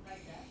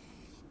like that.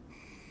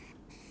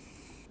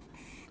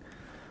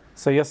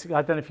 So yes,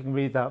 I don't know if you can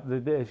read that,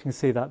 if you can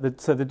see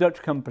that. So the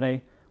Dutch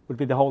company would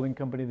be the holding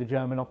company, the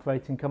German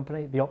operating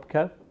company, the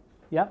Opco.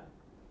 Yeah?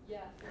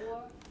 Yeah,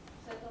 or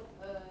set up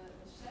a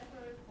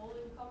separate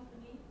holding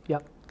company.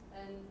 Yep.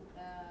 And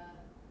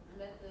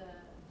let the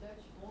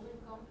Dutch holding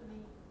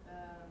company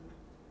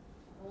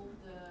hold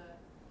the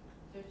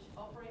Dutch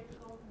operating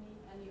company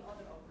and the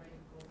other operating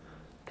company.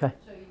 Okay.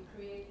 So you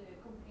create a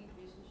complete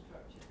business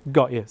structure.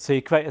 Got you. So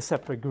you create a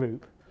separate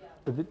group. Yeah,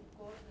 but of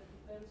course that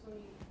depends on the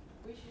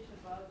wishes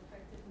about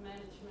effective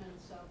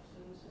management,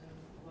 substance and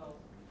wealth.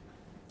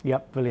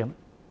 Yep, brilliant.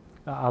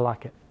 I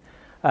like it.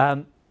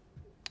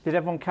 Did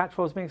everyone catch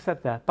what was being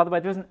said there? By the way,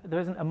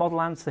 there isn't a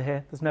model answer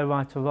here. There's no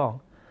right or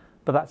wrong,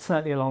 but that's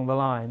certainly along the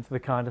lines of the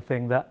kind of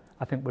thing that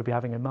I think we'll be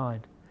having in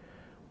mind.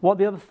 What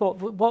the other thought?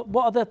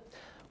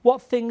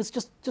 What things?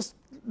 Just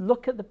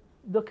look at the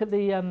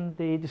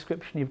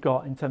description you've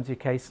got in terms of your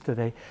case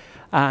study,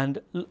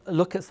 and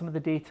look at some of the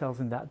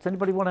details in that. Does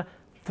anybody want to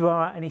throw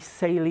out any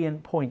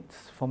salient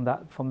points from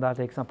that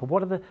example?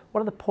 What are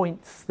the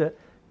points that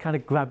kind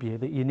of grab you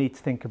that you need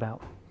to think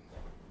about?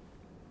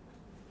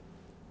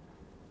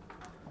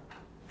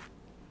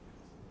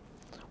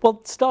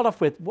 Well, start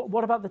off with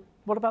what about the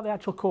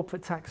actual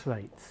corporate tax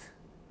rates?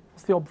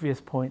 What's the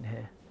obvious point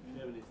here?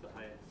 Germany's the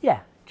highest.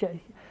 Yeah.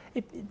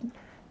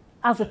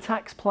 As a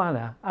tax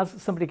planner, as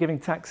somebody giving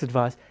tax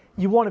advice,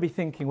 you want to be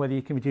thinking whether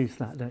you can reduce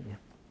that, don't you?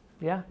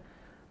 Yeah?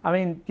 I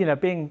mean, you know,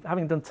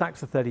 having done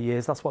tax for 30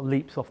 years, that's what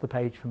leaps off the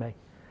page for me.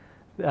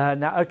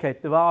 Now, okay,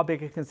 there are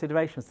bigger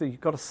considerations. So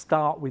you've got to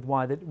start with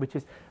why, which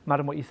is,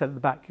 Madam, what you said at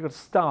the back. You've got to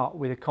start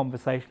with a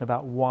conversation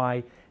about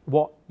why,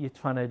 what you're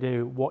trying to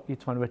do, what you're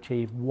trying to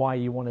achieve, why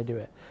you want to do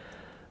it.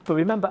 But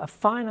remember, a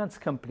finance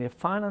company, a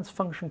finance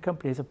function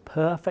company is a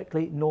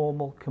perfectly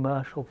normal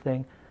commercial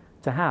thing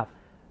to have.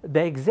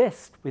 They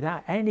exist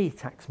without any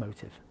tax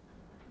motive.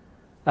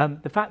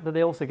 The fact that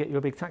they also get you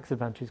a big tax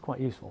advantage is quite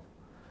useful.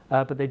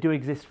 But they do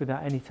exist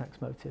without any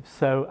tax motive.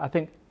 So I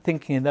think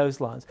thinking in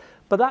those lines.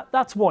 But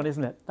that's one,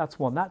 isn't it? That's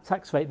one. That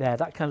tax rate there,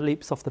 that kind of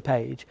leaps off the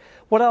page.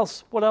 What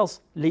else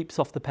leaps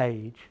off the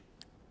page?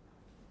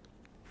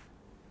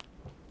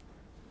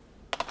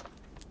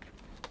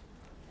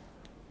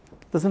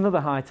 There's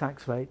another high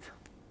tax rate.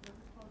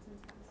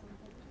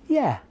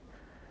 Yeah.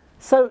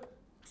 So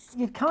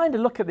you kind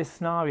of look at this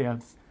scenario.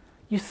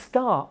 You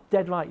start,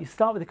 dead right, you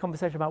start with a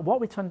conversation about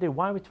what we're trying to do,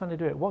 why are we trying to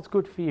do it, what's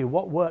good for you,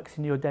 what works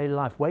in your daily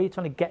life, where are you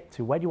trying to get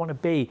to, where do you want to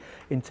be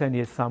in 10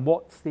 years' time,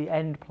 what's the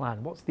end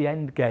plan, what's the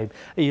end game,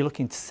 are you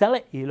looking to sell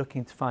it, are you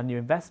looking to find new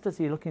investors,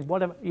 are you looking,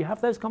 whatever, you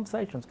have those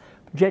conversations,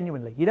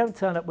 genuinely. You don't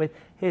turn up with,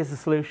 here's the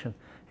solution,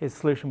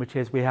 which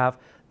is we have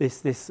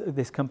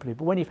this company.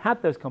 But when you've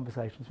had those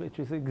conversations, which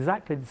is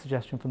exactly the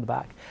suggestion from the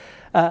back,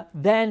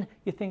 then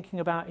you're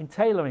thinking about in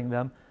tailoring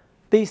them.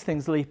 These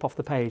things leap off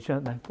the page,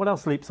 don't they? What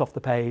else leaps off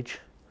the page,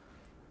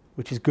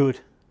 which is good?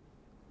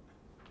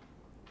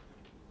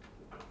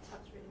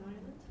 Tax rate in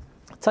Ireland.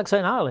 Tax rate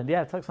in Ireland,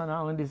 yeah, tax rate in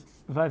Ireland is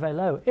very, very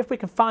low. If we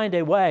can find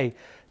a way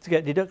to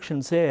get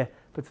deductions here,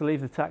 but to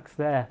leave the tax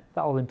there,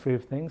 that will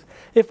improve things.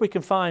 If we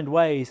can find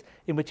ways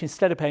in which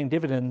instead of paying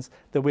dividends,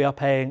 that we are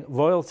paying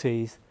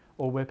royalties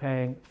or we're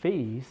paying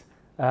fees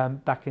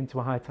back into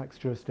a high tax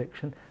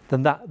jurisdiction,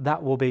 then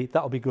that will be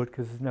good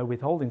because there's no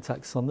withholding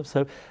tax on them.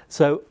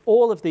 So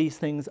all of these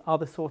things are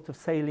the sort of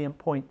salient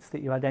points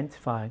that you're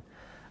identifying,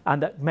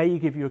 and that may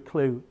give you a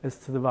clue as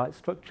to the right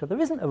structure.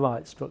 There isn't a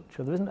right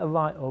structure. There isn't a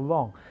right or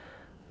wrong.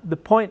 The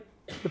point,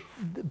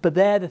 but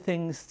they're the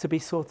things to be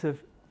sort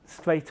of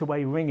straight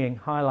away ringing,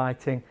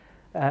 highlighting,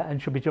 and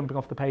should be jumping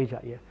off the page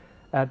at you.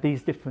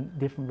 These different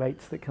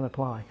rates that can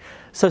apply.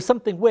 So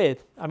something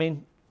with, I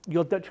mean,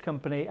 your Dutch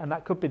company, and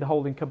that could be the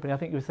holding company. I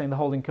think you were saying the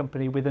holding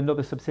company with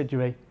another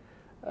subsidiary.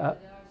 There are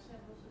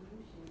several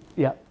solutions.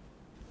 Yeah.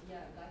 Yeah,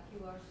 like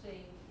you are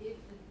saying, if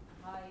the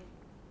high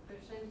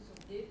percentage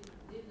of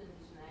dividend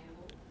is an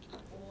angle,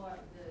 or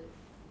the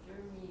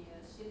Germany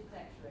SIN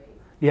tax rate,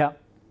 Yeah.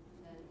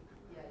 then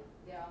yeah,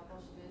 there are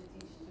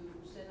possibilities to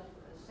set up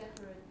a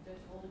separate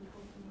Dutch holding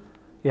company,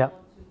 Yeah.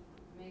 or to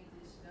make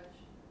this Dutch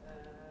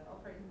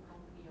operating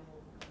company a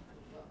holding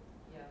company. Well,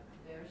 yeah,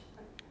 there's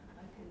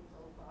I can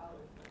talk for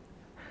hours.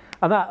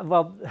 And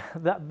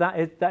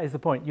that is the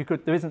point.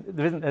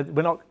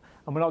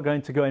 We're not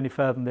going to go any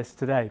further than this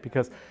today,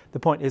 because the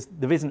point is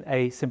there isn't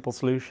a simple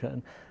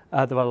solution.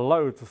 There are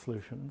loads of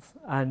solutions,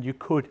 and you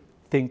could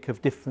think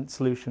of different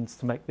solutions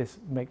to make this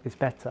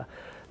better.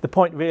 The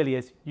point really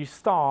is you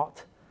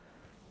start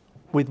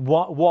with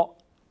whenever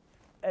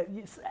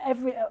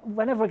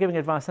I'm giving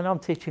advice, I know I'm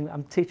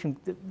teaching.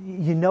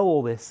 You know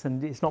all this,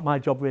 and it's not my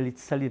job really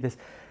to tell you this.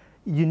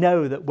 You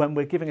know that when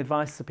we're giving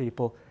advice to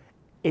people,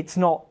 it's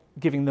not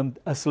giving them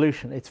a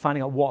solution. It's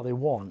finding out what they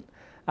want.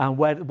 And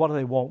what do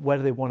they want? Where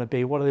do they want to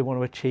be? What do they want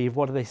to achieve?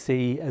 What do they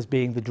see as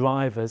being the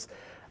drivers?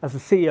 As the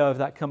CEO of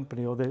that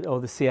company or the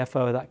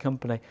CFO of that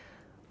company,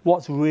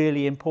 what's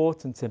really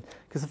important to him?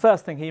 Because the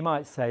first thing he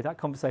might say, that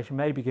conversation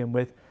may begin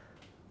with,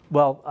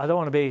 well, I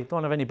don't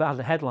have any bad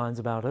headlines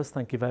about us,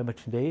 thank you very much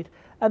indeed.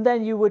 And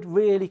then you would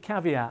really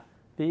caveat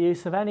the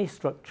use of any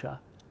structure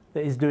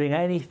that is doing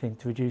anything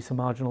to reduce a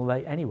marginal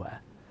rate anywhere.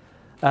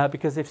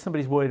 Because if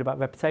somebody's worried about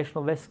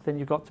reputational risk, then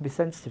you've got to be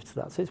sensitive to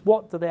that. So it's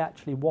what do they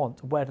actually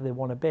want, where do they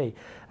want to be?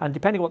 And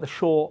depending on what the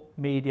short,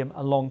 medium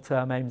and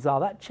long-term aims are,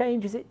 that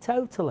changes it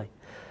totally.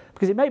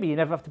 Because it may be you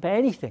never have to pay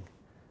anything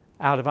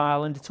out of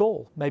Ireland at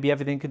all. Maybe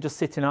everything can just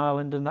sit in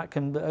Ireland, and that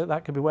can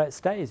be where it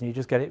stays, and you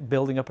just get it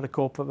building up at a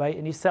corporate rate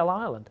and you sell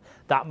Ireland.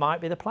 That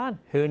might be the plan,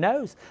 who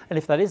knows? And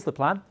if that is the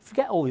plan,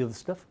 forget all the other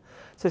stuff.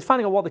 So it's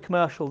finding out what the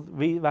commercial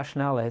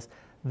rationale is,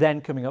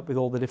 then coming up with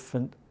all the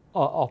different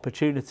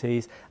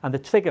opportunities and the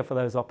trigger for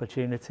those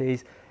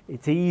opportunities.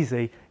 It's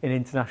easy in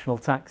international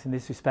tax in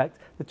this respect.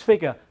 The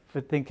trigger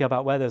for thinking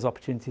about where those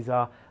opportunities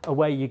are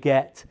where you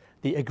get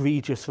the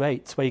egregious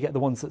rates, where you get the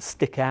ones that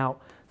stick out.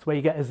 It's where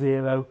you get a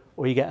 0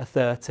 or you get a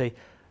 30.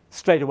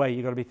 Straight away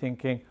you've got to be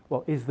thinking,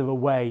 well, is there a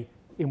way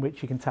in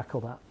which you can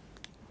tackle that?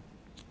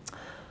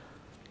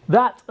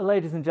 That,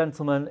 ladies and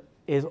gentlemen,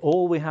 is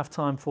all we have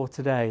time for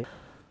today.